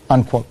bridge,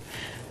 unquote.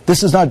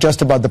 This is not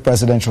just about the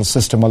presidential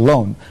system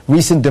alone.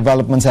 Recent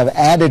developments have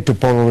added to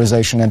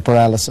polarization and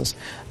paralysis.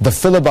 The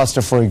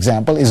filibuster, for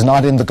example, is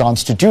not in the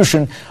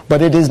Constitution,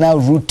 but it is now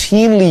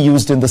routinely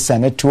used in the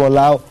Senate to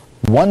allow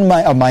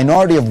a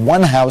minority of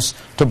one house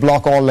to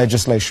block all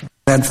legislation.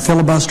 And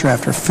filibuster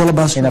after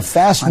filibuster. In a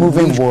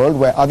fast-moving world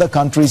where other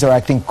countries are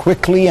acting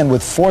quickly and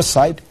with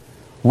foresight,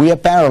 we are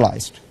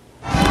paralyzed.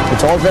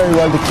 It's all very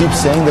well to keep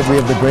saying that we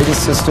have the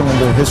greatest system in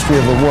the history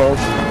of the world,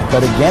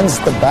 but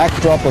against the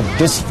backdrop of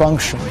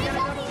dysfunction,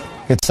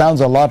 it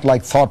sounds a lot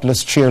like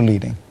thoughtless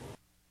cheerleading.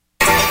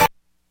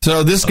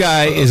 So this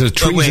guy is a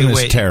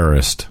treasonous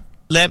terrorist.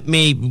 Let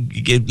me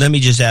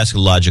just ask a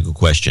logical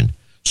question.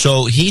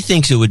 So he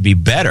thinks it would be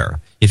better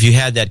if you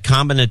had that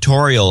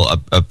combinatorial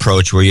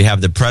approach where you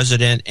have the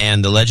president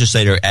and the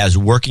legislator as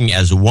working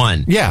as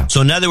one. Yeah.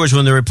 So in other words,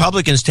 when the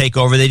Republicans take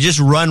over, they just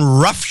run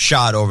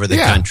roughshod over the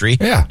country.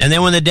 Yeah. And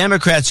then when the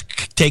Democrats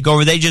take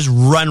over, they just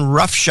run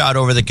roughshod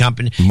over the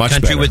country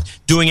better.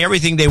 with doing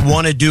everything they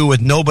want to do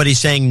with nobody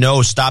saying,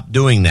 no, stop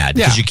doing that.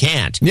 Because you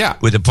can't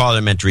with the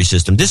parliamentary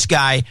system. This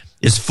guy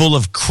is full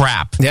of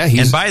crap. Yeah,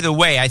 and by the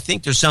way, I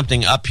think there's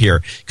something up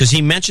here because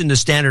he mentioned the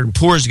Standard &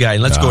 Poor's guy.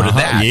 Let's go to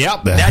that.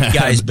 Yep. That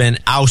guy's been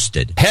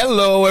ousted.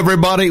 Hello,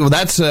 everybody. Well,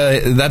 that's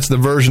the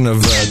version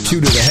of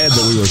two to the head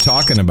that we were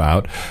talking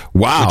about.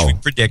 Wow. Which we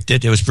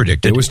predicted. It was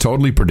predicted. It was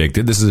totally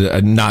predicted. This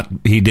is not,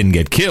 he didn't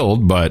get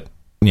killed, but,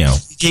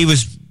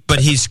 But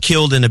he's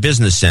killed in a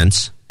business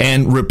sense.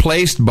 And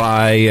replaced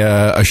by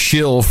a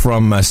shill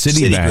from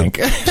Citibank.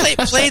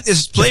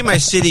 Play my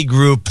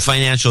Citigroup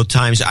Financial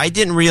Times. I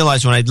didn't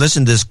realize when I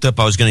listened to this clip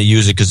I was going to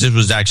use it because this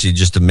was actually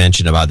just a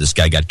mention about this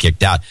guy got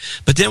kicked out.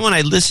 But then when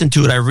I listened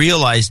to it, I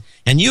realized,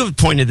 and you have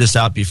pointed this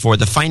out before,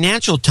 the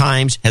Financial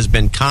Times has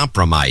been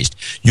compromised.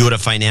 You had a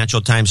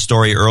Financial Times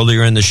story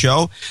earlier in the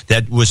show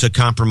that was a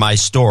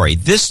compromised story.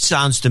 This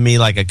sounds to me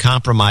like a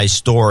compromised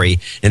story.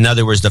 In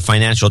other words, the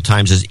Financial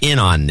Times is in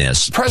on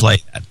this.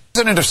 Play that.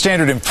 President of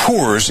Standard &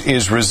 Poor's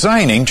is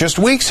resigning just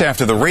weeks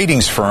after the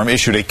ratings firm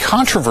issued a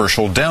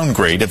controversial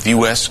downgrade of the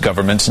U.S.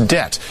 government's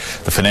debt.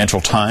 The Financial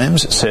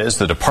Times says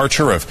the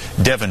departure of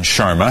Devon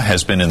Sharma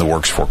has been in the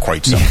works for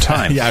quite some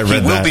time. I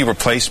read he will be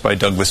replaced by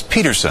Douglas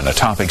Peterson, a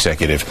top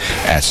executive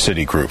at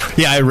Citigroup.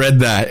 Yeah, I read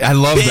that. I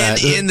love that.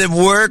 Been in the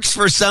works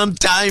for some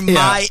time,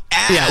 my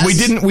ass. Yeah,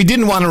 we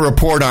didn't want to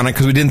report on it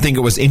because we didn't think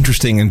it was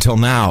interesting until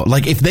now.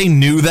 Like, if they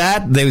knew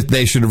that,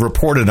 they should have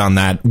reported on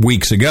that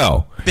weeks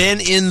ago.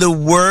 Been in the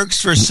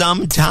works for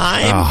some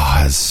time.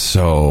 Oh,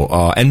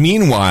 so. And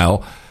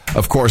meanwhile,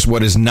 of course,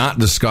 what is not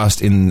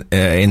discussed in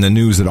the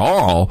news at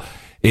all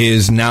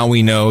is now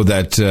we know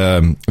that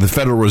the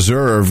Federal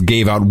Reserve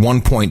gave out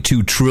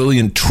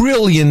 $1.2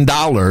 trillion.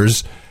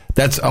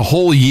 That's a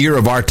whole year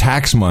of our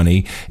tax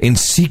money in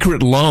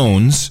secret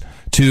loans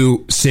to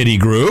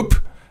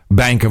Citigroup,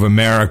 Bank of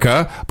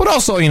America, but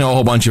also, a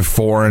whole bunch of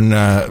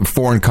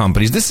foreign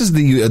companies. This is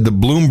the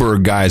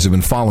Bloomberg guys have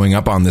been following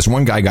up on this.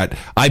 One guy got,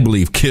 I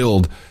believe,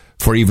 killed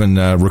for even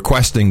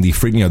requesting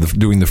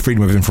doing the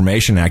Freedom of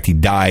Information Act. He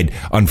died,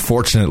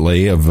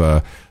 unfortunately, of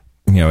a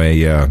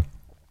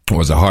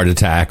heart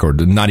attack or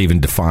not even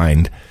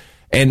defined.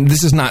 And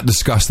this is not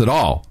discussed at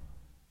all.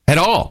 At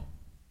all.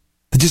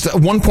 Just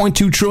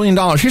 $1.2 trillion.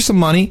 Here's some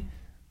money.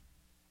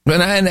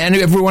 And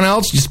everyone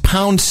else, just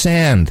pound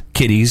sand,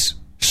 kiddies.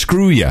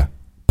 Screw ya.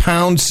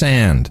 Pound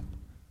sand.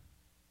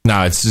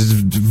 No, it's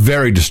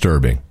very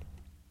disturbing.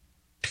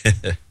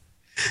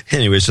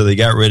 Anyway, so they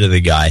got rid of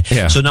the guy.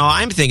 Yeah. So now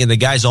I'm thinking the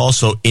guy's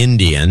also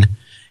Indian,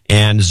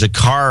 and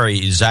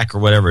Zach or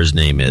whatever his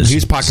name is.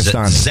 He's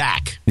Pakistani.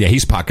 Zach. Yeah,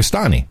 he's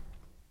Pakistani.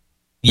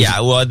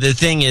 Yeah, well, the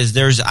thing is,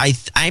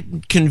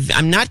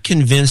 I'm not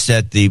convinced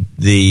that the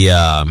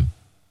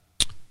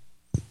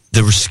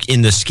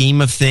in the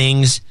scheme of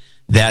things,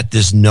 that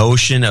this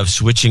notion of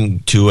switching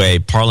to a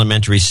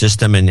parliamentary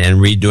system and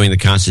redoing the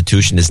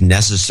Constitution is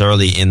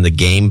necessarily in the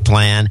game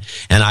plan.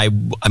 And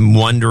I'm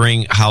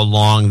wondering how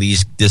long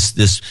this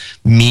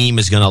meme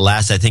is going to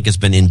last. I think it's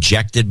been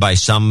injected by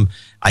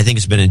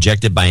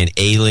an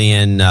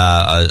alien,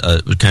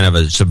 kind of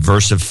a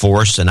subversive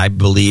force. And I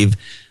believe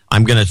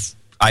I'm going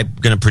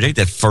to predict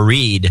that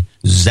Fareed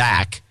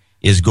Zach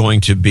is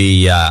going to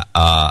be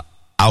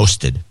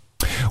ousted.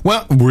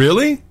 Well,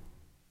 really?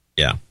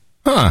 Yeah.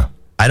 Huh.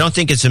 I don't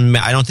think it's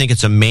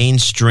a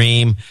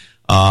mainstream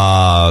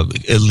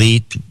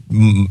elite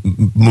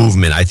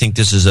movement. I think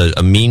this is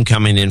a meme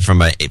coming in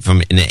from an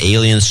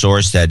alien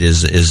source that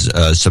is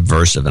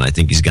subversive, and I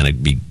think he's going to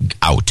be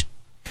out.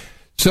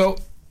 So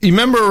you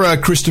remember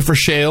Christopher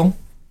Shale?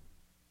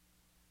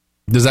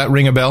 Does that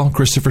ring a bell?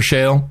 Christopher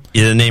Shale?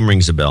 Yeah, the name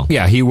rings a bell.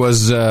 Yeah, he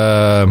was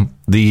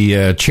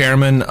the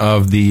chairman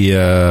of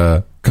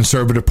the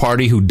Conservative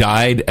Party who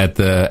died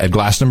at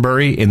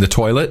Glastonbury in the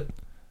toilet.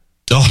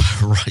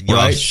 Oh,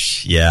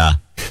 right. Yeah.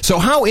 So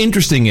how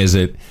interesting is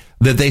it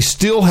that they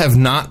still have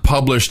not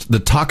published the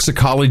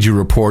toxicology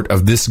report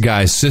of this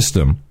guy's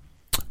system?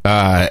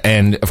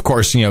 And of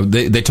course,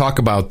 they talk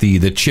about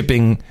the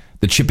Chipping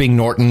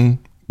Norton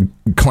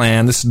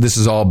clan. This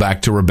is all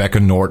back to Rebecca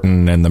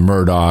Norton and the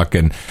Murdoch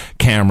and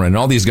Cameron.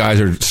 All these guys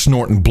are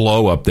snorting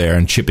blow up there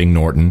and Chipping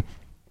Norton.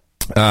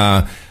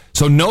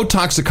 So no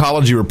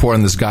toxicology report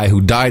on this guy who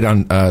died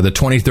on the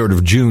 23rd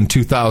of June,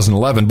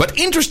 2011. But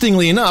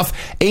interestingly enough,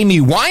 Amy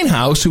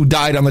Winehouse, who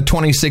died on the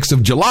 26th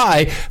of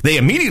July, they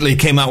immediately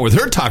came out with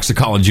her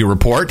toxicology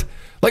report.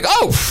 Like,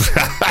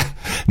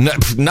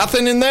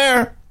 nothing in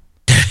there.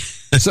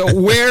 So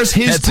where's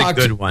his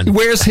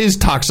Where's his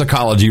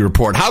toxicology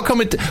report?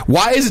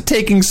 Why is it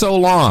taking so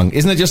long?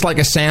 Isn't it just like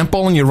a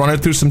sample and you run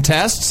it through some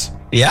tests?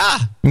 Yeah.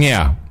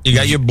 Yeah. You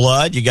got your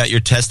blood, you got your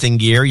testing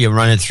gear, you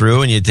run it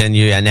through, and then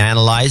you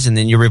analyze, and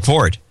then you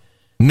report.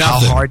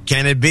 Nothing. How hard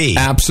can it be?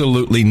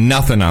 Absolutely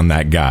nothing on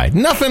that guy.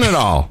 Nothing at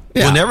all.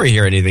 Yeah. We'll never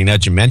hear anything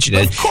that you mentioned.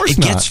 Of course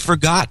not. It gets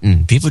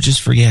forgotten. People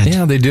just forget.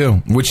 Yeah, they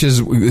do. Which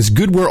is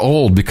good we're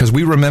old, because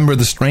we remember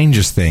the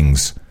strangest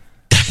things.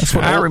 That's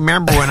what I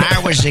remember when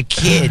I was a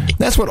kid.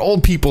 That's what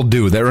old people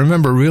do. They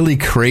remember really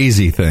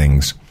crazy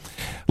things.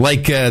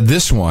 Like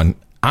this one.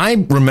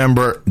 I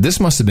remember, this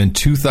must have been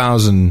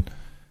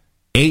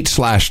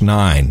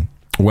 2008/9,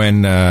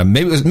 when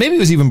maybe it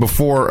was even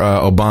before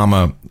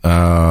Obama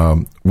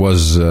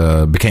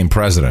became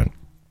president,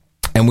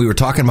 and we were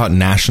talking about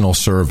national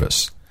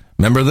service.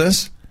 Remember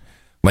this?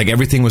 Like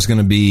everything was going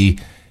to be,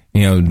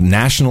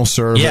 national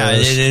service. Yeah,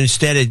 and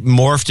instead it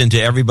morphed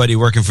into everybody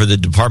working for the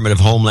Department of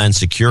Homeland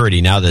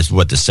Security. Now that's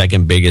the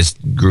second biggest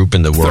group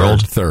in the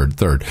world? Third.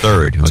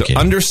 Okay. So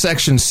under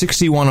Section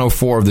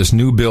 6104 of this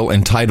new bill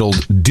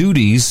entitled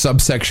Duties,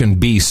 subsection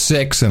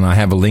B6, and I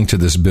have a link to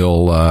this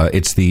bill,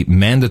 it's the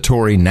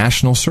Mandatory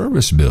National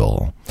Service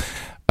Bill.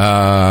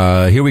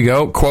 Here we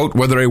go. Quote,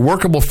 whether a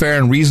workable, fair,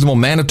 and reasonable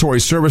mandatory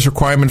service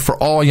requirement for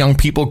all young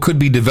people could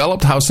be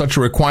developed, how such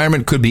a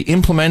requirement could be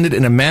implemented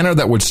in a manner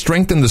that would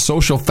strengthen the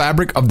social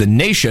fabric of the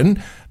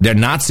nation, der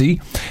Nazi,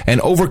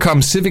 and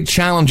overcome civic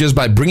challenges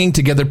by bringing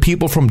together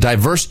people from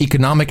diverse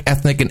economic,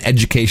 ethnic, and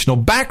educational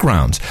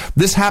backgrounds.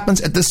 This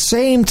happens at the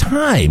same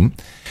time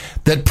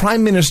that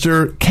Prime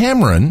Minister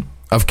Cameron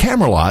of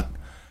Camelot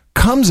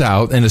comes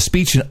out in a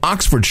speech in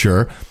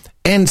Oxfordshire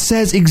and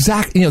says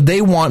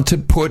they want to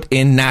put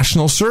in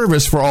national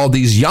service for all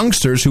these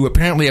youngsters who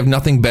apparently have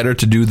nothing better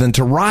to do than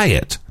to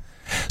riot.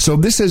 So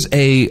this is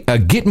a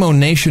Gitmo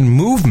Nation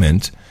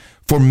movement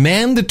for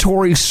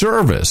mandatory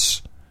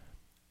service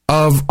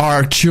of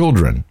our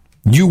children.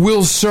 You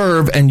will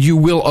serve and you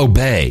will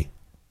obey.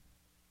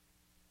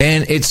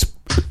 And it's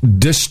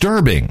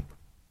disturbing.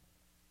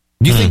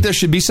 Do you think there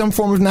should be some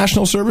form of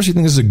national service? You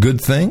think this is a good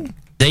thing?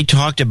 They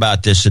talked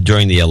about this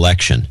during the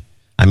election.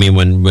 I mean,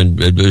 when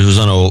it was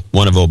on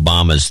one of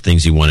Obama's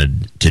things he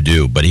wanted to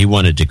do, but he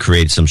wanted to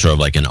create some sort of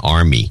like an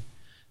army,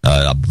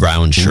 a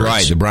brown shirt.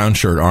 Right, the brown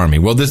shirt army.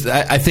 Well,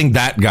 I think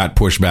that got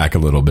pushed back a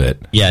little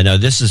bit. Yeah, no,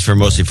 this is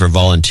mostly for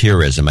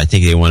volunteerism. I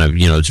think they want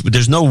to,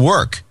 there's no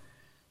work.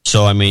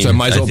 So, I mean. So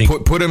might as well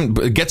put them,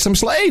 get some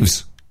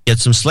slaves. Get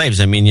some slaves.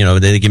 I mean,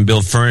 they can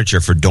build furniture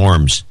for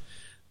dorms.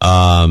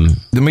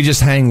 Let me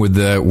just hang with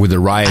the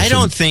riots. I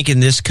don't think in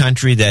this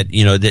country that,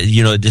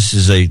 this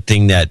is a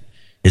thing that,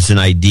 it's an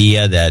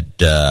idea that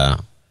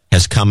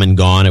has come and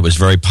gone. It was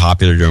very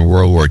popular during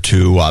World War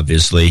II,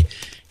 obviously,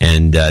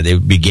 and they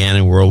began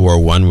in World War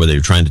I, where they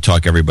were trying to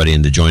talk everybody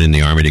into joining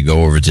the army to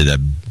go over to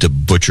the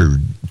butcher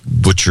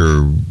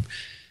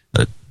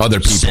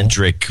other people.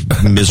 Centric,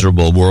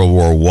 miserable World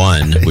War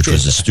I, which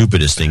was the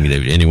stupidest thing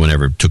that anyone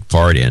ever took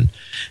part in.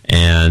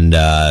 And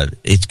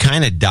it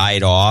kind of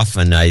died off,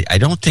 and I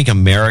don't think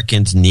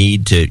Americans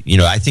need to,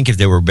 I think if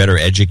they were better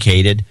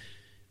educated,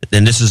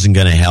 then this isn't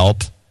going to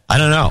help. I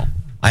don't know.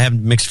 I have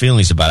mixed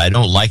feelings about it. I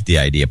don't like the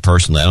idea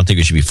personally. I don't think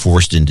we should be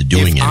forced into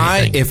doing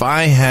anything. If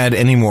I had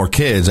any more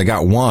kids, I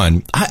got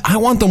one, I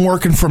want them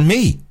working for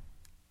me.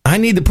 I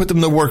need to put them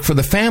to work for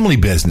the family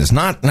business,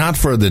 not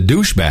for the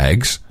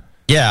douchebags.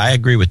 Yeah, I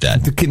agree with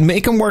that.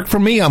 Make them work for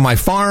me on my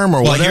farm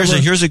or whatever.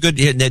 Here's a good,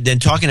 then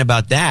talking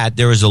about that,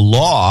 there is a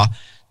law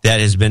that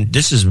has been,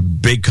 this is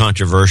big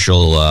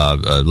controversial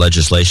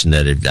legislation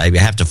that I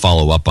have to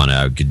follow up on it.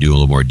 I could do a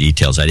little more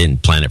details. I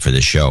didn't plan it for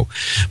this show.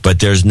 But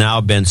there's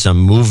now been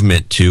some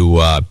movement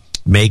to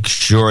make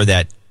sure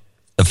that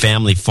the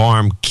family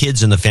farm,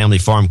 kids in the family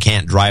farm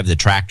can't drive the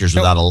tractors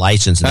without a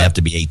license, and they have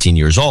to be 18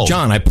 years old.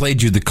 John, I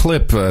played you the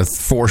clip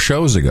 4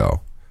 shows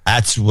ago.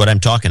 That's what I'm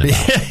talking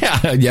about.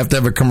 Yeah, you have to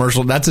have a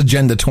commercial. That's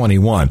Agenda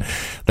 21.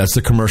 That's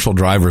the commercial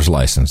driver's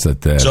license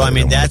that so, I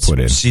mean, that's put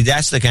in. See,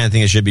 that's the kind of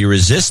thing that should be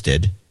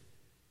resisted.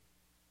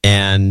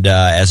 And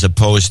as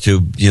opposed to,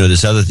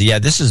 this other thing. Yeah,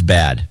 this is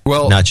bad.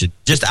 Well,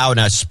 just out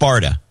now,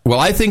 Sparta. Well,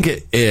 I think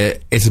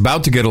it's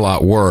about to get a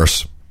lot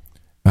worse.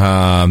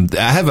 I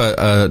have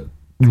a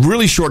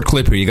really short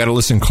clip here. You got to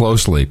listen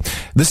closely.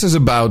 This is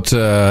about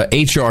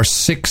HR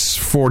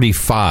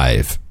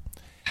 645.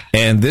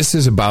 And this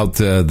is about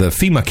the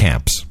FEMA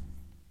camps.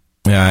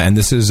 And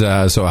this is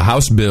a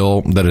House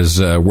bill that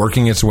is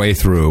working its way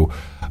through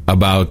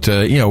about,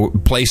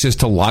 places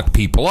to lock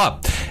people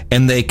up.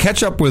 And they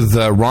catch up with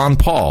Ron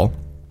Paul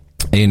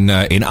in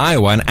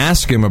Iowa and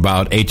ask him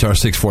about HR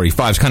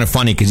 645. It's kind of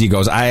funny because he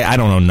goes, I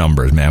don't know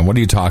numbers, man. What are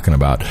you talking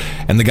about?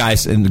 And the guy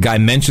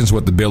mentions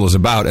what the bill is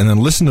about, and then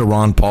listen to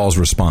Ron Paul's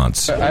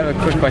response. I have a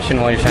quick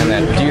question while you're saying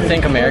that. Do you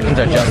think Americans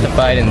are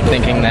justified in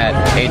thinking that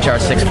HR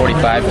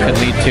 645 could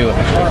lead to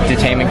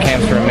detainment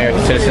camps for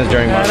American citizens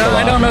during martial law?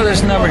 I don't know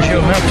this number.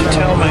 You'll have to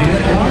tell me.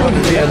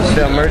 It's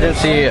the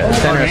Emergency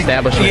Center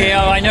establishment.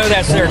 Yeah, I know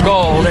that's their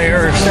goal. They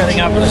are setting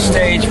up the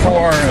stage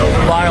for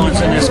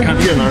violence in this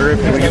country.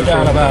 There's no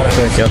doubt about it.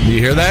 Do you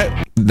hear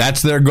that?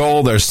 That's their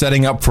goal. They're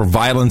setting up for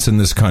violence in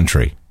this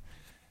country.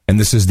 And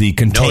this is the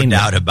containment. No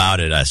doubt about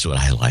it. That's what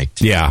I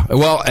liked. Yeah.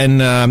 Well,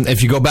 and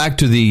if you go back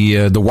to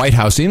the White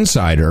House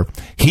insider,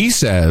 he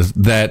says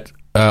that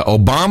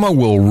Obama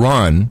will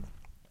run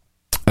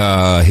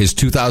his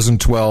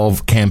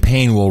 2012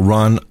 campaign will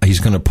run. He's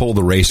going to pull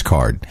the race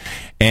card,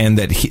 and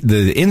that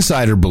the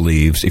insider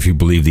believes, if you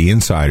believe the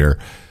insider,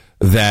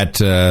 that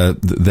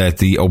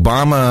the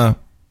Obama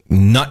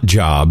nut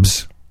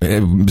jobs,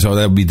 so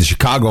that would be the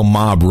Chicago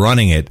mob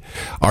running it,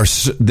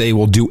 they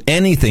will do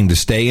anything to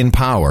stay in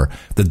power,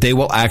 that they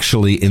will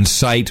actually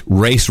incite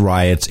race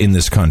riots in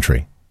this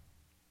country.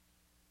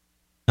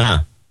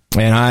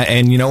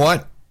 And you know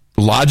what?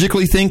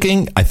 Logically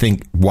thinking, I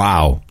think,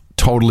 wow,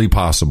 totally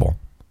possible.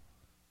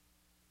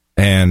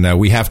 And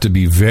we have to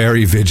be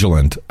very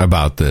vigilant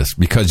about this,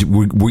 because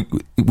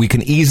we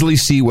can easily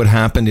see what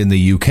happened in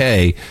the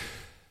UK.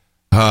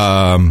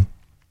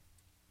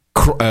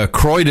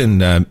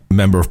 Croydon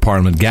Member of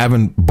Parliament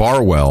Gavin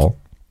Barwell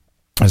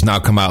has now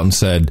come out and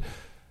said,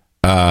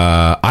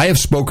 I have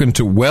spoken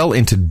to well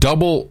into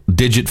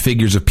double-digit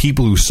figures of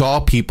people who saw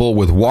people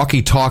with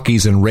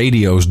walkie-talkies and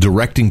radios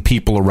directing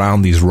people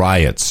around these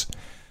riots.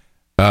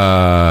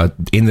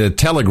 In the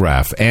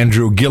Telegraph,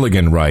 Andrew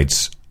Gilligan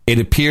writes, it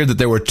appeared that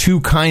there were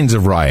two kinds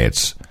of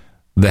riots.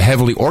 The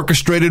heavily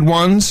orchestrated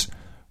ones,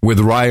 with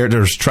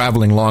rioters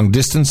traveling long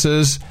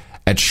distances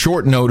at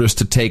short notice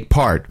to take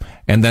part,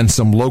 and then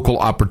some local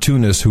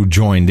opportunists who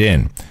joined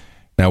in.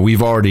 Now,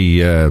 we've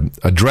already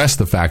addressed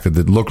the fact that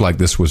it looked like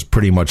this was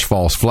pretty much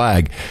false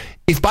flag.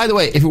 By the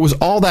way, if it was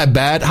all that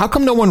bad, how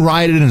come no one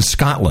rioted in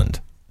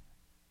Scotland?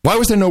 Why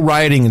was there no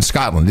rioting in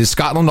Scotland? Is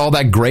Scotland all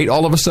that great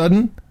all of a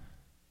sudden?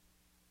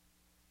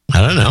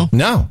 I don't know.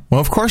 No.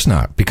 Well, of course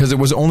not, because it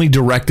was only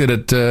directed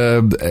at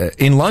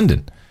in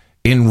London,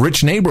 in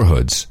rich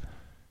neighborhoods.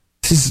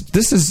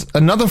 This is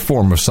another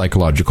form of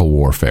psychological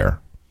warfare.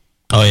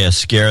 Oh, yeah,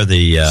 scare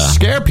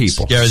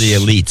people. Scare the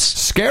elites.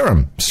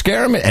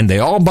 Scare them, and they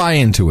all buy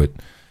into it.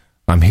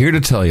 I'm here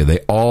to tell you, they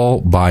all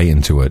buy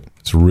into it.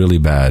 It's really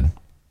bad.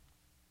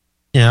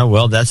 Yeah,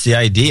 well, that's the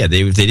idea.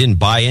 If they didn't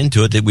buy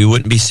into it, that we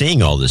wouldn't be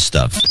seeing all this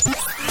stuff.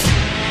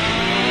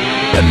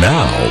 And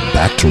now,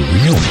 back to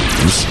real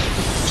news.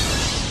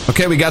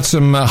 Okay, we got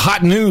some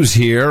hot news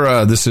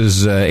here. This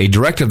is a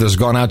directive that's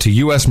gone out to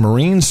U.S.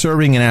 Marines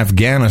serving in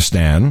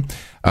Afghanistan.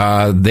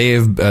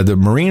 The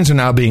Marines are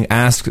now being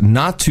asked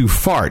not to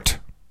fart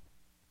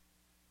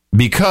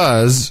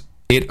because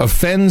it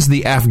offends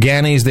the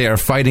Afghanis they are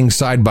fighting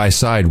side by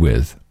side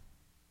with.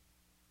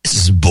 This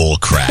is bull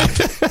crap.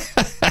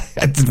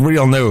 It's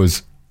real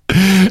news.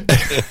 I'm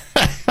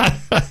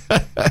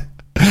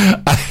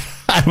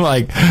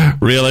like,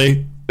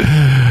 really?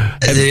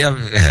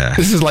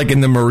 This is like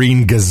in the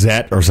Marine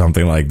Gazette or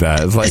something like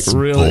that. It's like, it's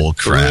really, bull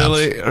crap.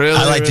 Really.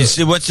 I like to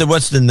see what's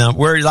the number.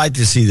 Where I'd like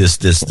to see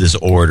this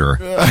order.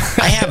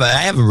 I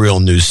have a real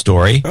news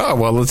story. Oh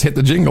well, let's hit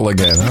the jingle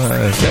again.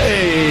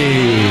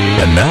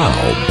 Hey, and now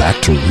back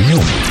to real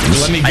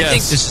news. Let me guess. I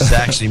think this is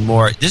actually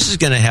more. This is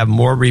going to have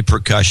more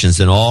repercussions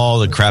than all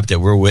the crap that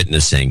we're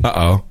witnessing.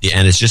 And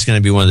it's just going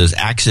to be one of those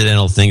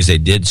accidental things they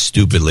did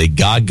stupidly.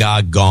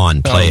 Gaga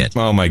gone. Play it.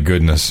 Oh my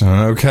goodness.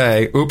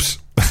 Okay. Oops.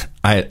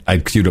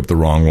 I queued up the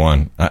wrong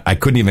one. I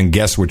couldn't even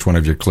guess which one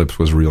of your clips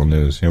was real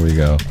news. Here we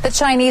go. The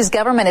Chinese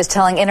government is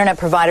telling internet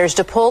providers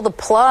to pull the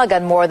plug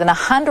on more than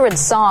 100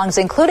 songs,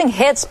 including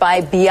hits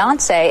by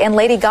Beyonce and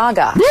Lady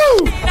Gaga. Woo!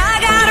 I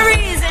got a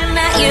reason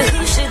that you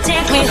should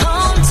take me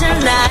home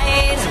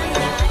tonight.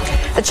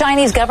 The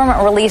Chinese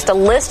government released a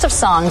list of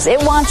songs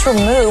it wants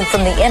removed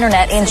from the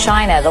internet in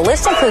China. The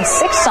list includes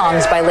 6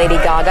 songs by Lady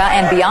Gaga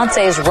and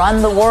Beyonce's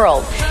Run the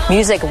World.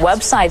 Music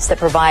websites that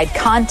provide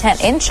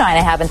content in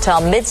China have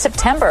until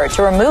mid-September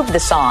to remove the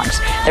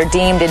songs. They're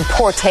deemed in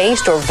poor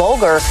taste or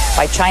vulgar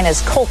by China's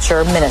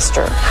culture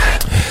minister.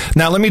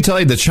 Now, let me tell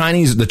you, the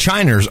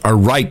Chiners are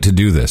right to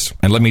do this,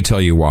 and let me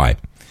tell you why.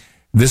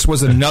 This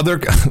was another,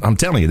 I'm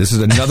telling you, this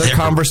is another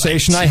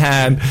conversation I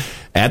had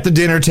at the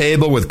dinner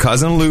table with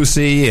cousin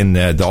Lucy and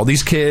all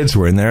these kids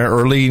who were in their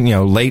early,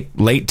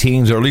 late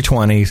teens, early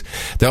 20s.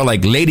 They're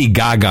like, Lady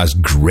Gaga's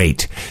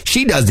great.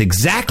 She does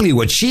exactly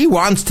what she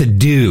wants to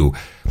do.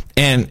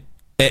 And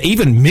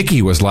even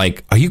Mickey was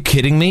like, are you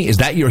kidding me? Is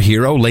that your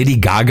hero? Lady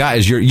Gaga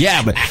is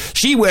yeah, but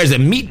she wears a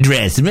meat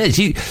dress.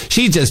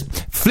 She's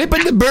just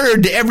flipping the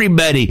bird to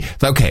everybody.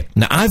 Okay,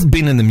 now I've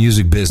been in the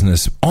music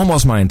business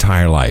almost my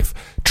entire life.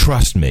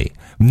 Trust me,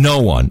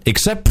 no one,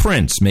 except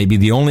Prince, maybe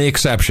the only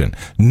exception,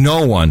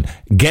 no one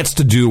gets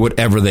to do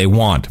whatever they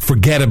want.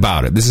 Forget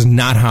about it. This is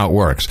not how it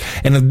works.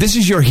 And if this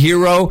is your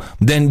hero,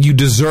 then you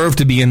deserve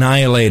to be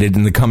annihilated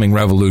in the coming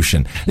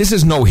revolution. This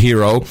is no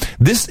hero.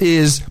 This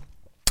is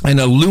an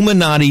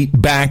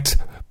Illuminati-backed,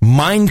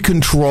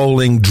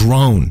 mind-controlling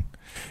drone.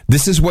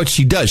 This is what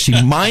she does. She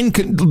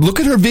look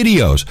at her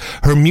videos.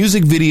 Her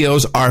music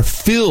videos are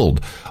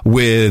filled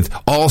with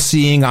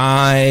all-seeing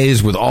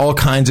eyes, with all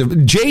kinds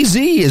of...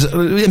 Jay-Z is...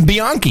 and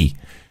Bianchi,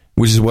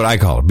 which is what I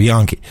call her,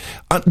 Bianchi.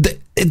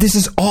 This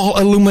is all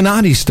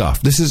Illuminati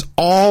stuff. This is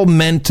all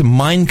meant to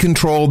mind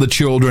control the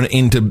children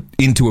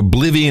into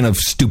oblivion of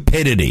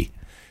stupidity.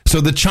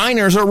 So the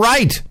Chiners are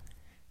right.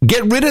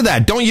 Get rid of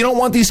that. You don't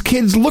want these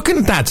kids looking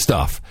at that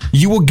stuff.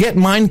 You will get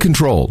mind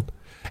controlled.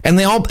 And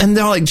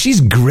they're like,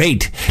 she's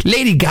great.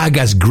 Lady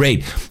Gaga's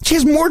great. She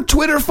has more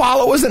Twitter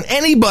followers than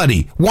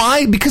anybody.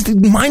 Why? Because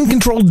the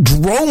mind-controlled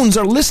drones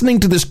are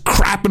listening to this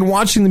crap and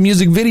watching the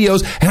music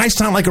videos, and I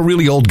sound like a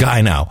really old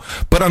guy now.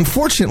 But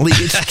unfortunately,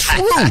 it's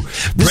true.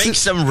 Break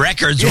some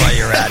records while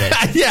you're at it.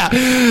 Yeah,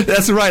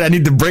 that's right. I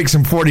need to break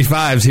some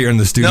 45s here in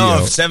the studio.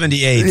 No,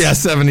 78s. Yeah,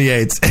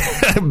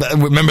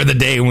 78s. Remember the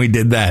day when we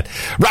did that?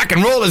 Rock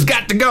and roll has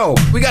got to go.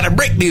 We got to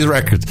break these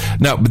records.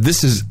 No, but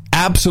this is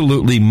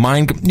absolutely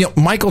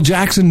Michael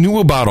Jackson knew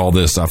about all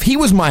this stuff. He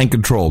was mind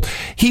controlled.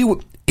 He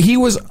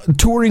was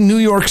touring New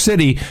York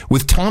City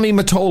with Tommy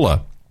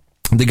Mottola,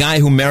 the guy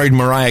who married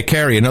Mariah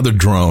Carey, another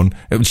drone.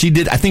 I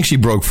think she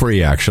broke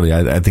free, actually.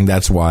 I think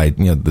that's why,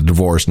 the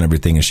divorce and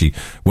everything, and she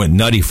went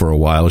nutty for a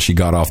while. She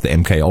got off the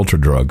MK Ultra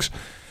drugs.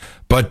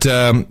 But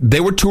they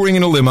were touring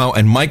in a limo,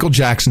 and Michael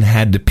Jackson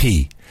had to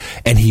pee,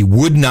 and he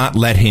would not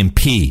let him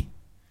pee.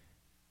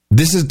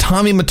 This is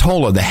Tommy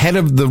Mottola, the head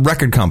of the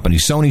record company,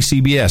 Sony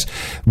CBS,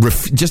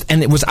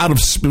 and it was out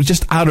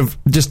of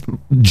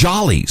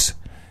jollies.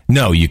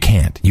 No, you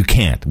can't. You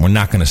can't. We're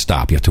not going to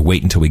stop. You have to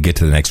wait until we get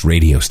to the next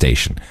radio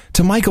station.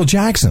 To Michael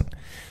Jackson.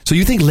 So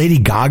you think Lady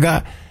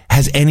Gaga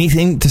has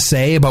anything to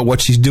say about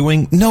what she's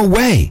doing? No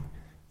way.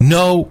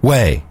 No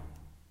way.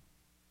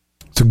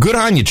 So good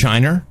on you,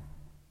 China.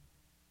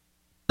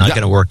 Not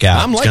going to work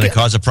out. It's going to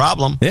cause a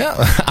problem. Yeah,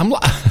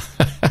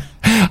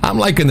 I'm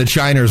liking the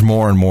Chiners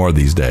more and more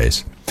these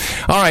days.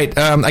 All right,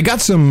 I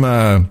got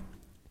some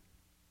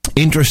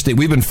interesting.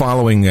 We've been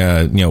following,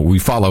 we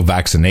follow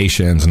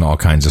vaccinations and all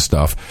kinds of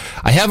stuff.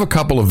 I have a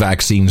couple of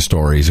vaccine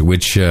stories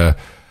which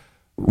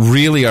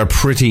really are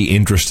pretty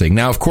interesting.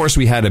 Now, of course,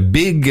 we had a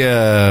big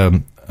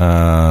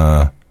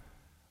Alzheimer's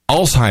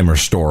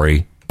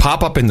story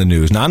pop up in the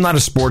news. Now, I'm not a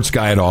sports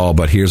guy at all,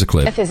 but here's a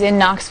clip. Smith is in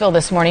Knoxville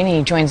this morning.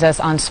 He joins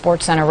us on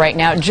SportsCenter right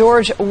now.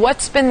 George,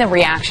 what's been the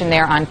reaction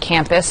there on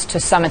campus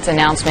to Summit's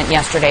announcement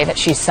yesterday that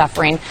she's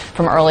suffering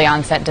from early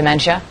onset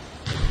dementia?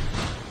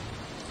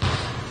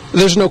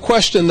 There's no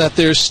question that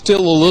there's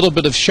still a little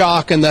bit of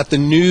shock and that the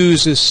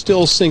news is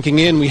still sinking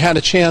in. We had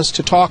a chance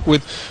to talk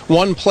with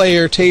one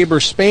player, Tabor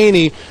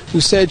Spaney,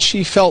 who said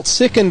she felt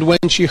sickened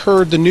when she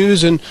heard the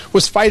news and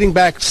was fighting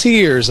back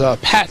tears.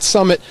 Pat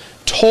Summitt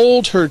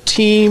told her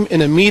team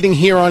in a meeting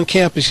here on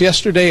campus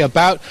yesterday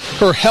about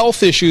her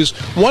health issues.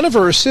 One of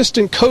her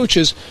assistant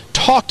coaches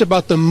talked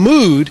about the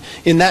mood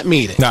in that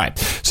meeting. All right.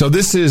 So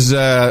this is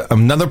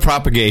another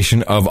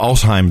propagation of the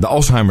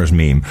Alzheimer's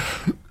meme.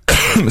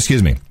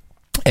 Excuse me.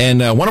 And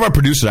one of our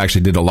producers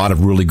actually did a lot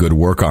of really good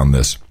work on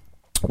this.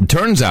 It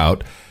turns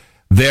out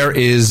there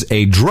is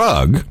a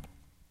drug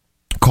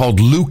called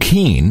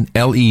Leukine,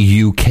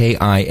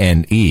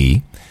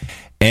 Leukine,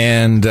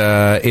 and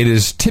it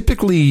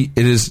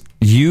is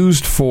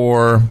used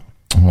for,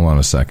 hold on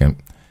a second,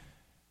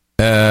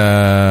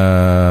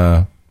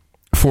 for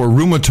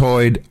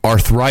rheumatoid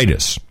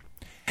arthritis.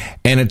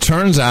 And it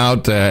turns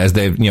out, as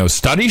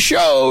study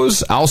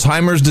shows,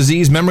 Alzheimer's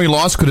disease memory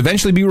loss could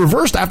eventually be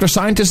reversed after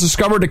scientists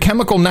discovered a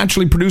chemical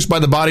naturally produced by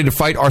the body to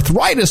fight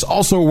arthritis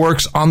also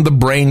works on the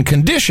brain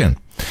condition.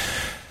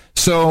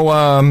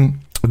 So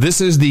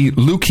this is the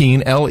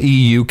Leukine,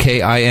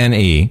 Leukine, and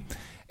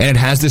it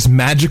has this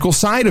magical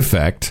side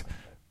effect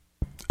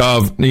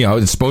of,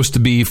 it's supposed to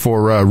be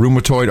for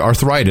rheumatoid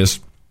arthritis.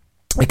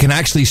 It can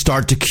actually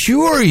start to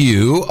cure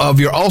you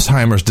of your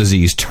Alzheimer's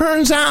disease.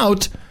 Turns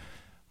out,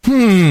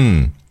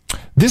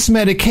 this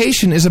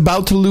medication is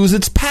about to lose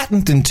its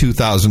patent in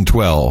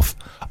 2012.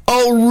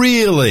 Oh,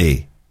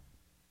 really?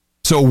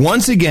 So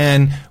once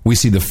again, we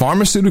see the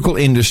pharmaceutical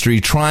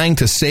industry trying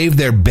to save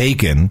their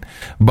bacon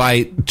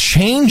by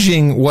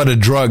changing what a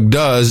drug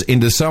does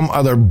into some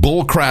other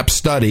bullcrap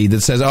study that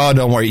says, oh,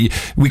 don't worry,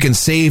 we can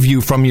save you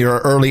from your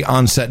early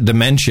onset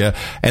dementia.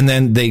 And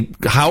then I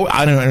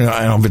don't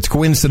know if it's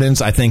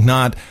coincidence, I think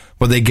not,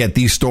 but they get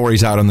these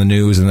stories out on the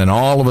news, and then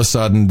all of a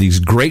sudden these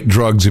great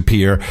drugs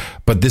appear,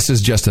 but this is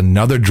just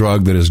another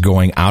drug that is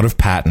going out of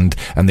patent,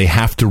 and they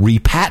have to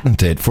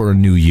repatent it for a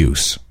new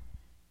use.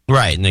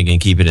 Right, and they can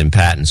keep it in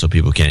patent so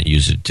people can't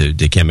use it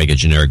they can't make a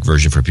generic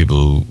version for people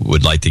who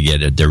would like to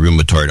get their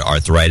rheumatoid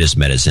arthritis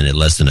medicine at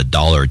less than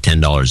 $1 or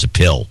 $10 a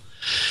pill.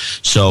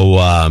 So,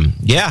 I'm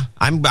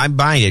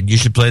buying it. You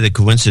should play the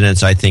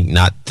coincidence, I think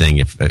not thing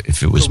if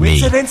it was me.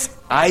 Coincidence?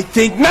 I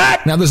think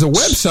not! Now, there's a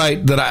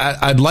website that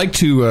I'd like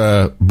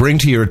to bring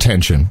to your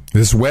attention.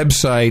 This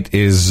website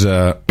is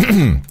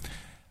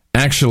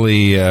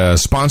actually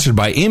sponsored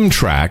by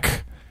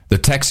ImTrack, the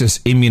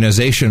Texas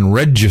Immunization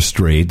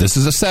Registry. This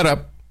is a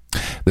setup.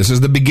 This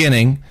is the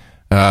beginning.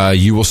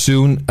 You will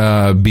soon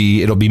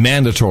it'll be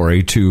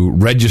mandatory to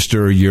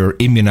register your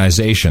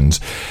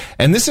immunizations.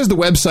 And this is the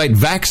website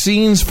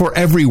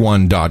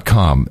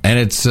vaccinesforeveryone.com. And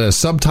its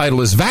subtitle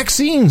is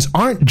Vaccines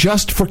Aren't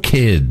Just for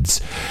Kids.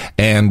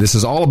 And this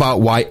is all about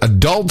why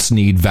adults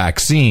need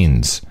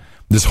vaccines.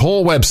 This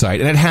whole website.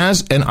 And it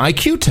has an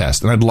IQ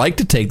test. And I'd like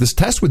to take this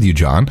test with you,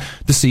 John,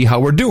 to see how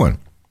we're doing.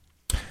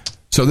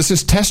 So this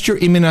is Test Your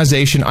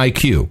Immunization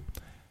IQ.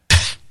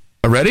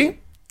 Ready?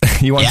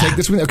 You want to take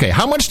this with me? Okay.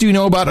 How much do you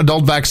know about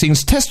adult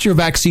vaccines? Test your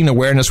vaccine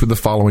awareness with the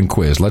following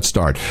quiz. Let's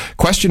start.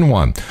 Question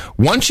 1.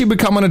 Once you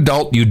become an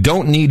adult, you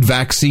don't need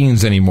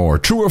vaccines anymore.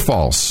 True or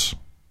false?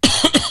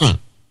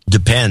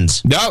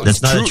 Depends. No,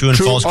 that's not a true and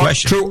false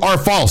question. True or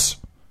false?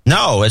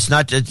 No, it's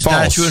not. It's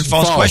not a true and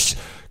false question.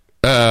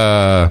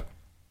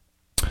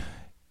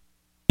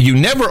 You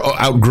never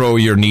outgrow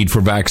your need for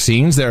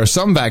vaccines. There are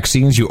some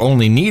vaccines you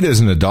only need as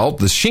an adult.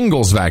 The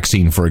shingles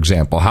vaccine, for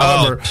example.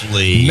 However,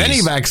 many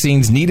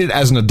vaccines needed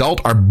as an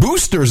adult are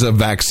boosters of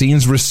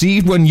vaccines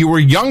received when you were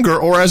younger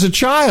or as a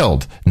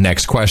child.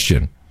 Next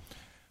question.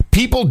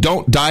 People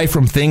don't die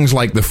from things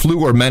like the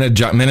flu or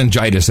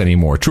meningitis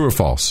anymore. True or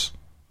false?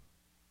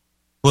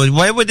 Well,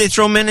 why would they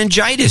throw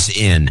meningitis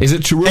in? Is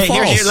it true or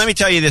false? Here, let me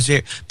tell you this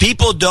here.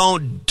 People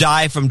don't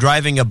die from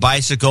driving a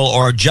bicycle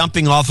or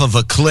jumping off of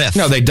a cliff.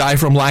 No, they die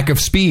from lack of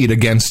speed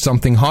against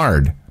something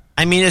hard.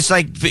 I mean, this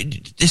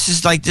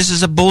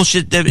is a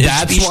bullshit.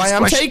 That's why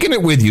I'm taking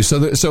it with you. So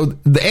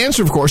the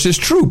answer, of course, is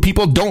true.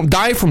 People don't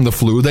die from the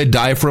flu. They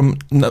die from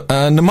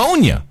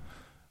pneumonia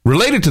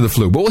related to the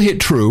flu. But we'll hit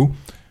true.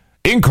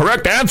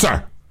 Incorrect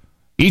answer.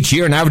 Each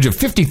year, an average of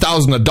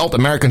 50,000 adult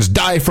Americans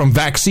die from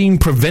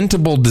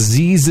vaccine-preventable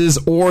diseases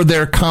or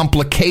their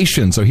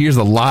complications. So here's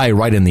the lie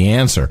right in the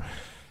answer.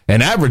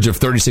 An average of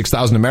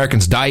 36,000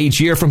 Americans die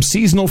each year from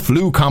seasonal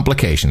flu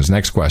complications.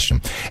 Next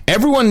question.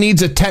 Everyone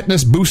needs a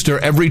tetanus booster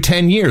every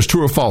 10 years.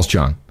 True or false,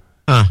 John?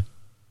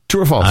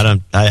 True or false?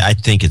 I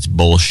think it's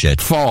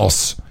bullshit.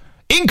 False.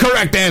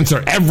 Incorrect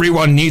answer.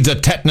 Everyone needs a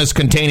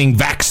tetanus-containing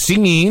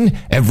vaccine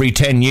every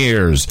 10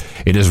 years.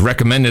 It is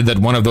recommended that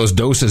one of those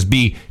doses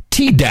be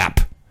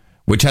Tdap,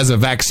 which has a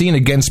vaccine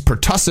against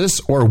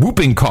pertussis or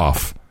whooping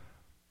cough.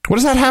 What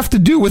does that have to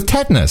do with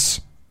tetanus?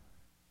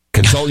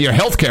 Consult your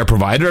healthcare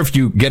provider if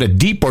you get a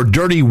deep or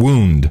dirty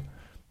wound.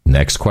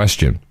 Next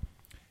question.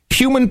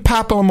 Human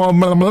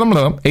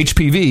papilloma,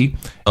 HPV.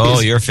 Oh,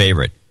 your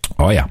favorite.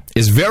 Oh, yeah.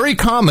 Is very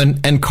common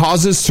and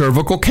causes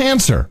cervical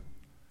cancer.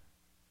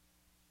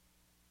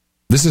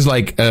 This is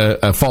like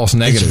a false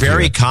negative. It's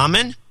very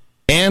common?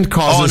 And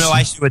causes... Oh, no,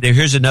 I see what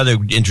here's another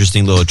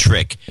interesting little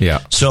trick. Yeah.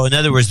 So, in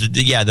other words,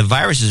 the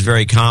virus is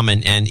very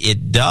common, and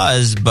it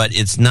does, but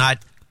it's not...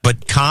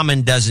 But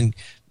common doesn't...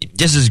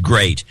 This is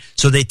great.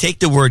 So they take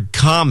the word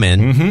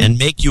common and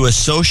make you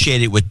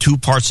associate it with two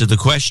parts of the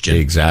question.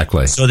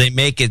 Exactly. So they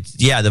make it...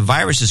 Yeah, the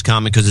virus is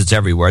common because it's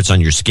everywhere. It's on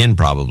your skin,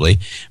 probably.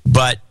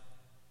 But...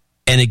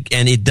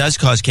 And it does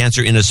cause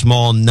cancer in a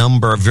small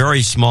number, a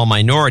very small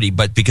minority,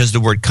 but because the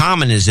word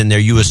common is in there,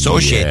 you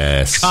associate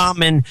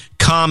common,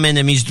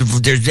 it means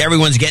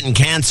everyone's getting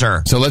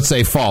cancer. So let's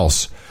say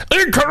false.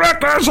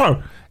 Incorrect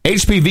answer.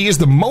 HPV is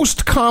the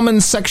most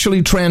common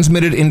sexually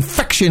transmitted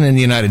infection in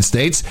the United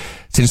States.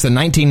 Since the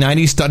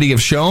 1990s, studies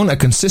have shown a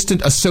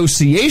consistent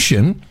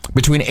association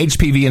between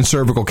HPV and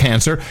cervical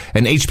cancer,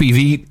 and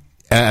HPV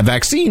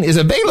vaccine is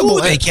available.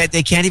 Ooh, they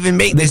can't even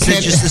make this.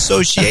 It's just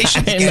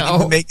association. They can't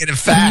even make it a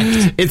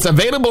fact. It's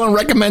available and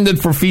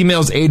recommended for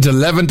females age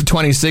 11 to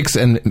 26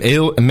 and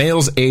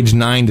males age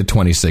 9 to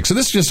 26. So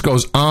this just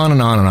goes on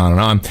and on and on and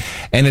on.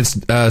 And it's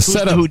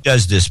set up. Who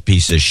does this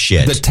piece of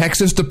shit? The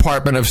Texas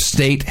Department of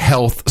State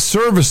Health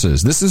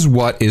Services. This is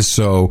what is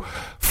so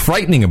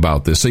frightening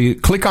about this. So you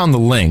click on the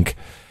link.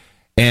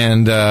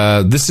 And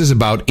this is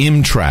about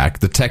IMTRAC,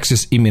 the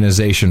Texas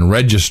Immunization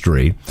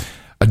Registry.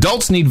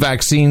 Adults need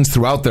vaccines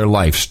throughout their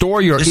life.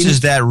 This is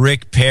that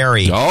Rick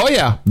Perry. Oh,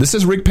 yeah. This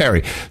is Rick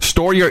Perry.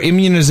 Store your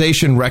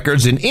immunization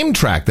records in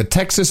IMTRAC, the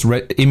Texas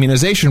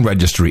Immunization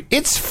Registry.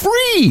 It's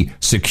free,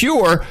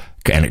 secure,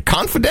 and a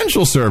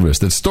confidential service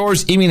that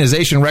stores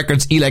immunization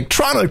records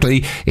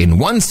electronically in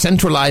one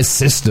centralized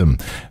system.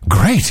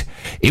 Great.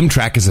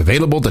 IMTRAC is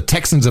available to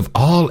Texans of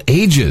all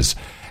ages.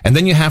 And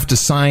then you have to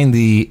sign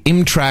the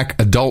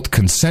IMTRAC adult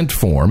consent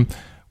form,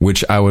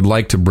 which I would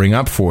like to bring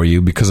up for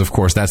you because, of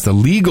course, that's the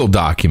legal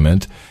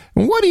document.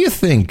 What do you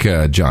think,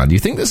 John? Do you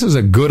think this is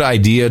a good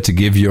idea to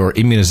give your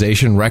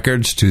immunization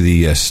records to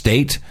the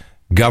state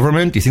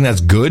government? Do you think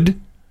that's good?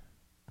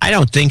 I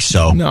don't think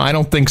so. No, I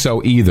don't think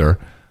so either.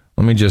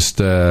 Let me just...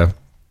 here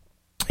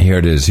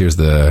it is. Here's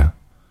the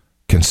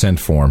consent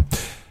form.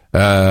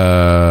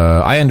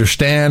 I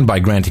understand by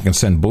granting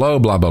consent below,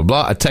 blah, blah,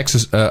 blah.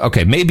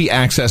 May be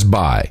accessed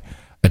by...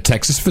 a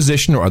Texas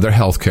physician or other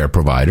healthcare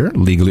provider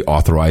legally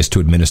authorized to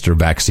administer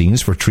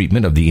vaccines for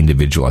treatment of the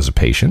individual as a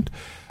patient.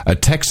 A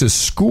Texas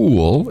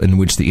school in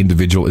which the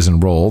individual is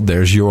enrolled.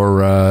 There's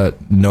your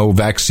no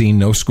vaccine,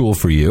 no school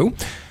for you.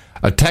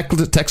 A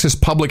Texas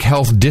public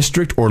health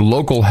district or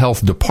local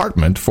health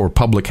department for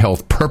public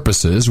health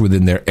purposes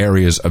within their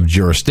areas of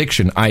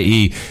jurisdiction,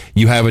 i.e.,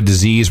 you have a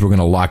disease, we're going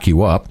to lock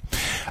you up.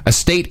 A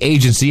state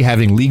agency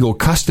having legal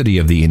custody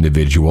of the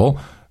individual.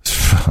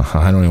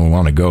 I don't even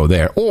want to go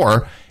there.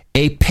 Or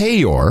a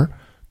payor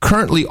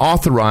currently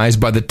authorized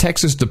by the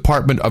Texas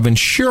Department of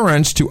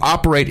Insurance to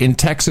operate in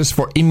Texas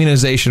for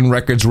immunization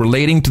records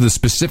relating to the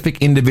specific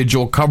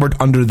individual covered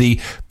under the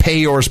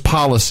payor's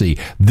policy.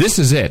 This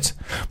is it.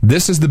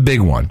 This is the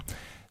big one.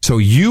 So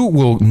you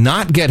will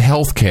not get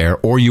health care,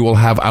 or you will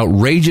have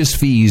outrageous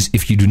fees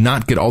if you do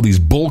not get all these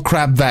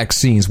bullcrap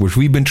vaccines, which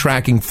we've been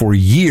tracking for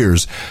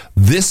years.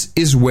 This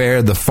is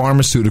where the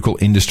pharmaceutical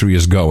industry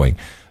is going.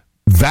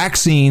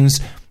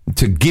 Vaccines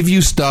to give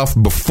you stuff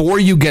before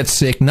you get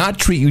sick, not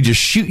treat you,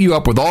 just shoot you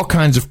up with all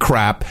kinds of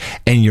crap,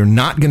 and you're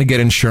not going to get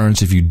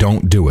insurance if you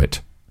don't do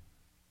it.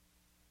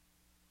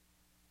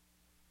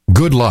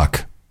 Good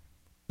luck.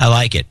 I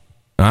like it.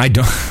 I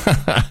don't.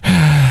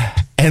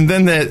 And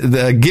then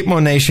the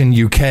Gitmo Nation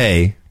UK,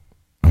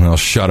 and I'll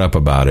shut up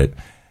about it,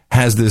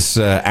 has this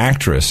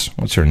actress,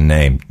 what's her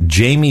name?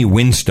 Jamie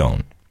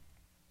Winstone.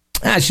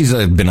 She's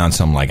been on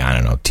some,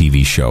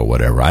 TV show,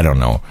 whatever, I don't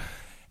know.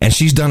 And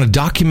she's done a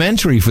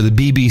documentary for the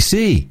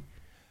BBC.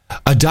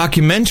 A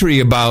documentary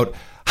about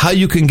how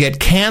you can get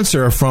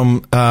cancer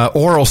from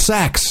oral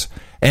sex,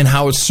 and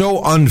how it's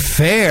so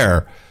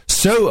unfair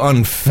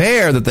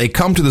that they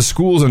come to the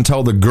schools and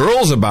tell the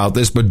girls about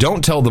this, but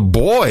don't tell the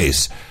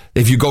boys.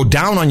 If you go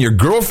down on your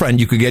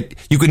girlfriend, you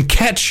can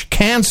catch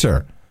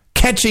cancer.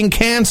 Catching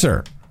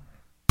cancer.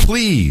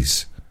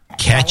 Please.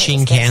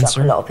 Catching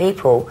cancer? A lot of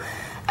people.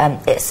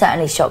 It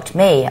certainly shocked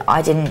me.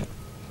 I didn't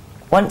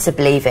want to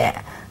believe it.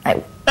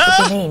 What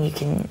do you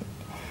mean?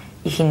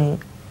 You can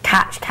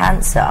catch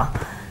cancer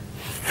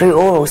through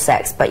oral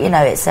sex, but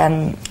it's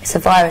a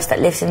virus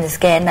that lives in the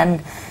skin,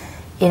 and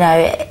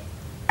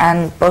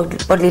and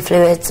bodily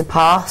fluids are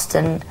passed.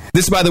 And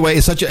this, by the way,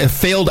 is such a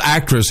failed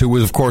actress who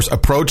was, of course,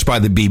 approached by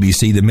the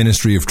BBC, the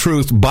Ministry of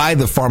Truth, by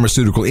the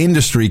pharmaceutical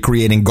industry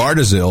creating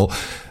Gardasil,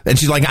 and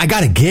she's like, I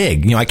got a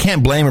gig. I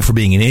can't blame her for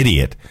being an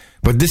idiot,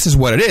 but this is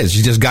what it is.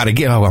 She just got a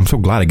gig. Oh, I'm so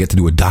glad I get to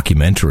do a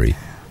documentary.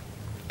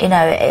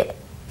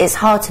 It's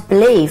hard to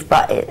believe,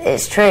 but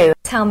it's true.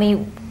 Tell me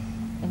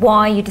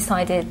why you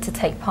decided to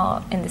take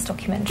part in this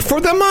documentary.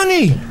 For the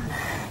money.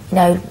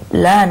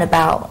 Learn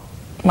about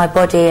my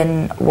body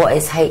and what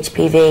is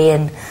HPV,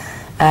 and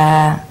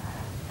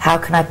how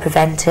can I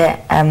prevent it?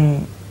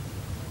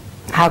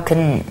 What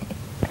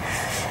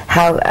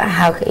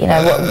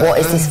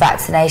is this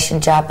vaccination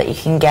jab that you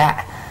can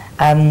get?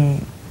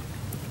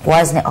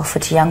 Why isn't it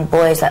offered to young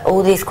boys?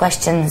 All these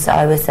questions,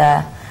 I wanted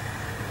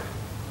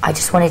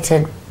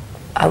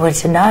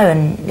to know,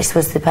 and this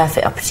was the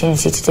perfect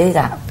opportunity to do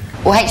that.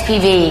 Well,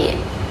 HPV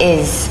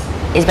is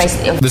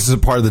basically... This is a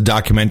part of the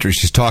documentary.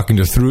 She's talking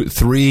to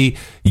three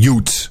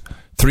youths,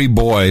 3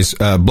 boys,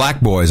 black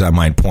boys, I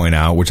might point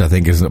out, which I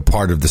think is a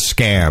part of the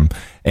scam.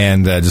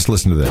 And just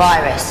listen to this.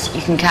 Virus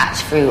you can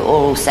catch through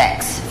oral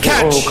sex,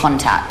 oral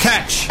contact.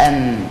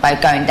 By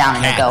going down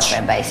on your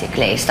girlfriend,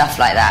 basically. Stuff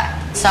like that.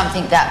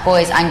 Something that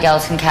boys and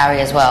girls can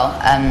carry as well.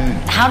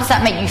 How does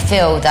that make you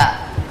feel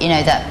that,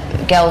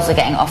 that girls are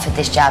getting offered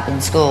this jab in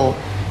school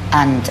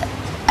and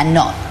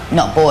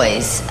not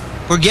boys?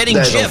 We're getting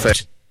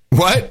gypped.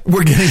 What?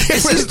 We're getting...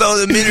 It's as though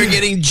the men are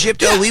getting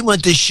gypped. Oh, we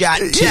want the shot,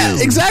 too. Yeah,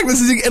 exactly.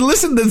 And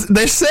listen,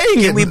 they're saying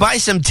Can we buy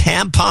some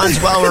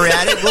tampons while we're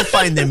at it? We'll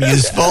find them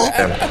useful.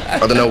 I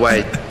don't know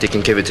why they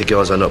can give it to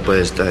girls and not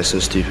boys. That's so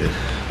stupid.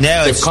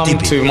 No, they've come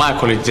to my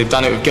college, they've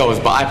done it with girls,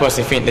 but I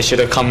personally think they should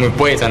have come with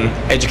boys and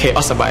educate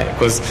us about it,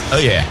 because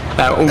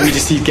we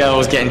just see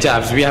girls getting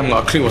jabs. We haven't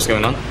got a clue what's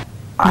going on.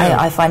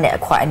 I find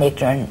it quite an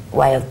ignorant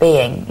way of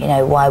being.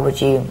 Why would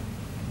you...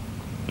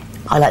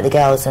 I like the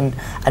girls and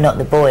not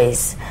the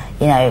boys.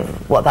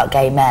 What about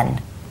gay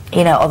men?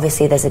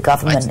 Obviously there's a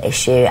government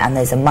issue and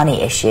there's a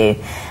money issue,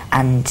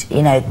 and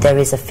there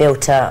is a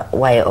filter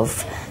way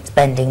of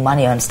spending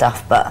money on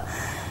stuff. But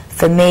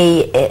for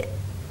me,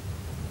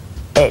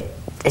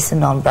 it's a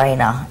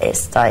non-brainer.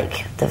 It's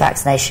like the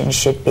vaccination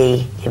should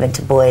be given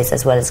to boys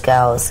as well as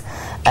girls.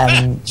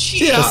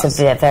 It's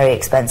a very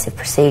expensive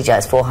procedure.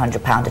 It's £400.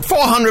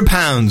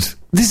 £400.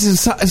 This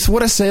is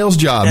what a sales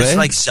job. It's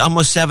like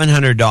almost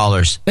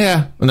 $700.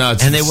 Yeah, no,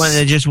 and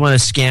they just want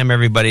to scam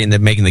everybody, and they're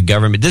making the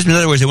government. In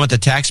other words, they want the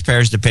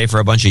taxpayers to pay for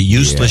a bunch of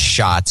useless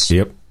shots.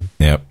 Yep.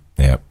 That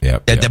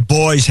the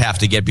boys have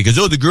to get because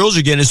the girls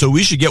are getting it, so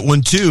we should get one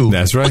too.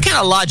 That's right. What kind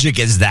of logic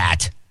is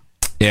that?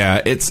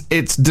 Yeah, it's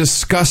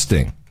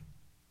disgusting.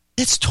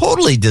 It's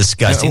totally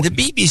disgusting. The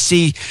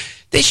BBC,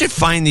 they should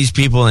find these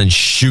people and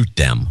shoot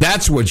them.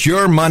 That's what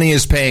your money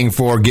is paying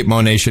for,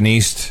 Gitmo Nation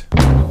East.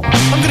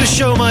 I'm going to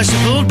show my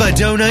support by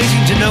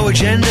donating to No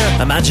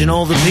Agenda. Imagine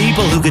all the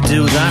people who could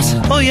do that.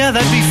 Oh yeah,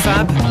 that'd be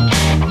fab.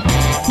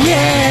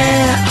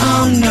 Yeah,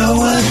 on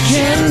No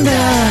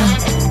Agenda.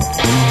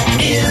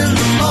 In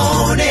the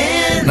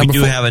morning. We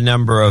do have a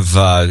number of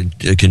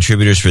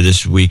contributors for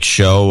this week's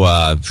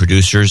show,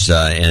 producers,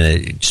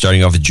 and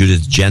starting off with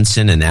Judith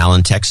Jensen in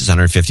Allen, Texas,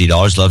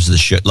 $150.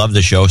 Love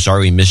the show.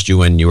 Sorry we missed you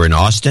when you were in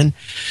Austin.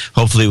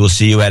 Hopefully we'll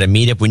see you at a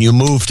meetup when you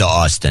move to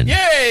Austin.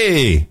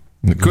 Yay!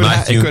 It could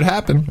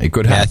happen. It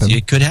could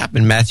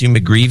happen. Matthew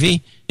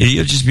McGreevy.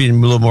 You'll just be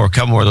in a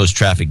couple more of those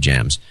traffic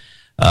jams.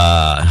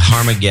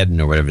 Harmageddon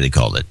or whatever they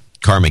called it.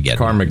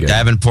 Carmageddon.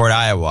 Davenport,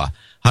 Iowa.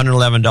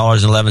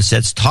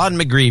 $111.11. Todd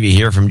McGreevy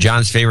here from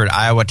John's favorite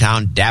Iowa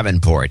town,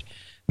 Davenport.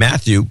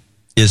 Matthew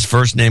is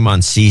first name on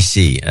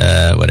CC,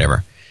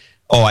 whatever.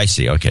 Oh, I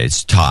see. Okay,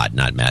 it's Todd,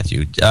 not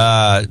Matthew.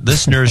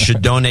 Listeners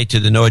should donate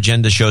to the No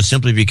Agenda Show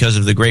simply because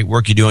of the great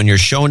work you do on your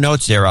show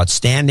notes. They're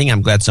outstanding.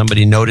 I'm glad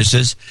somebody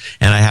notices,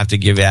 and I have to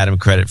give Adam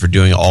credit for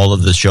doing all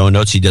of the show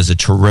notes. He does a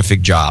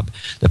terrific job.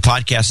 The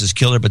podcast is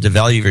killer, but the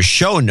value of your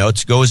show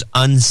notes goes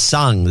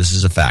unsung. This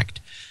is a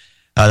fact.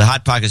 The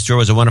Hot Pocket store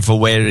was a wonderful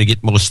way to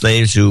get most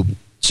slaves who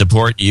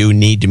support you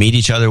need to meet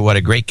each other. What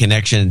a great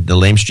connection the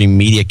lamestream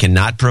media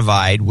cannot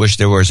provide. Wish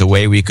there was a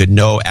way we could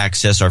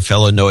access our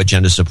fellow No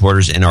Agenda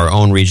supporters in our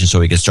own region so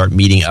we could start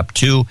meeting up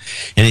too.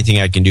 Anything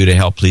I can do to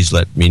help, please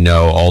let me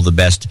know. All the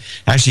best.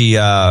 Actually,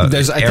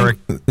 Eric.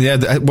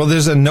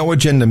 There's a No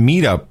Agenda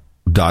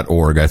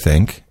meetup.org, I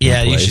think.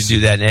 Yeah, you should do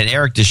that. And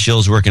Eric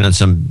DeShill's working on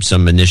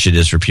some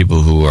initiatives for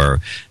people who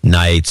are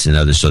knights and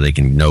others so they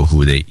can know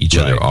who each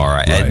other are.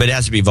 Right. But it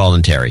has to be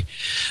voluntary.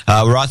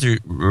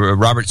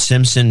 Robert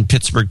Simpson,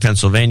 Pittsburgh,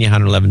 Pennsylvania,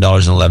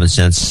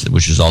 $111.11,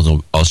 which is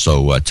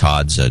also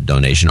Todd's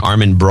donation.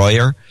 Armin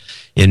Breuer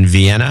in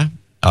Vienna,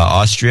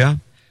 Austria.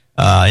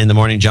 In the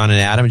morning, John and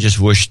Adam just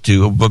wished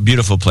to, a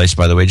beautiful place,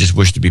 by the way, just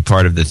wished to be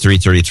part of the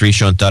 333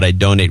 show and thought I'd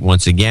donate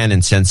once again.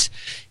 And since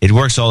it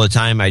works all the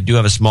time, I do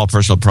have a small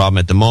personal problem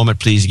at the moment.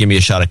 Please give me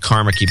a shot of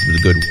karma. Keep up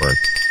the good work.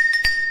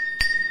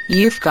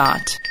 You've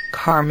got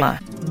karma.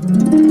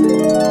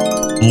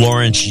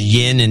 Lawrence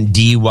Yin in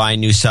DY,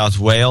 New South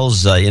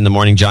Wales. In the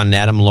morning, John and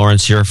Adam.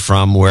 Lawrence here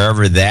from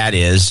wherever that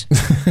is.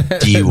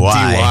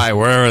 DY,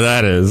 wherever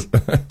that is.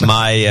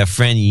 My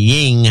friend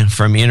Ying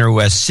from inner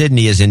West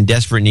Sydney is in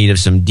desperate need of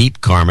some deep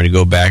karma to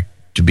go back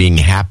to being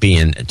happy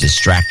and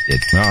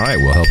distracted. All right,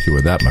 we'll help you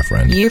with that, my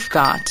friend. You've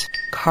got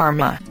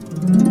karma.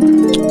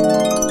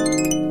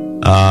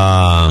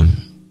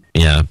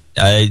 Yeah.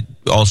 I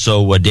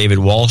also David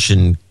Walsh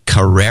in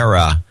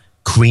Carrera,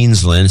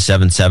 Queensland,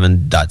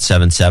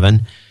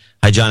 77.77.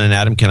 Hi, John and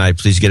Adam. Can I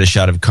please get a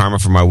shot of karma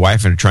for my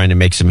wife and trying to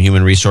make some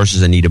human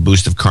resources? I need a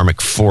boost of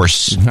karmic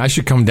force. I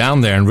should come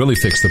down there and really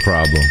fix the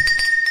problem.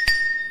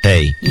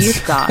 Hey.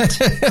 You've got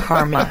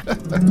karma.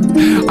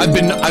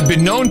 I've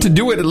been known to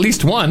do it at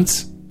least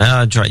once.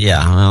 Well,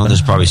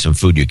 there's probably some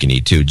food you can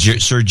eat, too.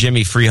 Sir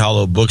Jimmy,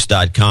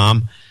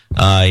 freehollowbooks.com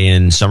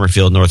in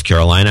Summerfield, North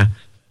Carolina.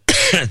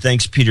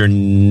 Thanks, Peter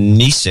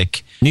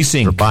Nisink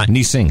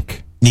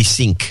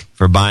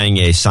for buying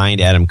a signed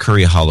Adam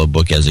Curry Hollow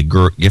book as a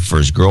gift for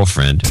his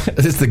girlfriend.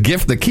 It's the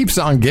gift that keeps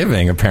on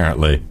giving,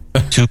 apparently.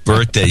 2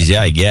 birthdays,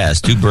 yeah, I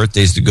guess. 2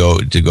 birthdays to go.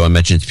 I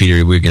mentioned to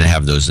Peter, we're going to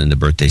have those in the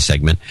birthday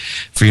segment.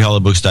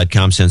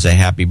 FreeHollowBooks.com sends a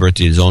happy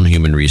birthday to his own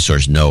human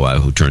resource,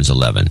 Noah, who turns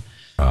 11.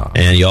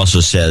 And he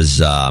also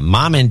says,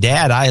 Mom and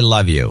Dad, I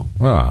love you.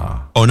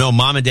 Oh, no,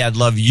 Mom and Dad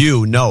love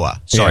you, Noah.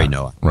 Sorry,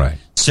 Noah. Right.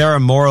 Sarah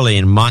Morley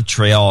in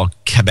Montreal,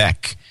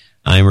 Quebec.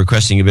 I'm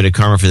requesting a bit of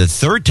karma for the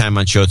 3rd time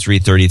on show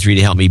 333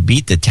 to help me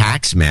beat the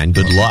tax man.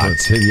 Good luck.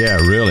 Yeah,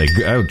 really.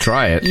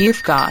 Try it.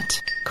 You've got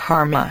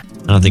karma.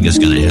 I don't think it's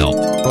going to help.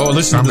 Oh,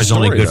 listen Karma's to the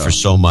story, only good though. for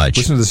so much.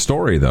 Listen to the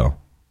story, though.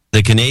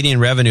 The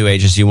Canadian Revenue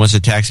Agency wants to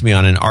tax me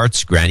on an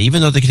arts grant,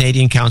 even though the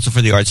Canadian Council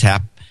for the Arts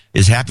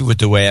is happy with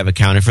the way I've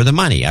accounted for the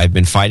money. I've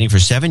been fighting for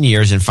 7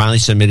 years and finally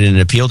submitted an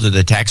appeal to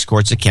the tax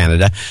courts of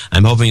Canada.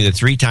 I'm hoping that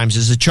 3 times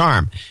is a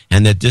charm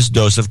and that this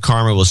dose of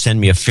karma will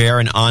send me a fair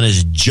and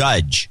honest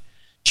judge.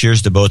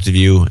 Cheers to both of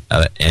you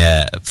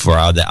for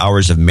the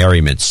hours of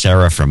merriment.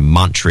 Sarah from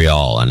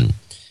Montreal. And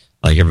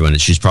like everyone,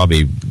 she's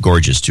probably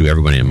gorgeous too.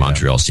 Everybody in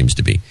Montreal seems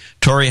to be.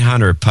 Tori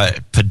Hunter,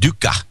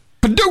 Paducah.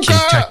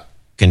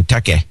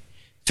 Kentucky.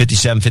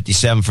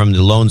 5757 from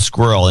the Lone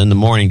Squirrel. In the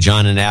morning,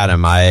 John and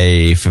Adam.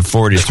 I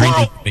forwarded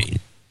 3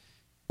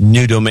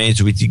 new domains.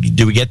 Do we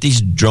get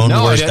these?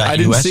 DroneWars.us? I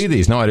didn't see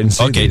these. No, I didn't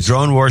see these. Okay,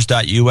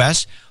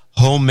 DroneWars.us.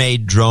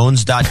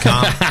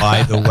 HomemadeDrones.com,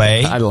 by the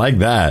way. I like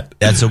that.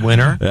 That's a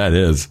winner. That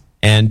is.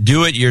 And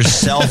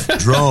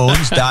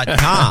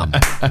DoItYourselfDrones.com.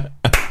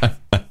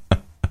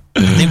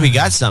 I think we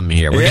got something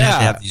here. We're gonna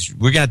have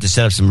to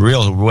set up some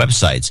real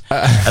websites.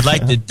 I'd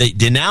like to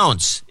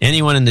denounce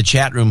anyone in the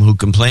chat room who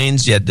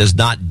complains yet does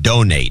not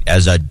donate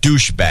as a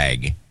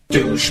douchebag.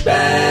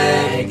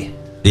 Douchebag.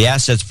 The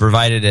assets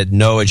provided at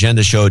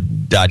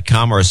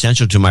noagendashow.com are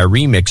essential to my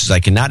remixes.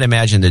 I cannot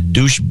imagine the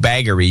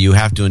douchebaggery you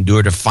have to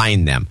endure to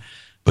find them.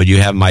 But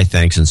you have my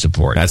thanks and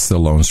support. That's the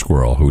Lone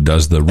Squirrel who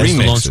does the remixes.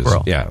 The Lone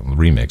Squirrel. Yeah,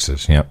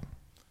 remixes. Yep.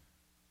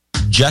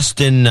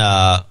 Justin,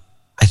 I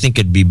think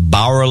it'd be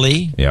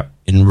Bowerly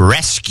in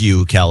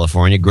Rescue,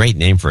 California. Great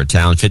name for a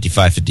town.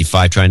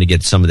 5555, trying to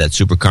get some of that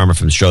super karma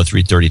from show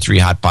 333,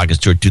 Hot Pockets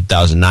Tour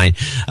 2009,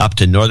 up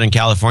to Northern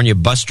California.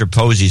 Buster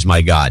Posey's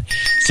my God.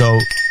 So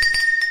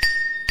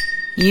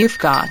you've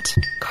got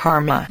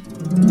karma.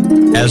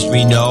 As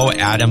we know,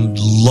 Adam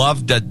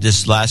loved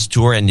this last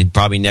tour, and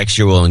probably next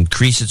year will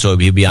increase it, so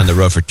he'll be on the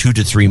road for 2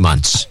 to 3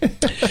 months.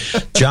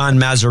 John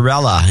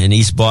Mazzarella in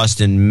East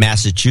Boston,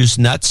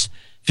 Massachusetts,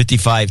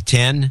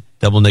 5510.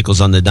 Double nickels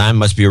on the dime.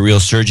 Must be a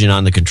real surgeon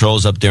on the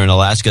controls up there in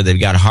Alaska. They've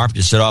got HAARP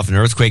to set off an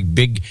earthquake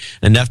big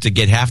enough to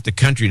get half the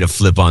country to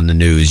flip on the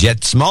news,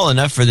 yet small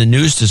enough for the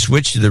news to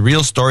switch to the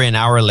real story an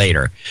hour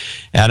later.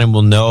 Adam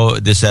will know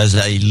this as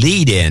a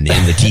lead-in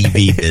in the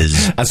TV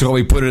biz. That's why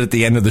we put it at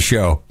the end of the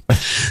show.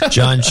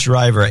 John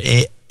Shriver,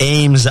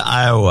 Ames,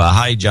 Iowa.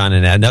 Hi, John,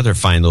 and another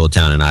fine little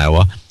town in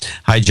Iowa.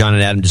 Hi, John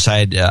and Adam.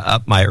 Decided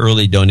up my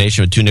early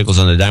donation with 2 nickels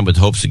on the dime with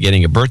hopes of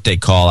getting a birthday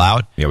call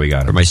out. Yeah, we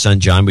got it. For my son,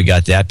 John, we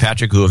got that.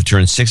 Patrick, who have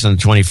turned 6 on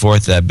the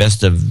 24th.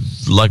 Best of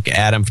luck,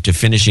 Adam, to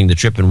finishing the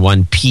trip in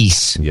one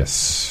piece.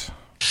 Yes.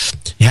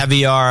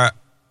 Javier.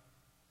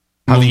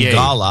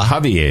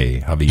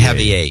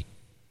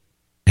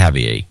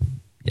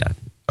 Yeah.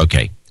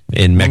 Okay.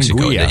 In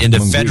Mexico, in the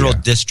federal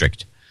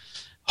district.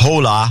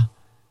 Hola.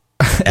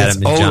 Adam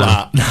and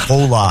John.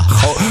 Hola.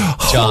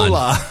 John.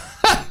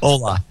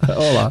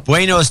 Hola.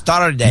 Buenos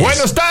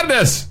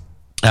tardes.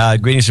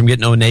 Greetings from Get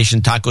No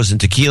Nation. Tacos and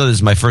tequila. This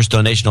is my first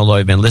donation, although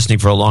I've been listening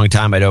for a long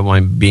time. I don't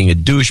mind being a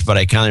douche, but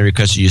I kindly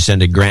request that you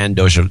send a grand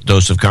dose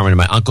of karma to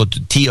my uncle,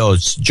 Tio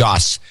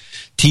Haas.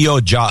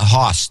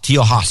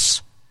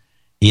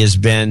 He has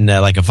been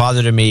like a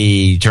father to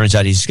me. Turns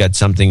out he's got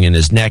something in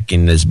his neck,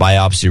 and his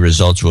biopsy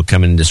results will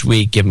come in this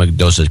week. Give him a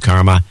dose of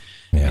karma.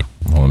 Yeah,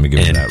 well, let me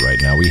give you that right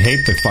now. We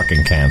hate the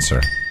fucking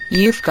cancer.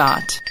 You've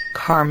got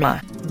karma.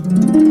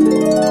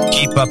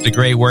 Keep up the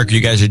great work you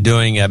guys are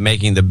doing,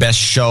 making the best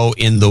show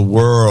in the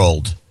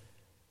world.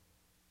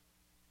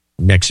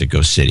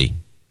 Mexico City.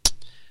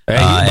 Hey,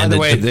 by the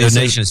way, the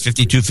donation is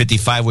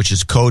 5255, which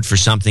is code for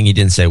something. He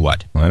didn't say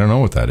what. I don't know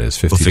what that is.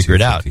 We'll figure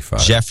it out.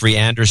 Jeffrey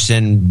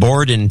Anderson,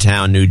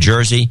 Bordentown, New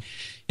Jersey.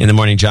 In the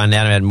morning, John and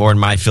Adam had more than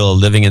my fill of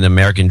living in the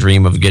American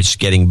dream of just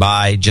getting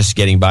by.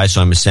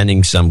 So I'm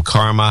sending some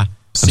karma.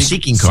 I'm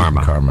seeking karma.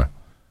 I'm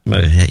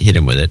going to hit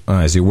him with it.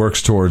 As he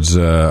works towards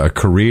a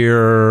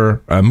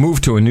career, a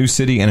move to a new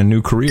city and a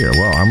new career.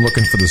 Well, I'm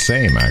looking for the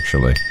same,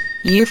 actually.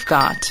 You've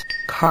got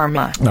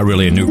karma. Not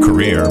really a new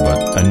career,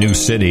 but a new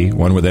city,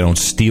 one where they don't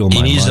steal my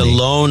money. He's a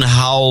lone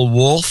howl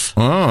wolf.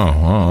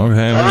 Oh,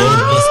 okay.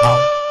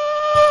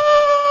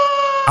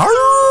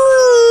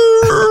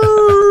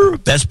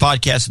 Best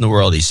podcast in the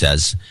world, he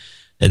says.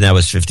 And that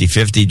was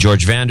 50-50.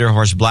 George Vander,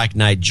 Horse Black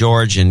Knight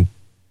George, and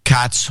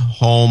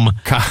Katzhovel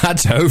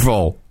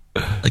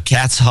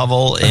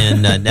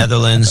in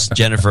Netherlands.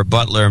 Jennifer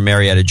Butler,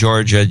 Marietta,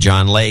 Georgia.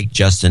 John Lake,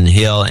 Justin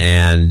Hill,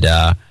 and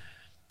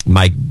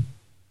Mike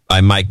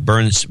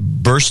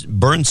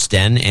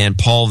Bernstein and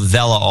Paul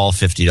Vella, all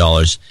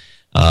 $50.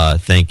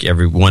 Thank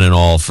everyone and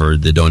all for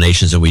the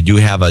donations, and we do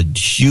have a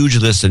huge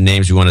list of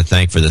names we want to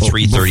thank for the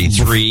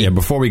 333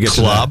 before we get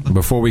Club.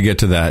 Before we get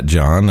to that,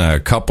 John, a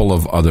couple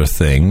of other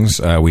things.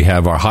 We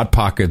have our Hot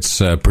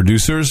Pockets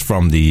producers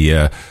from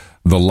the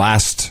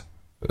last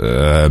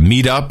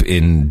meetup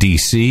in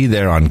D.C.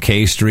 there on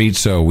K Street.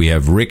 So we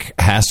have Rick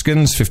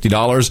Haskins,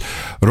 $50,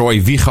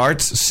 Roy Vichart,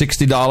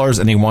 $60,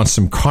 and he wants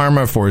some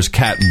karma for his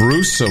cat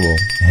Bruce. So we'll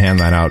hand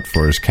that out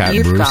for his cat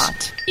You've Bruce.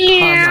 Got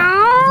karma.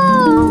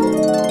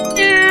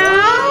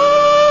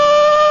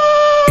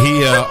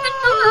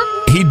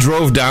 He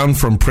drove down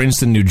from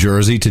Princeton, New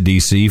Jersey to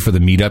D.C. for the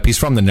meetup. He's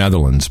from the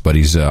Netherlands, but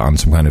he's on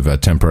some kind of a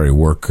temporary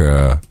work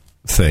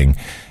thing.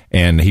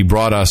 And he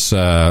brought us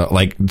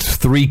like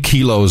 3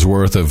 kilos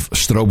worth of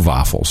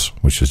stroopwafels,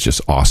 which is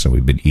just awesome.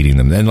 We've been eating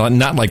them. And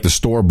not like the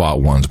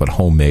store-bought ones, but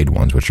homemade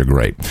ones, which are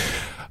great.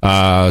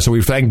 So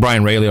we've thanked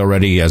Brian Rayleigh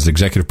already as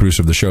executive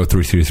producer of the show,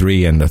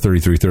 333, and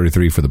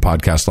 3333 for the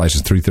podcast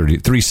license,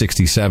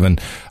 367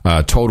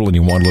 total, and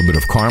you want a little bit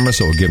of karma,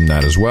 so we'll give him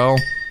that as well.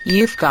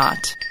 You've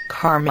got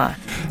karma.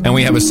 And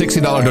we have a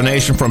 $60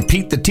 donation from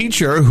Pete the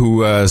Teacher,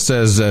 who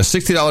says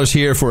 $60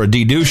 here for a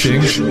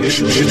de-douching.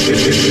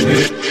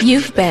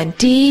 You've been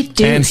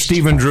de-douched. And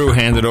Stephen Drew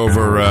handed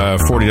over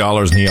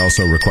 $40, and he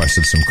also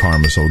requested some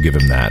karma, so we'll give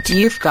him that.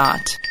 You've got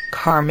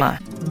karma.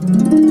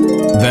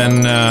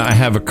 Then I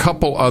have a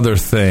couple other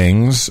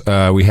things.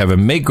 We have a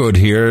make good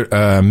here.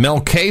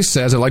 Mel K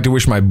says, I'd like to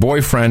wish my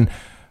boyfriend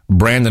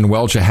Brandon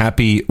Welch a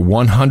happy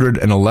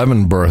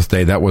 111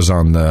 birthday. That was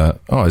on the...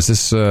 Oh, is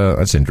this...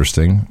 that's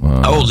interesting.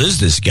 How old is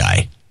this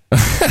guy?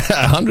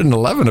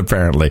 111,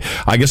 apparently.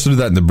 I guess we'll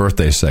do that in the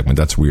birthday segment.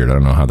 That's weird. I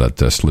don't know how that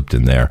slipped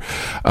in there.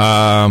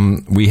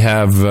 We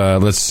have,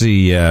 let's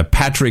see,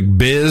 Patrick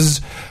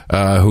Biz,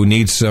 who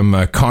needs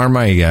some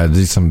karma. He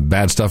did some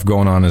bad stuff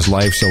going on in his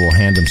life, so we'll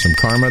hand him some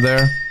karma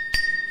there.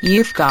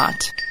 You've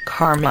got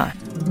karma.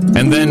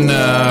 And then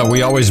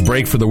we always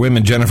break for the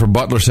women. Jennifer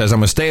Butler says,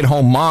 I'm a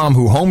stay-at-home mom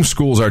who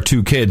homeschools our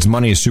 2 kids.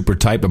 Money is super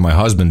tight, but my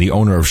husband, the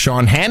owner of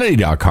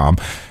SeanHannity.com,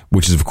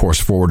 which is, of course,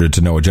 forwarded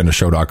to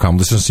NoAgendaShow.com,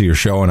 listens to your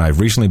show, and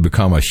I've recently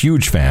become a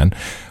huge fan.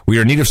 We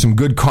are in need of some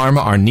good karma.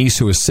 Our niece,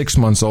 who is 6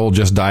 months old,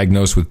 just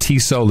diagnosed with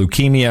T-cell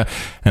leukemia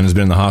and has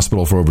been in the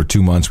hospital for over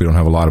 2 months. We don't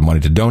have a lot of money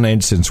to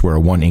donate since we're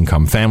a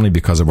one-income family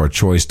because of our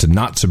choice to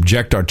not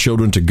subject our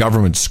children to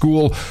government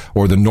school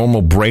or the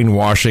normal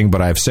brainwashing,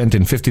 but I've sent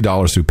in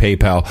 $50 through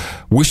PayPal.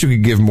 Wish we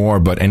could give more,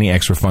 but any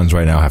extra funds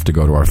right now have to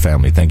go to our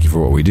family. Thank you for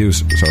what we do.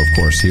 So of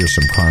course, here's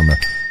some karma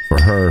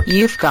for her.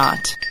 You've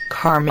got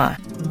karma.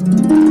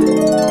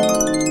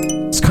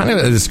 It's kind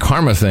of this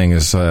karma thing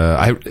is,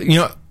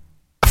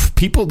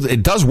 people,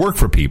 it does work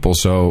for people.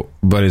 So,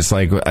 but it's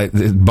like,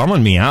 it's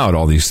bumming me out.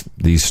 All these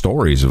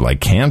stories of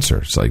like cancer.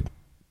 It's like,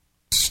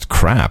 it's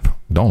crap.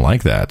 Don't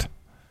like that.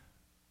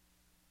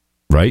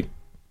 Right?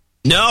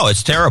 No,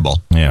 it's terrible.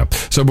 Yeah.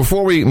 So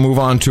before we move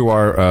on to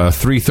our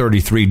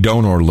 333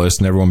 donor list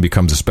and everyone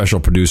becomes a special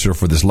producer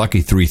for this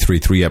lucky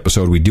 333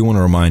 episode, we do want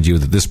to remind you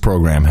that this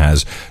program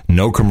has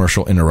no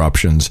commercial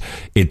interruptions.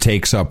 It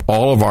takes up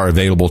all of our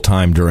available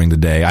time during the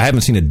day. I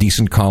haven't seen a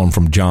decent column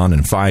from John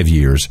in 5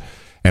 years,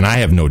 and I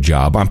have no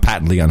job. I'm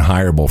patently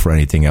unhireable for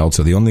anything else,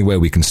 so the only way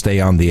we can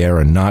stay on the air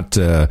and not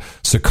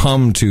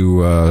succumb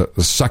to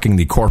sucking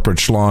the corporate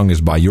schlong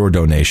is by your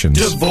donations.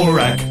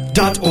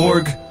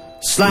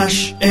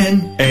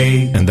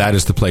 Dvorak.org/NA. And that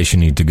is the place you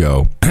need to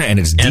go. And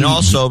it's and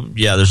also,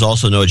 there's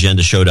also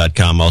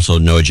NoAgendaShow.com, also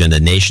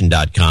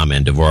NoAgendaNation.com,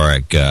 and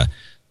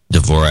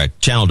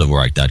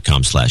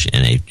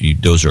ChannelDvorak.com/NA.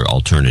 Those are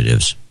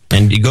alternatives.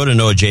 And you go to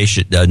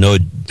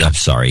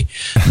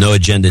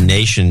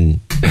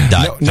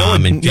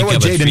NoAgendaNation.com and pick up a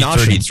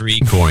 333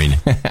 coin.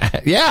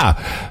 Yeah.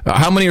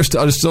 How many are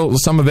still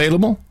some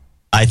available?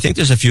 I think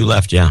there's a few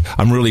left, yeah.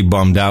 I'm really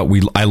bummed out.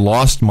 I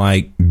lost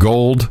my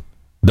gold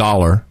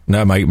dollar,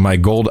 no, my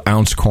gold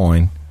ounce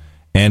coin,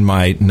 and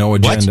my No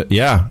Agenda. What?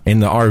 Yeah, in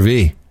the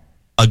RV.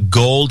 A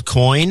gold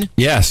coin?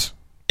 Yes.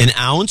 An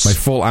ounce? My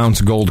full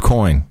ounce gold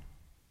coin.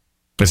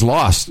 It's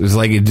lost. It's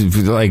like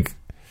it's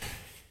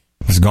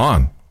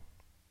gone.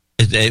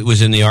 It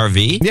was in the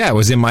RV? Yeah, it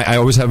was in I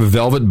always have a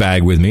velvet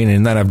bag with me, and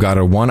in that I've got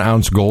a 1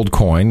 ounce gold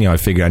coin. I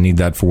figure I need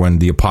that for when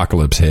the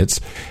apocalypse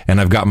hits.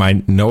 And I've got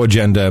my No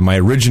Agenda, my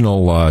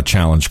original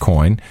challenge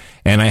coin.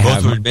 And I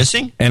Both were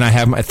missing? And I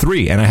have my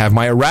 3. And I have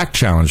my Iraq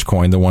challenge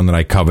coin, the one that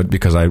I covet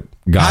because I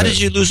got How did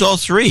you lose all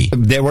 3?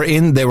 They were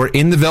in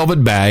the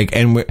velvet bag,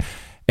 and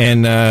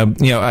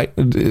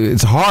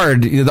it's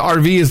hard. The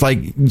RV is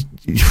like.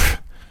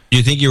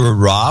 You think you were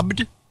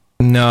robbed?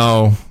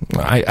 No,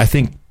 I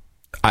think.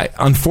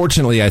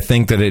 Unfortunately, I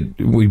think that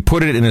we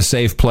put it in a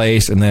safe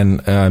place, and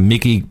then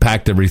Mickey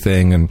packed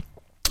everything, and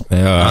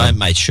I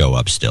might show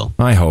up still.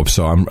 I hope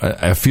so.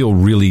 I feel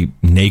really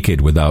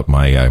naked without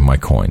my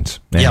coins.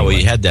 Anyway. Yeah, well,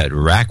 you had that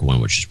rack one,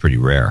 which is pretty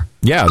rare.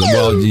 Yeah,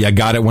 well, I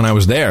got it when I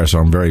was there, so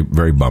I'm very,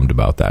 very bummed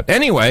about that.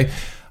 Anyway.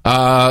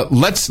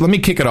 Let me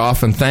kick it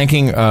off and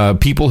thanking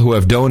people who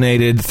have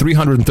donated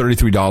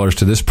 $333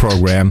 to this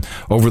program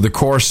over the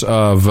course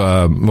of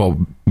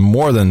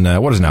more than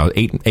what is it now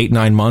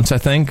 8-9 months, I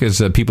think,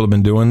 as people have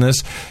been doing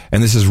this,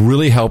 and this has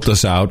really helped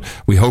us out.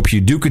 We hope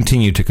you do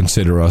continue to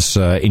consider us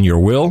in your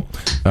will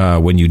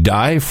when you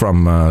die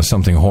from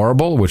something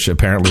horrible, which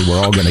apparently we're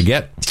all going to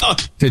get.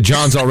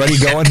 John's already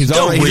going. He's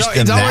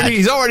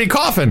already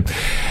coughing.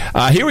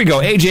 Here we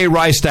go. AJ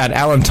Rystad,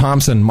 Alan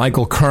Thompson,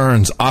 Michael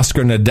Kearns,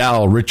 Oscar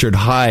Nadal, Richard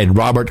Hyde,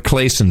 Robert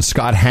Clayson,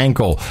 Scott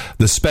Hankel,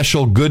 The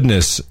Special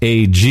Goodness,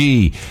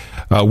 AG,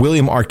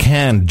 William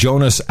Arcan,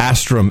 Jonas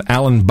Astrom,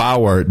 Alan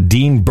Bauer,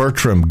 Dean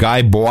Bertram,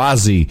 Guy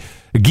Boazzi,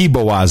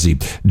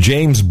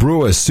 James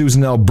Brewis,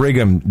 Susan L.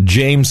 Brigham,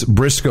 James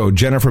Briscoe,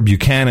 Jennifer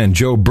Buchanan,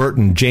 Joe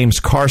Burton, James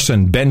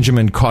Carson,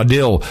 Benjamin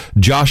Caudill,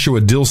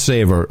 Joshua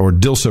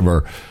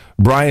Dilsever,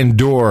 Brian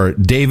Dorr,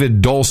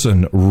 David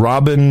Dolson,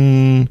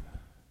 Robin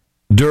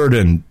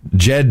Durden,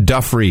 Jed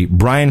Duffrey,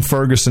 Brian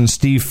Ferguson,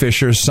 Steve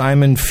Fisher,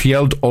 Simon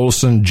Fjeld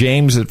Olsen,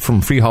 James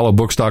from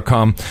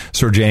freehollowbooks.com,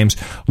 Sir James,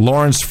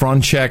 Lawrence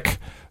Fronchek,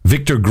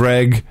 Victor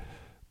Gregg,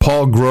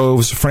 Paul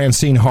Groves,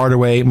 Francine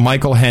Hardaway,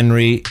 Michael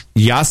Henry,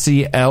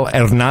 Yassi L.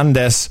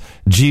 Hernandez,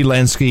 G.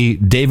 Lenski,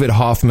 David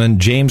Hoffman,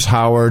 James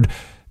Howard,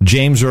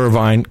 James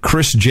Irvine,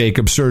 Chris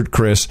Jacob, Sir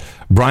Chris,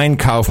 Brian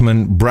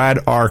Kaufman, Brad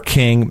R.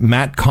 King,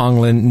 Matt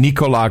Conglin,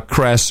 Nicola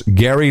Kress,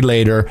 Gary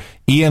Lader,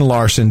 Ian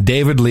Larson,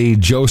 David Lee,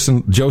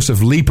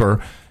 Joseph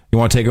Leeper. You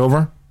want to take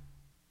over?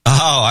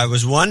 Oh, I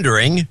was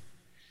wondering.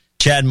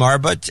 Chad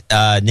Marbut,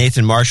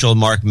 Nathan Marshall,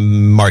 Mark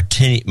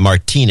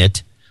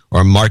Martinet,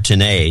 or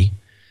Martinet,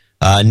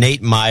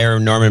 Nate Meyer,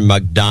 Norman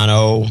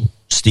McDonough,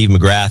 Steve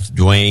McGrath,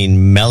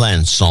 Dwayne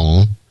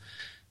Melanson,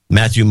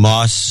 Matthew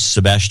Moss,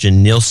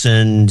 Sebastian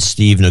Nielsen,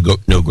 Steve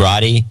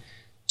Nograti,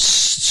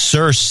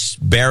 Sir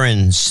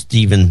Baron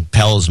Stephen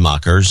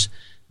Pelsmakers,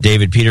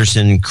 David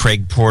Peterson,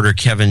 Craig Porter,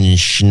 Kevin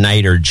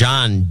Schneider,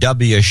 John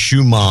W.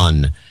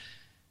 Schumann,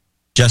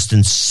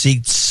 Justin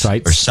Seitz,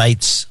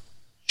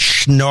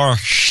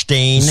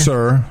 Schnorstein,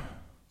 Sir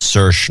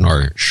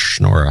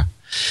Schnorra,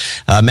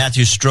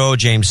 Matthew Stroh,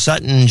 James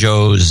Sutton,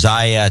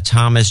 Josiah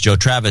Thomas, Joe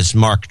Travis,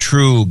 Mark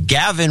True,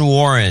 Gavin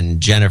Warren,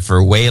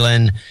 Jennifer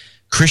Whalen,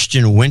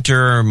 Christian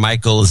Winter,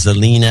 Michael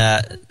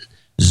Zelina,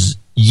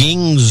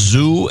 Ying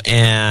Zhu,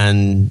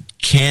 and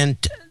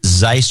Kent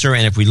Zeiser.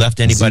 And if we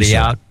left anybody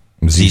out,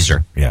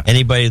 Zeiser. Yeah.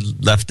 Anybody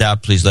left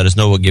out, please let us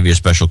know. We'll give you a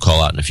special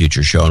call out in a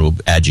future show, and we'll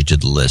add you to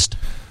the list.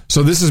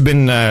 So this has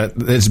been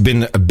it's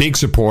been a big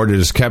support. It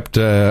has kept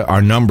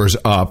our numbers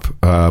up,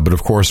 but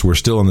of course we're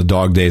still in the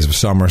dog days of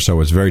summer,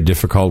 so it's very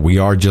difficult. We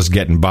are just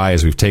getting by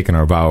as we've taken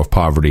our vow of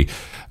poverty.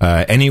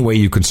 Any way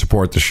you can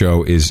support the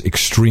show is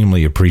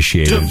extremely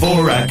appreciated.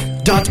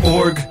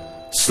 Dvorak.org/NA.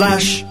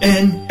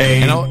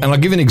 And I'll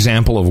give an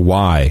example of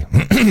why.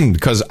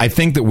 Because I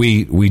think that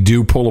we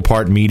do pull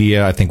apart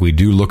media. I think we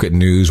do look at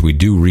news. We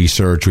do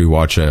research. We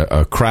watch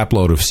a crap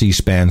load of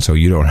C-SPAN so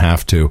you don't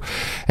have to.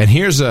 And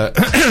here's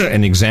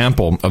an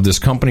example of this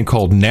company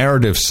called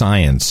Narrative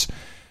Science.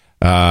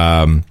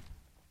 And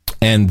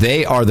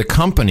they are the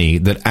company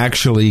that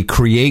actually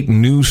create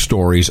news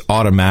stories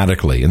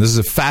automatically. And this is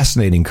a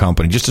fascinating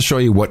company, just to show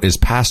you what is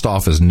passed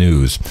off as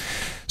news.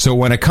 So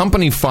when a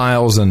company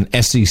files an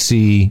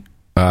SEC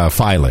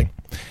filing,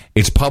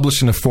 it's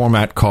published in a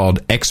format called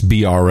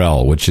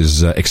XBRL, which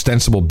is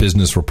Extensible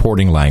Business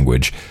Reporting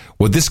Language.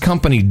 What this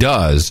company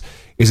does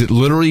is it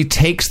literally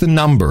takes the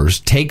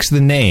numbers, takes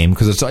the name,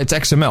 because it's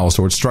XML,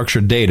 so it's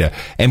structured data,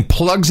 and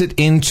plugs it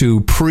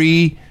into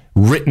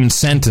pre-written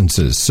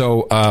sentences.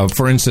 So,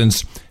 for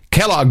instance,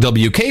 Kellogg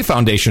WK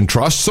Foundation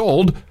Trust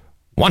sold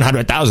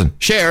 100,000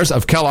 shares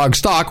of Kellogg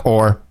stock,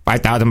 or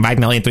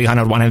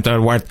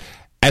 5,000,300,100 worth,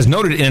 as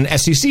noted in an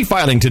SEC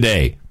filing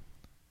today.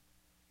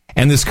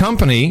 And this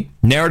company,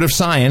 Narrative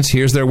Science,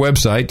 here's their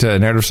website,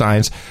 Narrative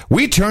Science,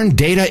 we turn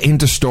data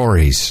into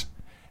stories.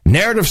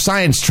 Narrative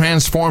Science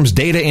transforms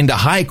data into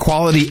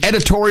high-quality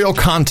editorial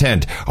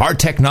content. Our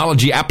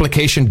technology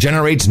application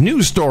generates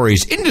news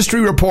stories, industry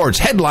reports,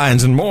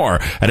 headlines, and more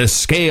at a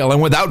scale and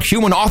without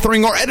human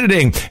authoring or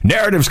editing.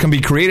 Narratives can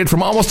be created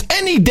from almost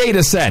any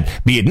data set,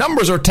 be it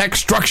numbers or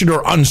text, structured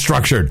or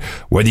unstructured.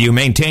 Whether you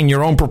maintain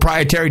your own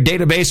proprietary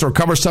database or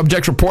cover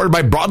subjects reported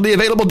by broadly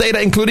available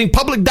data, including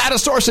public data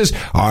sources,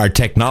 our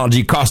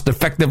technology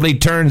cost-effectively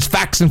turns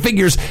facts and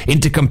figures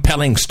into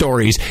compelling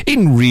stories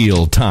in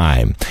real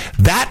time.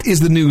 That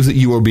is the news that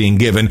you are being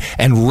given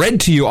and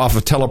read to you off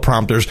of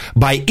teleprompters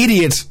by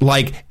idiots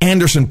like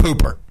Anderson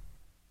Pooper.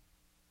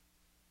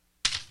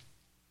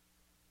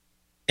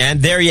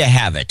 And there you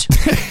have it.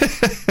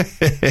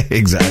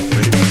 Exactly.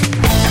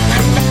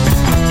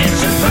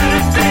 It's your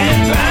birthday.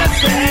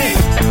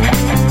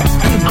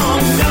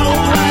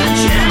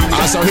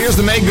 So here's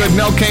the Make Good.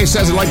 Mel K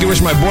says, I'd like to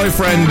wish my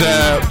boyfriend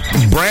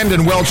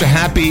Brandon Welch a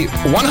happy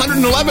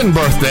 111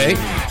 birthday.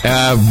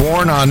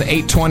 Born on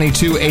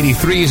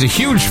 8/22/83. He's a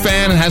huge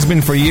fan and has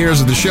been for years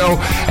of the show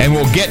and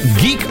will get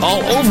geek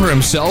all over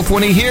himself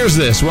when he hears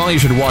this. Well, you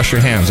should wash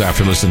your hands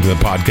after listening to the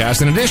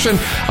podcast. In addition,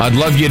 I'd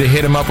love you to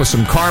hit him up with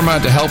some karma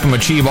to help him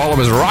achieve all of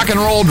his rock and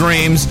roll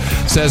dreams,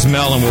 says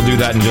Mel, and we'll do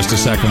that in just a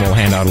second. We'll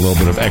hand out a little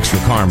bit of extra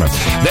karma.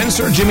 Then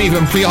Sir Jimmy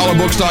from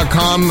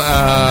freehollowbooks.com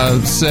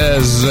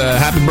says,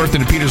 happy birthday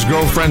to Peter's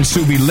girlfriend,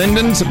 Subi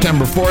Linden,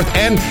 September 4th,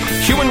 and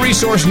Human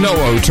Resource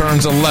Noah, who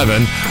turns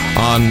 11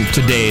 on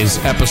today's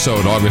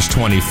episode, August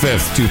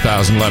 25th,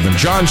 2011.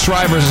 John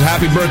Shriver says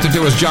happy birthday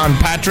to his John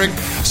Patrick.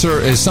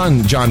 His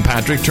son, John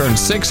Patrick, turned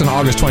 6 on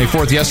August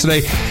 24th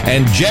yesterday.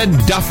 And Jed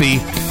Duffy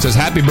says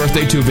happy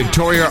birthday to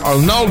Victoria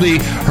Arnoldi.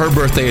 Her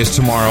birthday is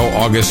tomorrow,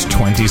 August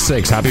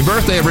 26th. Happy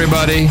birthday,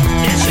 everybody.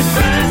 It's your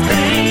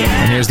birthday.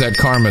 And here's that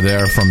karma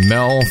there from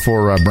Mel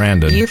for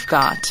Brandon. You've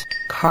got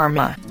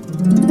karma.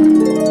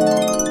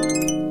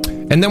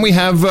 And then we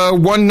have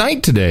one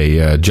night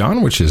today,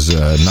 John, which is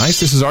nice.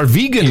 This is our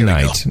vegan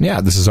night. Yeah,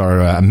 this is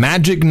our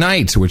magic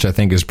night, which I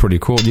think is pretty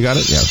cool. You got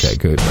it? Yeah, okay,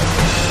 good.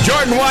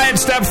 Jordan Wyatt,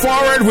 step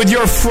forward with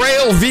your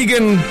frail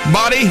vegan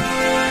body.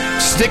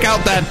 Stick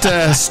out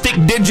that stick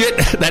digit,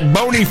 that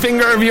bony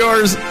finger of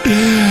yours.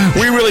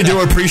 We really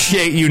do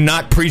appreciate you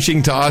not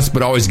preaching to us,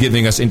 but always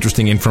giving us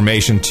interesting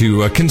information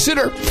to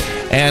consider.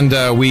 And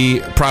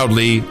we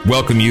proudly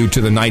welcome you to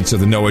the Knights of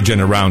the No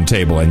Agenda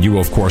Roundtable, and you will,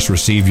 of course,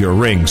 receive your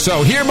ring.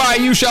 So hereby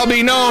you shall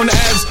be known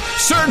as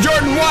Sir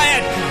Jordan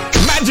Wyatt,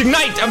 Magic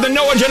Knight of the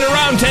No Agenda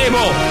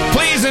Roundtable.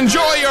 Please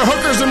enjoy your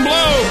hookers and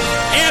blow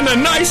and a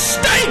nice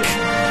steak.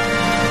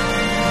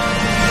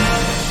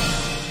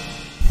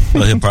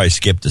 Well, he'll probably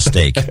skip the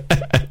steak.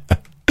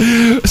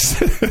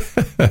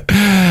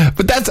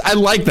 But I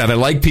like that. I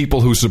like people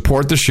who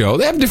support the show.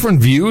 They have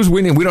different views.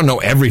 We don't know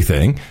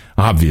everything,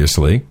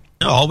 obviously.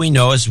 No, all we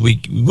know is we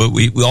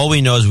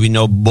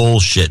know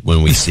bullshit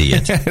when we see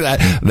it.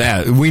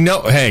 that we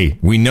know. Hey,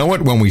 we know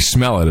it when we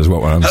smell it. Is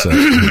what I'm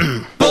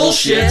saying.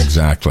 Bullshit.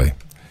 Exactly.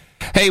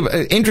 Hey,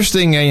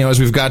 interesting. As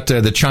we've got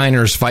the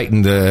Chiners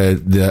fighting the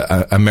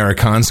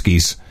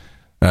Amerikanskis.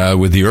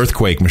 With the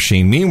earthquake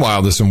machine.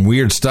 Meanwhile, there's some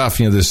weird stuff.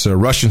 This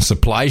Russian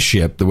supply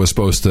ship that was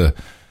supposed to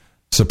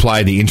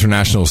supply the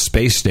International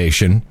Space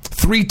Station.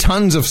 3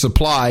 tons of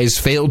supplies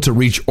failed to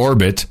reach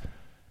orbit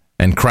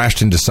and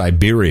crashed into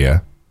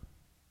Siberia.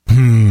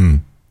 I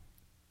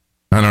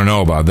don't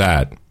know about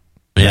that.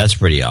 Yeah, that's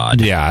pretty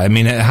odd. Yeah, I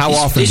mean, how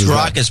often these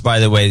rockets, by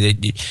the way,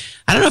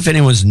 I don't know if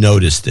anyone's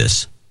noticed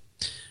this,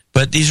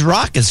 but these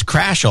rockets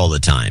crash all the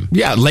time.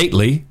 Yeah,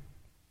 lately.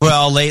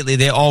 Well, lately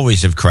they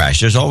always have crashed.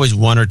 There's always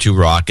one or two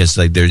rockets,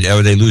 or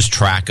they lose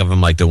track of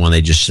them, like the one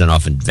they just sent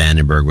off in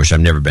Vandenberg, which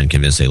I've never been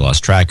convinced they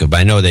lost track of. But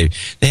I know they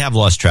have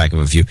lost track of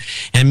a few.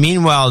 And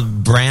meanwhile,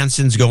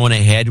 Branson's going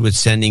ahead with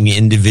sending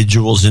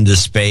individuals into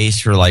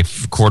space for like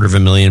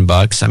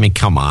 $250,000. I mean,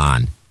 come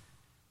on.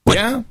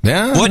 Yeah.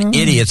 What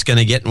idiot's going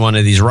to get in one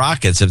of these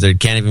rockets if they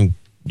can't even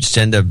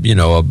send a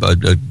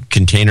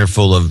container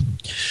full of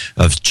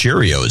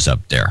Cheerios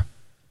up there?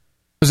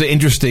 It was an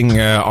interesting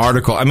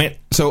article. I mean,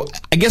 so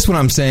I guess what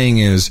I'm saying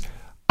is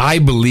I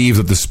believe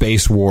that the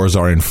space wars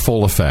are in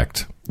full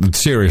effect.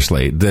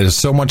 Seriously, there's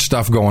so much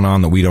stuff going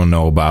on that we don't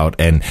know about,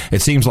 and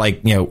it seems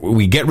like,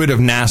 we get rid of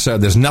NASA.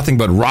 There's nothing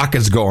but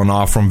rockets going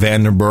off from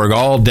Vandenberg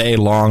all day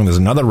long. There's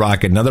another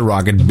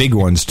rocket, big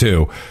ones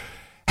too.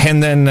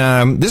 And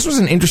then this was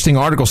an interesting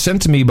article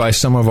sent to me by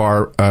some of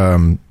our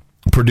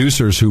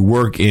producers who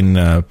work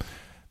in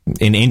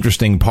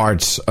interesting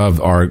parts of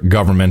our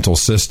governmental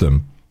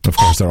system. Of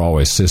course, they're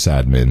always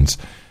sysadmins.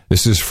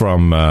 This is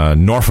from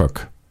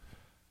Norfolk,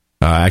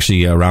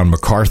 actually around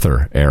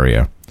MacArthur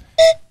area.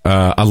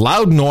 A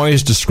loud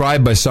noise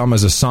described by some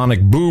as a sonic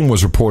boom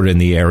was reported in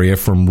the area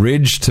from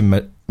Ridge to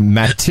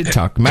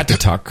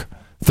Matituck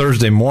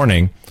Thursday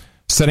morning,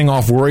 setting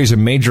off worries a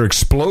major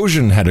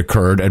explosion had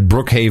occurred at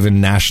Brookhaven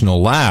National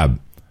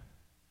Lab.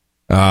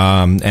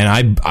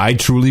 And I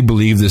truly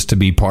believe this to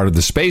be part of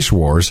the space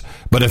wars,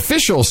 but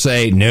officials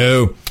say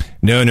no,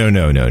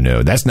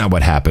 that's not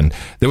what happened.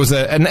 There was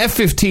an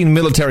F-15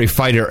 military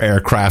fighter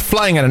aircraft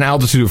flying at an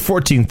altitude of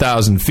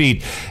 14,000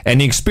 feet,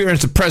 and he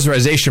experienced a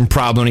pressurization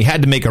problem. He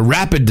had to make a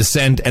rapid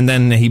descent, and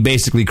then he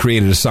basically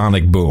created a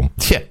sonic boom.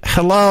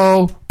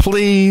 Hello,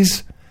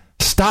 please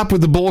stop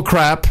with the bull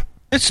crap.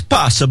 It's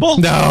possible.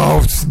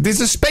 No,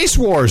 these are space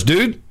wars,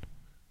 dude.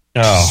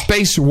 Oh.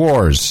 Space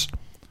wars.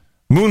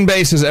 Moon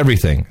base is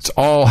everything. It's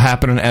all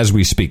happening as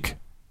we speak.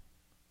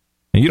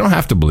 And you don't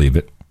have to believe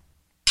it.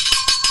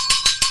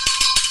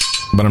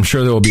 But I'm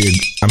sure there will be a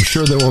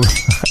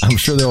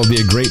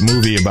great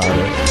movie about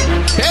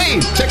it. Hey,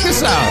 check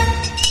this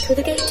out. To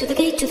the gate, to the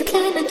gate, to the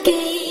climate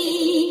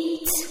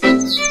gate.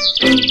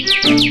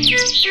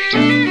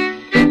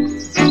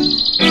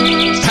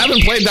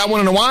 Haven't played that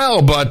one in a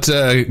while, but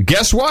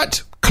guess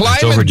what?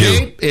 Climate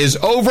Gate is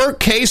over.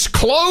 Case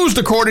closed,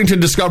 according to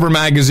Discover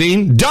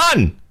Magazine.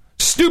 Done.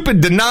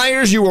 Stupid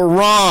deniers, you were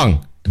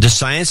wrong. The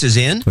science is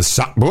in? It's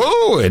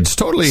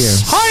totally in.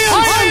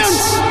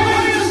 Science!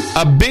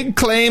 A big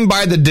claim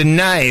by the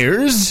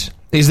deniers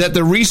is that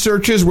the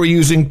researchers were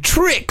using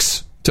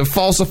tricks to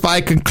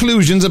falsify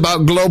conclusions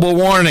about global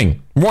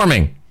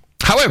warming.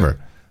 However,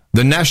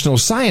 the National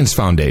Science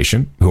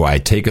Foundation, who I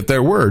take at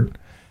their word,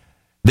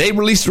 they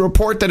released a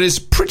report that is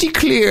pretty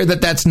clear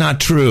that that's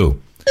not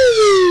true.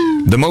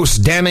 The most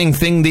damning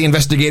thing the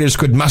investigators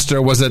could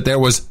muster was that there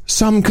was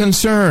some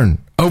concern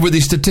over the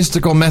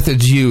statistical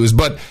methods used,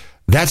 but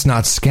that's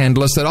not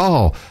scandalous at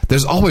all.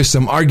 There's always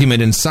some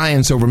argument in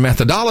science over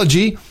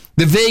methodology.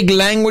 The vague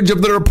language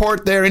of the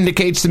report there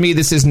indicates to me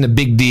this isn't a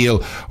big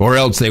deal, or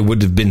else they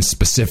would have been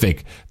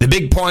specific. The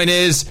big point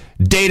is,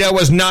 data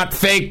was not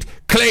faked.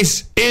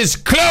 Case is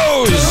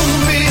closed.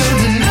 Don't be a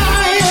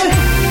denier.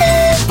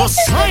 The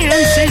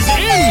science is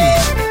in.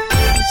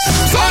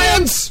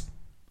 Science!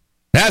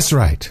 That's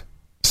right.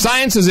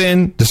 Science is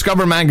in.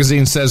 Discover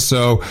Magazine says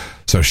so.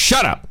 So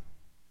shut up.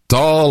 It's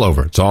all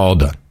over. It's all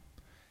done.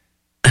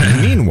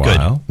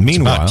 Meanwhile,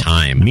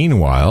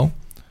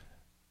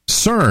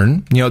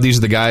 CERN, these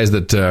are the guys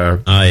that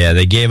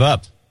they gave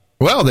up.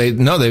 Well, they've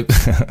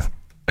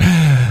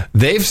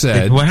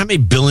said, how many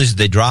billions did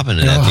they drop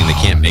into that thing? They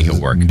can't make it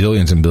work.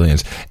 Billions and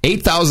billions.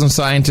 8,000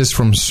 scientists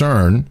from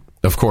CERN,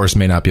 of course,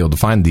 may not be able to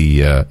find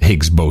the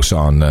Higgs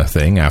boson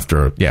thing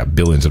after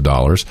billions of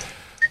dollars.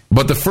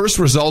 But the first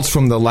results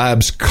from the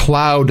lab's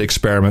cloud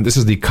experiment, this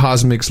is the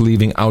cosmics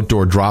leaving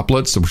outdoor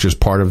droplets, which is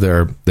part of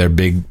their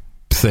big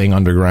thing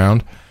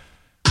underground,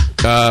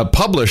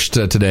 published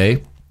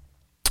today,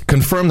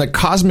 confirm that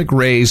cosmic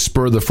rays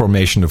spur the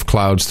formation of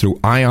clouds through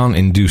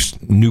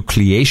ion-induced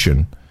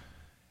nucleation.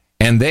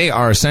 And they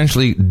are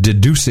essentially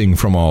deducing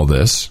from all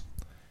this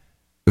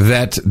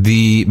that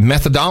the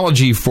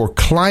methodology for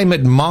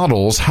climate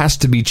models has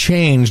to be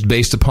changed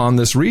based upon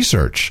this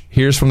research.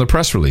 Here's from the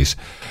press release.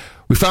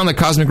 We found that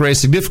cosmic rays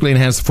significantly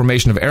enhance the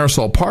formation of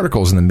aerosol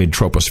particles in the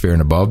mid-troposphere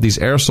and above. These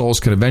aerosols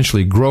can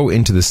eventually grow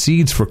into the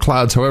seeds for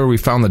clouds. However, we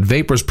found that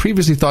vapors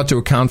previously thought to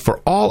account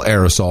for all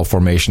aerosol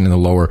formation in the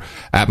lower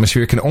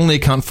atmosphere can only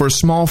account for a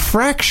small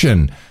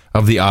fraction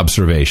of the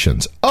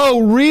observations.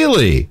 Oh,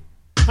 really?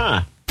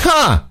 Huh.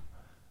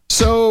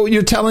 So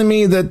you're telling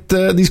me that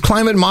these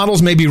climate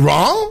models may be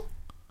wrong?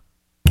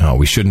 No,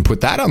 we shouldn't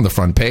put that on the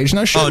front page.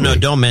 Now, should we? No,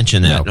 don't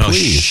mention that. No,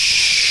 please.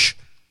 Shh.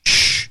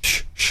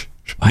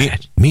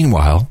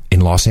 Meanwhile, in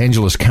Los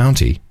Angeles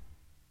County,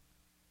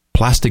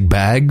 plastic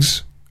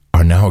bags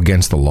are now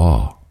against the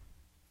law.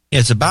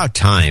 It's about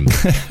time.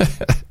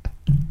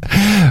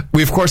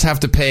 We, of course, have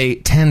to pay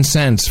 10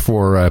 cents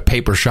for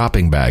paper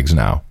shopping bags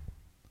now.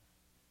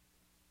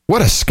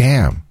 What a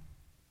scam.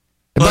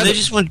 Well, they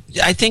just want.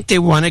 I think they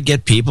want to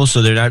get people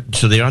so they don't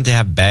have to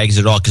have bags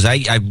at all. Because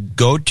I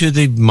go to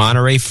the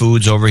Monterey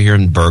Foods over here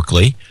in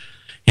Berkeley,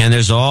 and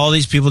there's all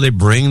these people. They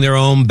bring their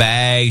own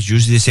bags.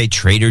 Usually they say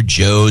Trader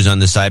Joe's on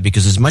the side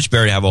because it's much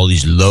better to have all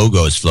these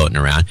logos floating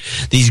around.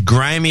 These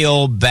grimy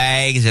old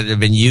bags that have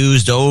been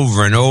used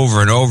over and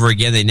over and over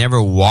again. They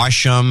never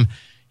wash them.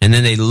 And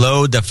then they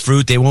load the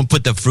fruit. They won't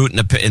put the fruit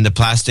in the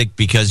plastic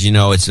because,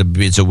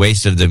 it's a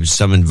waste of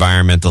some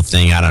environmental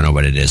thing. I don't know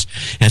what it is.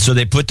 And so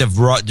they put the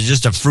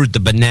fruit, the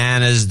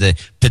bananas, the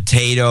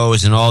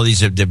potatoes, and all these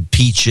the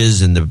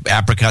peaches and the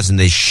apricots, and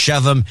they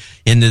shove them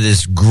into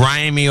this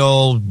grimy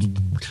old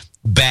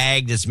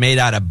bag that's made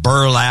out of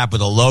burlap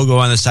with a logo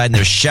on the side, and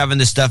they're shoving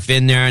the stuff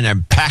in there, and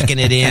they're packing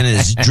it in, and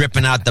it's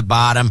dripping out the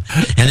bottom.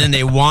 And then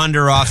they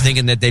wander off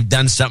thinking that they've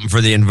done something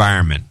for the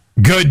environment.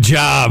 Good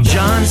job.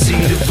 John C.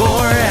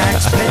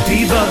 Dvorak's pet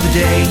peeve of the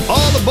day.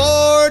 All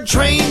aboard,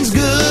 train's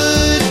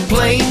good,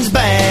 plane's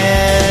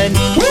bad.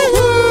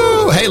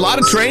 Woo-woo! Hey, a lot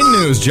of train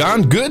news,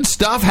 John. Good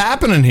stuff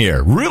happening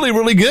here. Really,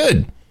 really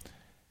good.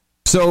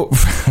 So,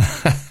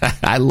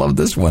 I love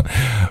this one.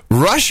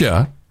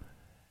 Russia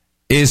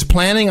is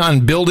planning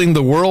on building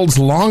the world's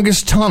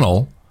longest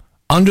tunnel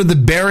under the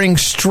Bering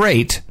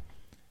Strait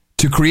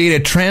to create a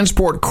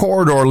transport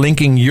corridor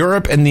linking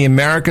Europe and the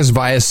Americas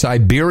via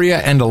Siberia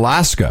and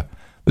Alaska.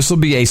 This will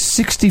be a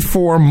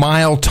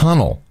 64-mile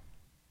tunnel.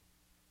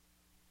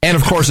 And,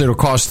 of course, it'll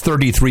cost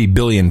 33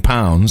 billion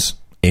pounds.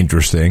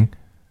 Interesting.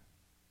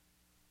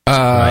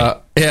 Right.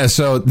 Yeah,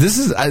 so this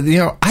is,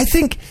 I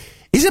think,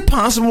 is it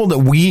possible that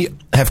we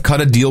have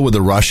cut a deal with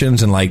the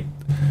Russians and,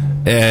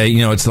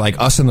 it's like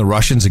us and the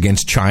Russians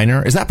against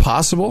China? Is that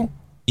possible?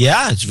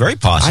 Yeah, it's very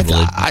possible.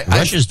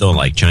 Russians don't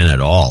like China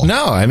at all.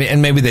 No, I mean,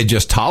 and maybe they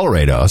just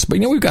tolerate us. But,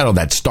 we've got all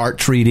that START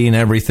treaty and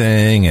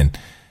everything. And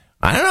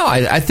I don't know.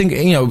 I think,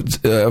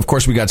 of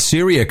course, we got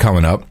Syria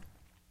coming up.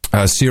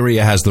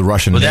 Syria has the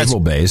Russian naval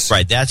base.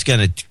 Right. That's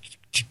going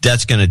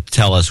to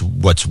tell us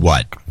what's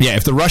what. Yeah,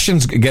 if the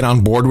Russians get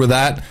on board with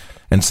that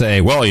and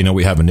say, well,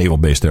 we have a naval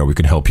base there. We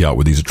can help you out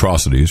with these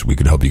atrocities. We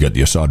could help you get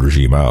the Assad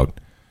regime out.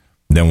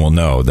 Then we'll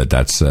know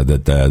that's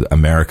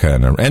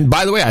America and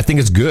by the way, I think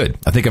it's good.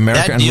 I think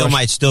America that and deal Russia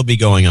might still be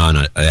going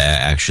on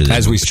actually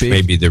as we speak.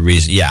 Maybe the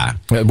reason, yeah.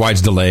 Why it's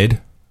delayed?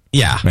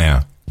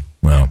 Yeah.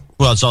 Well,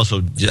 it's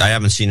also I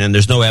haven't seen and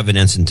there's no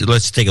evidence.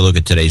 Let's take a look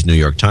at today's New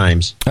York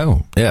Times.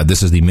 Oh, yeah.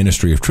 This is the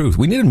Ministry of Truth.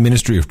 We need a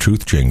Ministry of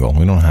Truth jingle.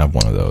 We don't have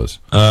one of those.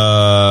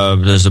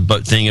 There's a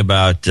thing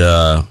about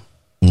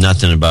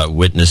nothing about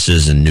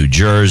witnesses in New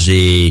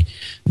Jersey.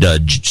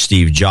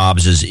 Steve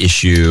Jobs'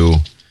 issue.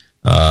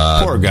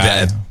 Poor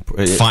guy.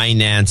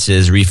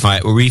 Finances,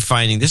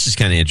 refining. This is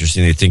kind of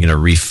interesting. They're thinking of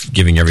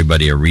giving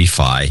everybody a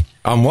refi.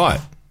 On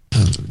what?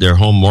 Their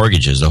home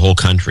mortgages, the whole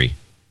country.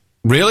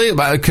 Really?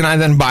 Can I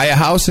then buy a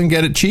house and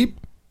get it cheap?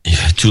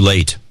 Yeah, too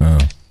late. Oh.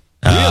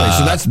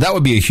 Really? So that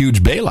would be a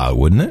huge bailout,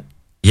 wouldn't it?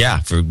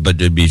 Yeah, but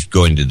it'd be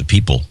going to the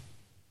people.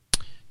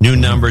 New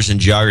numbers in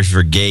geography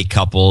for gay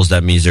couples.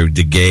 That means they're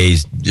the gay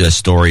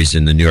stories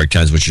in the New York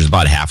Times, which is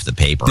about half the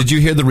paper. Did you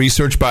hear the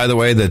research, by the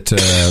way, that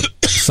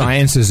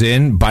science is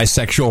in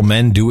bisexual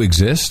men do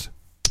exist?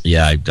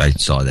 Yeah, I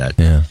saw that.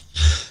 Yeah.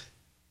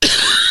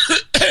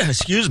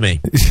 Excuse me.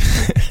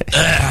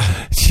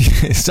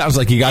 It sounds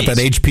like you got that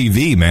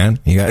HPV, man.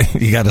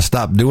 You got to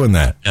stop doing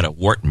that. Got a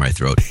wart in my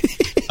throat.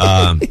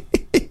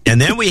 And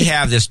then we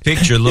have this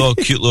picture,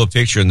 cute little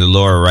picture in the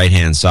lower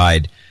right-hand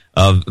side.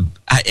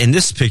 And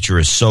this picture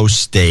is so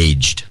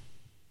staged.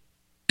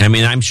 I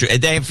mean, I'm sure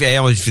they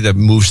always feel to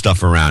move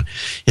stuff around.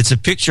 It's a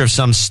picture of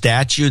some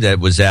statue that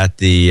was at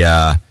the,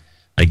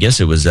 I guess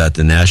it was at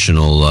the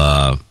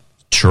National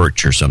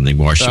Church or something.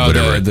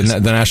 Whatever. The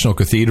National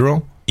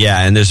Cathedral.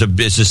 Yeah, and it's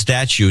a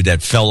statue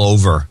that fell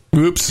over.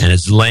 Oops. And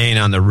it's laying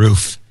on the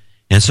roof.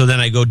 And so then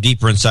I go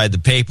deeper inside the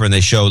paper, and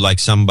they show like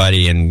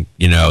somebody in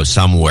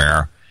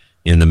somewhere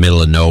in the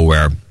middle of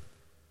nowhere.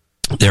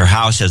 Their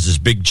house has this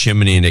big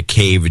chimney and it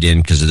caved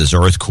in because of this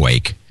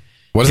earthquake.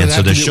 What does it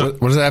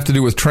have to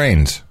do with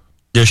trains?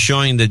 They're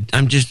showing that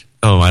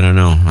I don't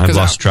know. I've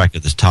lost track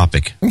of this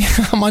topic.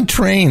 I'm on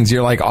trains.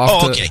 You're like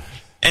off. Okay.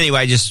 Anyway,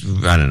 I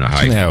don't know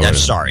how. I'm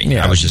sorry.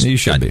 Yeah, I was just you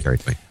should be very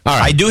quick. All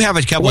right. I do have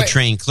a couple of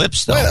train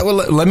clips though. Well,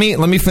 let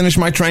me finish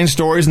my train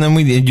stories and then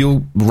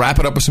you'll wrap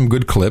it up with some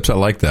good clips. I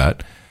like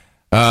that.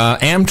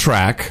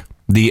 Amtrak,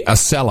 the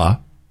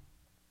Acela.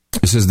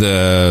 This is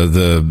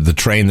the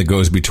train that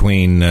goes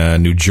between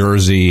New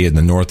Jersey and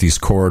the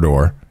Northeast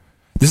Corridor.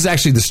 This is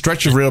actually the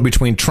stretch of rail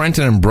between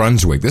Trenton and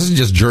Brunswick. This is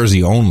just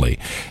Jersey only.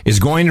 Is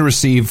going to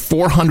receive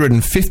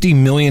 $450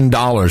 million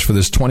for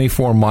this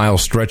 24-mile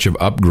stretch of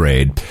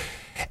upgrade.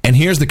 And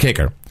here's the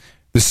kicker.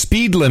 The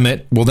speed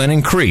limit will then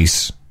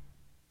increase.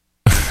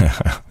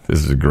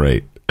 This is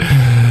great.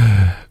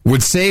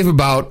 Would save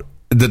about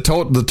the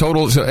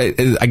total. So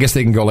I guess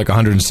they can go like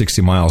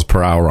 160 miles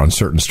per hour on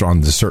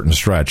the certain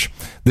stretch.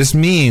 This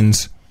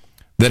means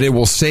that it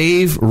will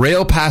save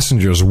rail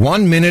passengers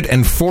 1 minute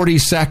and 40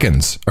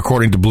 seconds,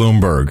 according to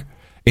Bloomberg.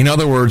 In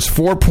other words,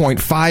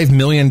 $4.5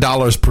 million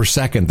per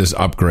second, this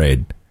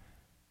upgrade.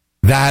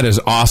 That is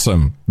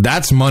awesome.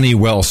 That's money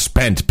well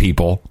spent,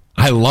 people.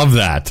 I love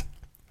that.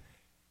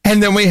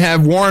 And then we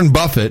have Warren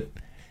Buffett,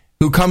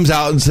 who comes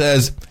out and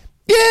says,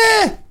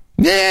 yeah,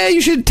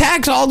 you should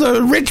tax all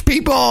the rich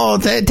people.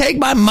 Take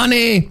my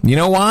money. You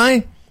know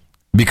why?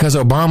 Because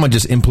Obama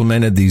just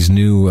implemented these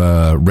new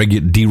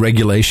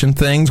deregulation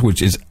things,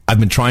 which is I've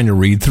been trying to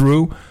read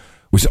through,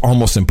 which is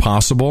almost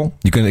impossible.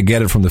 You can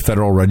get it from the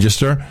Federal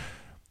Register.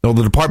 Well,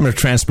 the Department of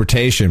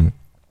Transportation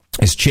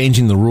is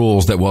changing the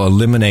rules that will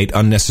eliminate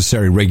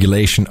unnecessary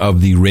regulation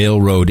of the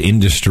railroad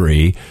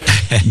industry,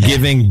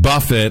 giving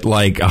Buffett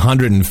like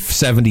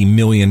 $170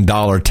 million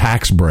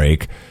tax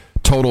break.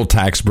 Total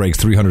tax break,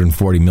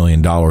 $340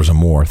 million or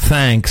more.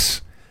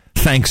 Thanks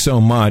so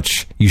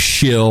much, you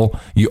shill,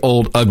 you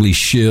old ugly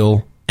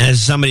shill.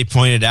 As somebody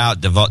pointed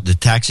out, the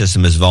tax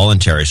system is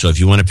voluntary, so if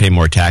you want to pay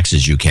more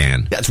taxes, you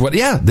can. That's what.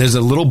 Yeah, there's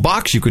a little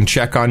box you can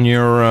check on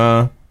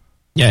your.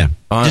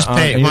 Just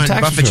pay.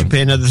 Buffett should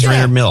pay another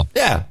 $300 million.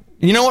 Yeah.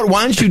 You know what?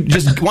 Why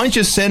don't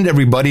you send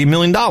everybody $1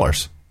 million?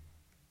 That'd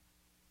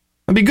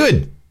be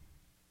good.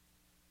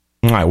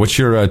 All right. What's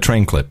your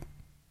train clip?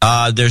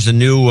 There's a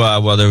new.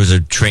 There was a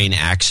train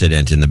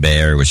accident in the Bay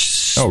Area,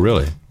 which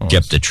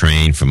kept the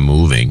train from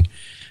moving.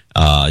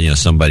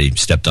 Somebody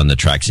stepped on the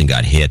tracks and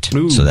got hit,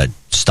 so that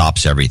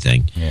stops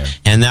everything. Yeah.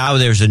 And now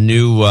there's a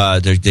new.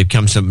 They've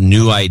come some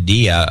new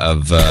idea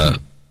of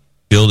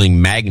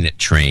building magnet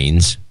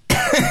trains,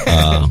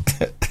 and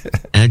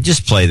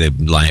just play the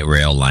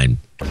rail line.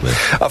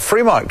 A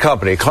Fremont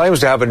company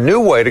claims to have a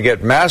new way to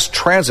get mass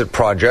transit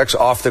projects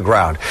off the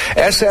ground.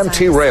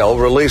 SMT Rail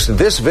released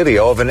this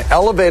video of an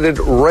elevated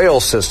rail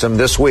system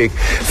this week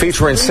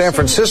featuring San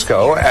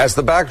Francisco as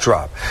the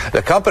backdrop.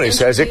 The company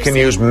says it can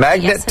use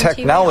magnet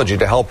technology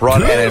to help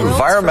run an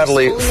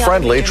environmentally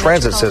friendly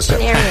transit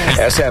system.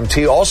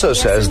 SMT also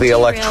says the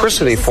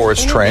electricity for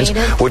its trains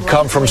would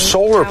come from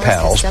solar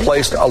panels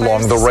placed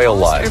along the rail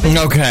line.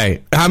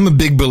 Okay, I'm a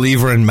big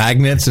believer in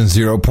magnets and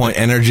zero-point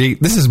energy.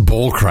 This is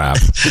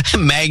bullcrap.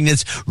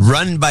 Magnets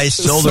run by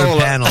solar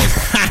panels.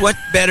 What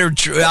better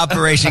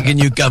operation can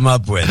you come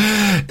up with?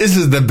 This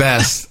is the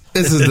best.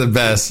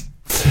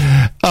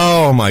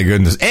 Oh, my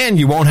goodness. And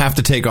you won't have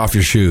to take off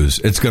your shoes.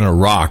 It's going to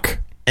rock.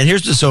 And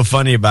here's what's so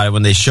funny about it.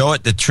 When they show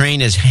it, the train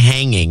is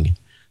hanging.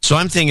 So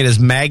I'm thinking it's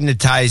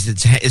magnetized.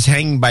 It's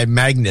hanging by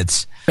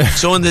magnets.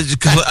 So when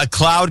a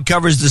cloud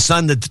covers the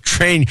sun, that the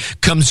train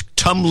comes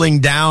tumbling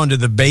down to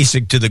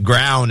the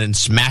ground and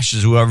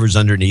smashes whoever's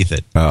underneath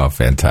it. Oh,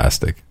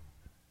 fantastic.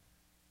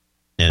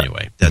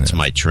 Anyway, that's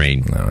my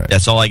train. All right.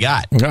 That's all I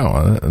got.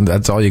 No,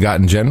 that's all you got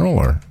in general,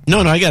 or no?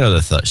 I got other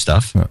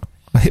stuff. Oh.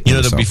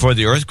 Before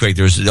the earthquake,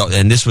 there was,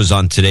 and this was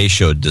on Today's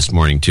Show this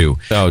morning too.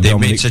 They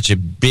made such a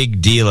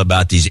big deal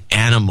about these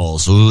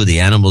animals. Ooh,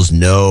 the animals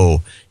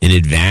know in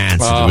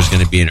advance that there was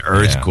going to be an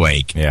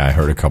earthquake. Yeah, I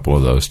heard a couple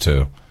of those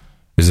too.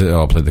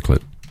 I'll play the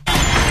clip.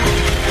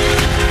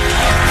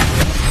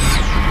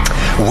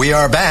 We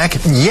are back.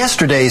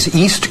 Yesterday's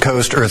East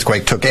Coast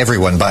earthquake took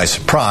everyone by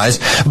surprise,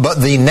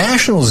 but the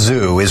National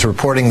Zoo is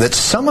reporting that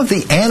some of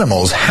the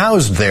animals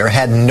housed there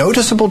had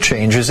noticeable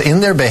changes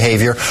in their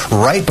behavior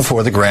right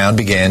before the ground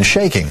began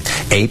shaking.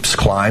 Apes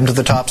climbed to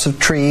the tops of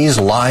trees,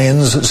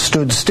 lions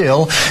stood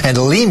still, and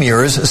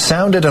lemurs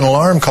sounded an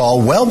alarm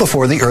call well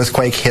before the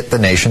earthquake hit the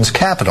nation's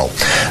capital.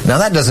 Now,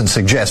 that doesn't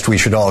suggest we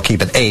should all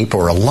keep an ape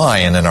or a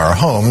lion in our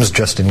homes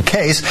just in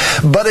case,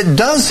 but it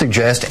does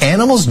suggest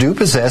animals do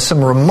possess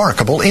some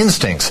remarkable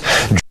instincts.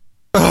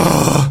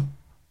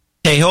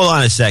 Hey, hold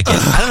on a second.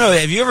 I don't know.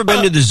 Have you ever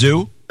been to the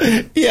zoo?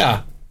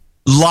 Yeah.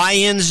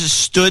 Lions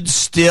stood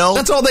still.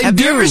 That's all they do. Have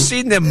you ever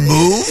seen them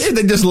move?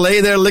 They just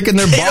lay there licking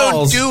their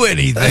balls. They don't do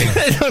anything.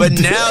 But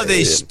now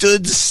they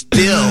stood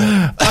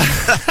still.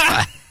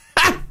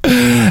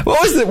 What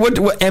was it? What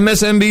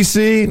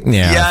MSNBC?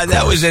 Yeah,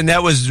 that was the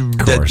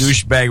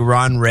douchebag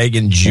Ron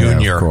Reagan Jr.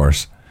 Yeah, of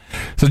course.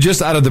 So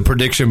just out of the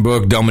prediction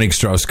book, Dominique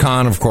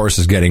Strauss-Kahn, of course,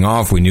 is getting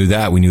off. We knew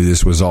that. We knew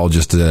this was all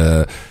just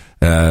a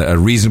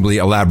reasonably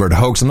elaborate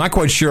hoax. I'm not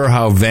quite sure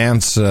how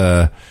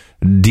DA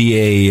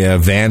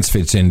Vance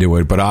fits into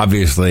it, but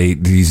obviously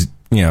he's,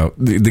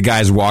 the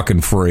guy's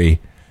walking free.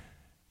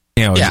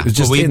 Yeah.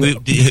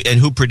 And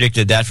who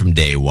predicted that from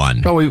day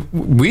one? Oh,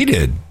 we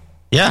did.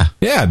 Yeah.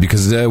 Yeah,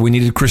 because we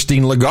needed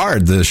Christine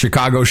Lagarde, the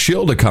Chicago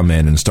shill, to come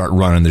in and start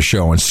running the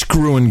show and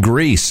screwing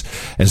Greece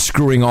and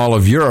screwing all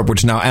of Europe,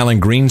 which now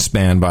Alan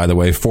Greenspan, by the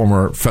way,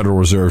 former Federal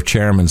Reserve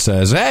chairman,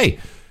 says, hey,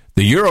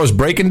 the euro's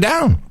breaking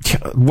down.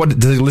 What,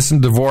 does he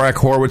listen to Dvorak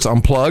Horowitz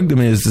Unplugged? I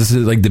mean, is this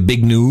like the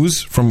big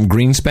news from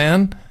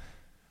Greenspan?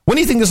 When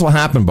do you think this will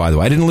happen, by the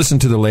way? I didn't listen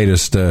to the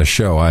latest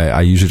show. I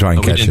usually try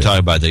and catch it. We didn't talk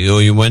about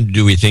that. When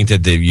do we think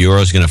that the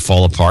euro is going to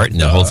fall apart and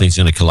the whole thing's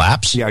going to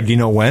collapse? Yeah, do you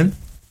know when?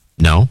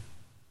 No.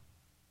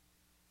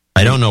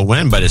 I don't know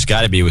when, but it's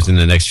got to be within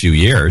the next few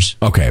years.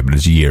 Okay, but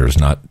it's years,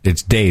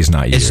 it's days,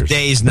 not years. It's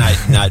days, not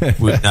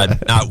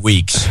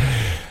weeks.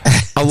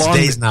 It's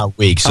days, not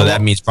weeks. So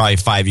that means probably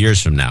 5 years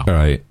from now. All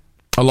right.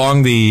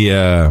 Along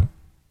the,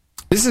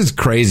 this is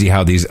crazy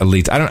how these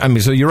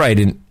elites. So you're right.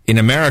 in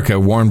America,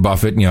 Warren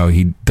Buffett,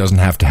 he doesn't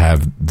have to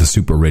have the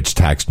super rich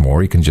taxed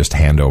more. He can just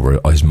hand over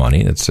his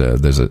money. There's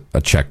a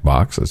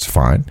checkbox. That's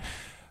fine.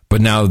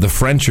 But now the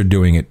French are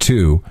doing it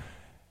too.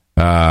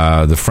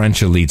 The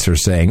French elites are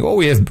saying,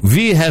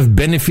 we have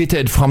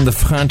benefited from the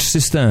French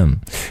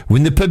system.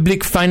 When the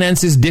public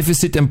finances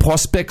deficit and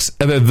prospects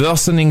of a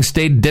worsening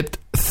state debt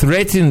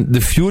threaten the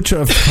future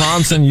of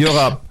France and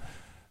Europe,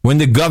 when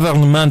the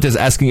government is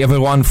asking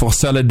everyone for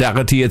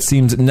solidarity, it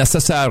seems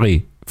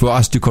necessary for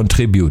us to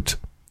contribute.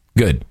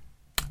 Good.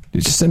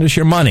 You just send us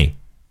your money.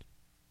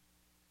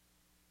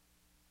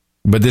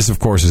 But this, of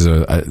course, is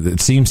it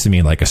seems to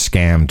me like a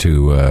scam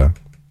to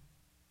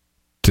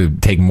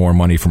take more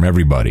money from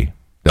everybody.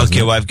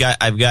 Okay, well, I've got.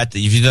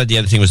 If you thought the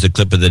other thing was the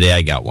clip of the day,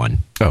 I got one.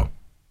 Oh,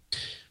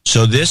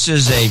 so this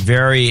is a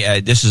very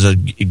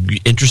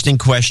interesting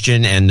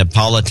question, and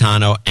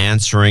Napolitano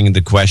answering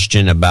the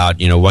question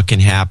about what can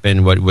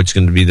happen, what's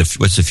going to be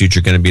what's the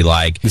future going to be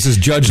like. This is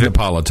Judge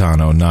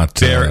Napolitano,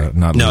 not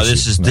no.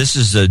 Lucy. This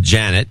is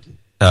Janet.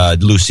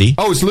 Lucy.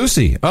 Oh, it's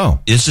Lucy. Oh.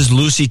 This is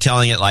Lucy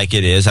telling it like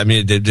it is. I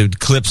mean, the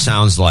clip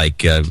sounds like,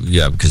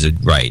 because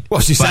right.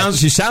 Well, she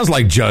sounds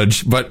like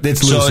Judge, but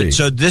it's Lucy.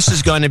 So this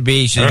is going to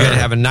be, she's going to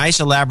have a nice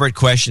elaborate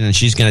question, and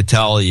she's going to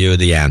tell you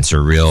the answer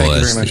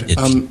Thank you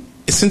very much.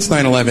 Since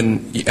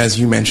 9/11, as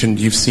you mentioned,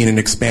 you've seen an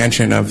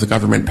expansion of the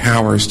government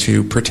powers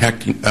to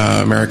protect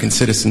American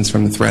citizens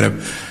from the threat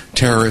of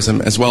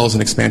terrorism, as well as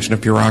an expansion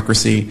of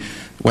bureaucracy,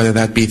 whether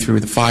that be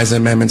through the FISA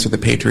amendments or the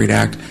Patriot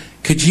Act.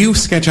 Could you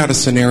sketch out a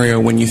scenario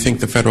when you think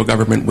the federal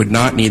government would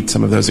not need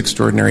some of those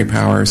extraordinary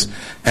powers,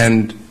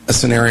 and a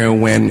scenario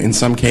when, in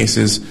some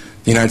cases,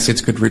 the United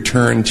States could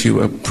return to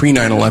a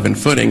pre-9/11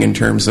 footing in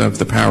terms of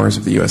the powers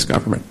of the U.S.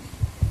 government?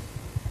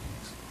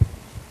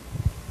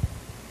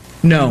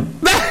 No.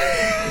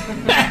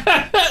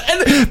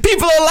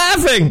 People are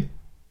laughing.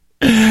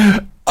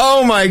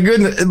 Oh my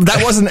goodness.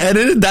 That wasn't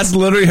edited? That's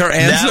literally her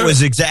answer? That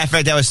was exact. In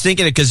fact, I was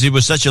thinking it because it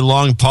was such a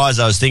long pause.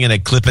 I was thinking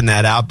of clipping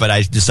that out, but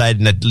I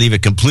decided to leave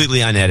it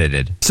completely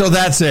unedited. So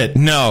that's it.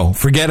 No,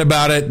 forget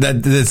about it.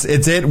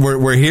 It's it.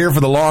 We're here for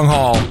the long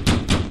haul.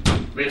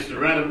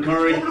 Mr. Adam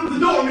Curry. Open up the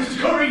door, Mrs.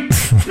 Curry.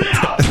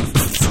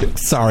 Now.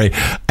 Sorry,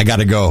 I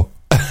gotta go.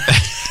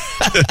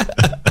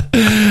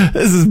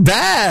 This is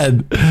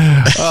bad.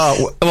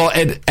 Well,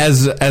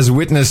 as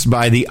witnessed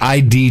by the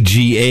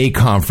IDGA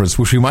conference,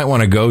 which we might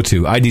want to go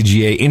to,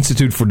 IDGA,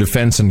 Institute for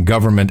Defense and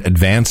Government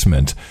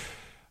Advancement.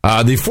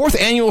 The 4th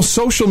annual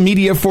Social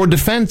Media for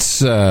Defense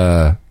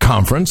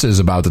conference is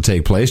about to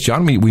take place.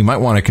 John, we might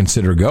want to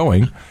consider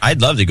going.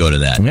 I'd love to go to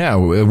that. Yeah,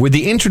 with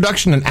the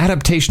introduction and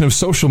adaptation of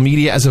social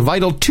media as a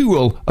vital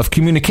tool of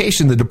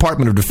communication in the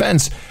Department of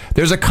Defense,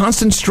 there's a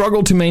constant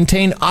struggle to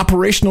maintain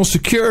operational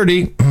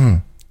security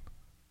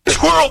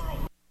Squirrel!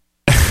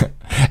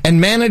 and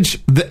manage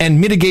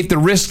and mitigate the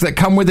risks that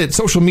come with it.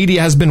 Social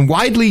media has been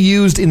widely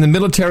used in the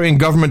military and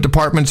government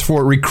departments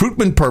for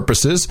recruitment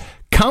purposes,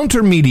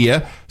 counter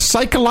media,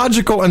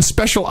 psychological and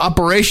special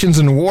operations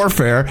and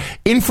warfare,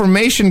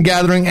 information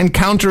gathering, and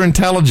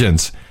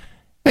counterintelligence.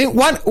 Hey,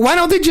 why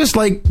don't they just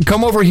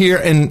come over here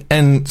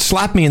and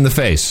slap me in the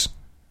face?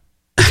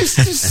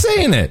 Just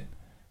saying it.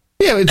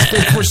 Yeah,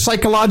 it's for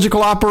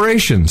psychological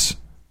operations.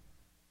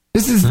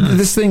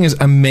 This thing is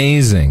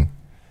amazing.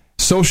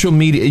 Social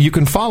media, you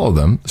can follow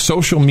them.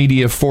 Social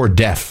Media for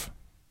Deaf.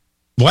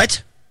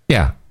 What?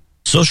 Yeah.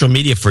 Social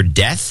Media for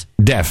Deaf?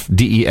 Deaf,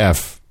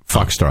 DEF,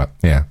 Foxtrot,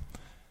 yeah.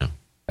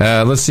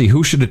 Let's see,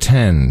 who should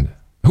attend?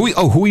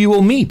 Who you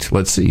will meet.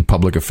 Let's see,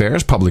 public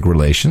affairs, public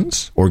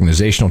relations,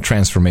 organizational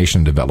transformation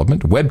and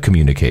development, web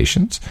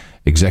communications,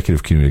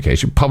 executive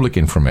communication, public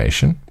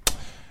information.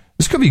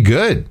 This could be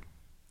good.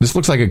 This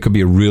looks like it could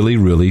be a really,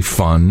 really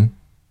fun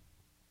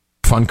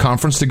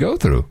conference to go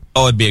through.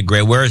 Oh, it'd be a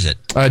great, where is it?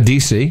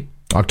 DC,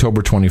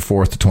 October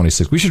 24th to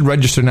 26th. We should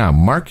register now.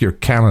 Mark your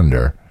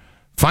calendar.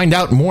 Find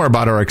out more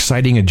about our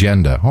exciting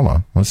agenda. Hold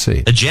on, let's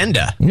see.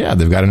 Agenda? Yeah,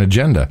 they've got an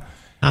agenda.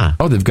 Huh.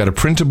 Oh, they've got a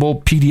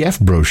printable PDF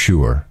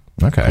brochure.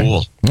 Okay.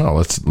 Cool.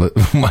 Oh,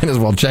 might as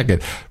well check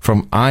it.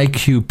 From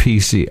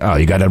IQPC. Oh,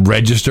 you got to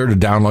register to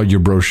download your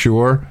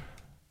brochure?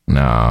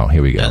 No,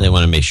 here we go. Yeah, they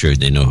want to make sure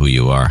they know who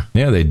you are.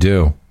 Yeah, they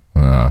do.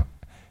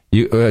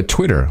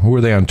 Twitter. Who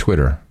are they on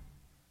Twitter?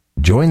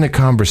 Join the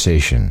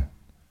conversation.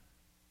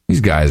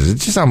 These guys,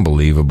 it's just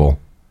unbelievable.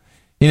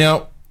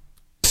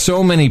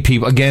 So many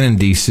people, again in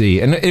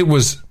D.C., and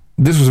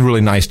this was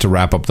really nice to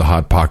wrap up the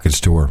Hot Pockets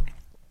tour.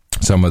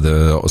 Some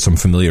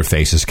familiar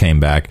faces came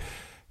back.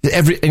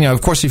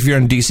 Of course, if you're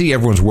in D.C.,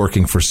 everyone's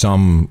working for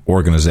some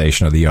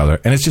organization or the other,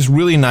 and it's just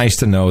really nice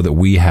to know that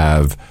we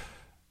have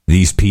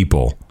these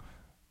people,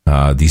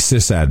 these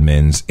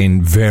sysadmins,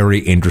 in very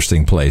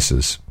interesting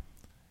places.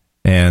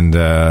 And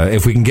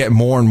if we can get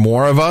more and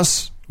more of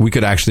us, we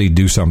could actually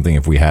do something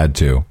if we had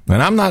to.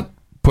 And I'm not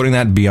putting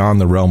that beyond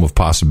the realm of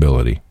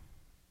possibility.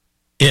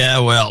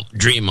 Yeah, well,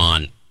 dream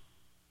on.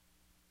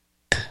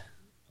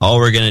 All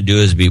we're going to do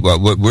is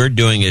what we're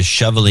doing is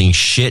shoveling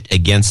shit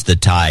against the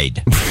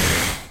tide.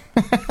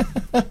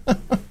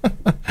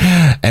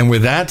 And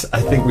with that, I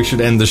think we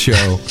should end the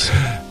show.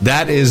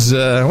 That is,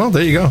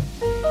 there you go.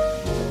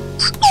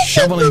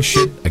 shoveling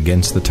shit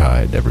against the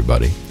tide,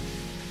 everybody.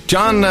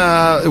 John,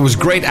 it was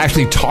great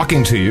actually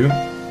talking to you.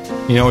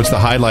 You know, it's the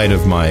highlight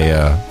of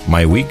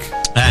my week.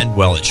 And,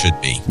 well, it should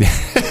be.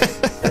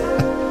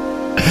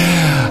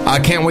 I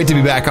can't wait to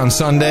be back on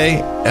Sunday.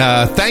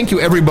 Thank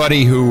you,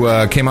 everybody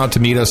who came out to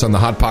meet us on the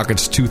Hot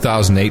Pockets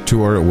 2008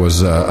 tour. It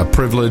was a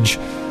privilege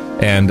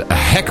and a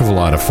heck of a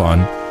lot of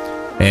fun.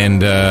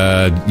 And,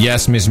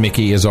 yes, Miss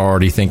Mickey is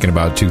already thinking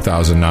about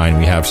 2009.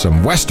 We have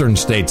some Western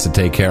states to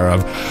take care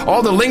of.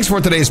 All the links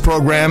for today's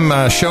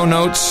program, show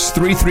notes,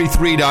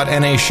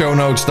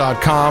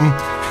 333.nashownotes.com.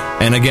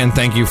 And again,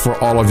 thank you for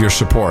all of your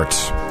support.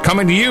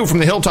 Coming to you from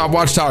the Hilltop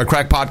Watchtower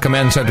Crackpot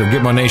Command Center of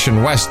Gitmo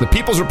Nation West, the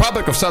People's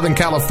Republic of Southern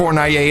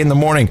California in the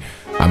morning.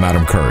 I'm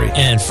Adam Curry.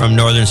 And from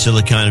Northern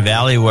Silicon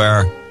Valley,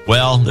 where,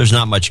 well, there's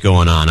not much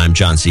going on, I'm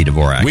John C.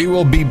 Dvorak. We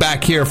will be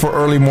back here for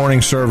early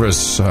morning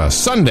service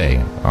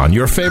Sunday on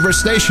your favorite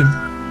station,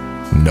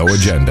 No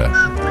Agenda.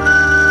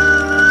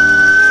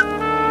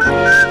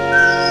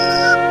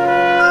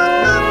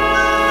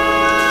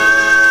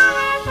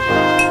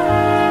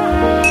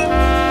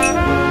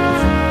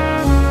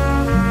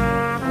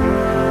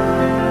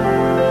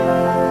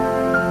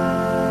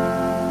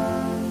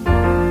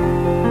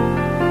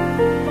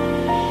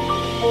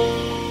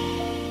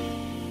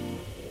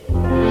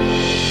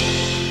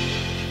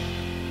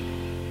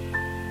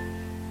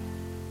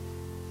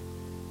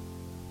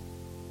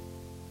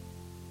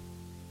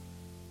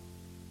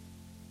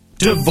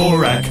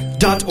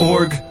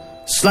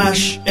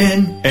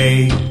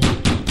 Dvorak.org/NA.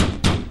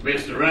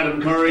 Mr.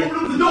 Adam Curry. Open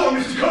up the door,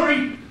 Mr.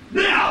 Curry,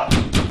 now!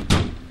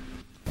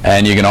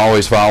 And you can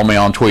always follow me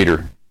on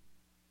Twitter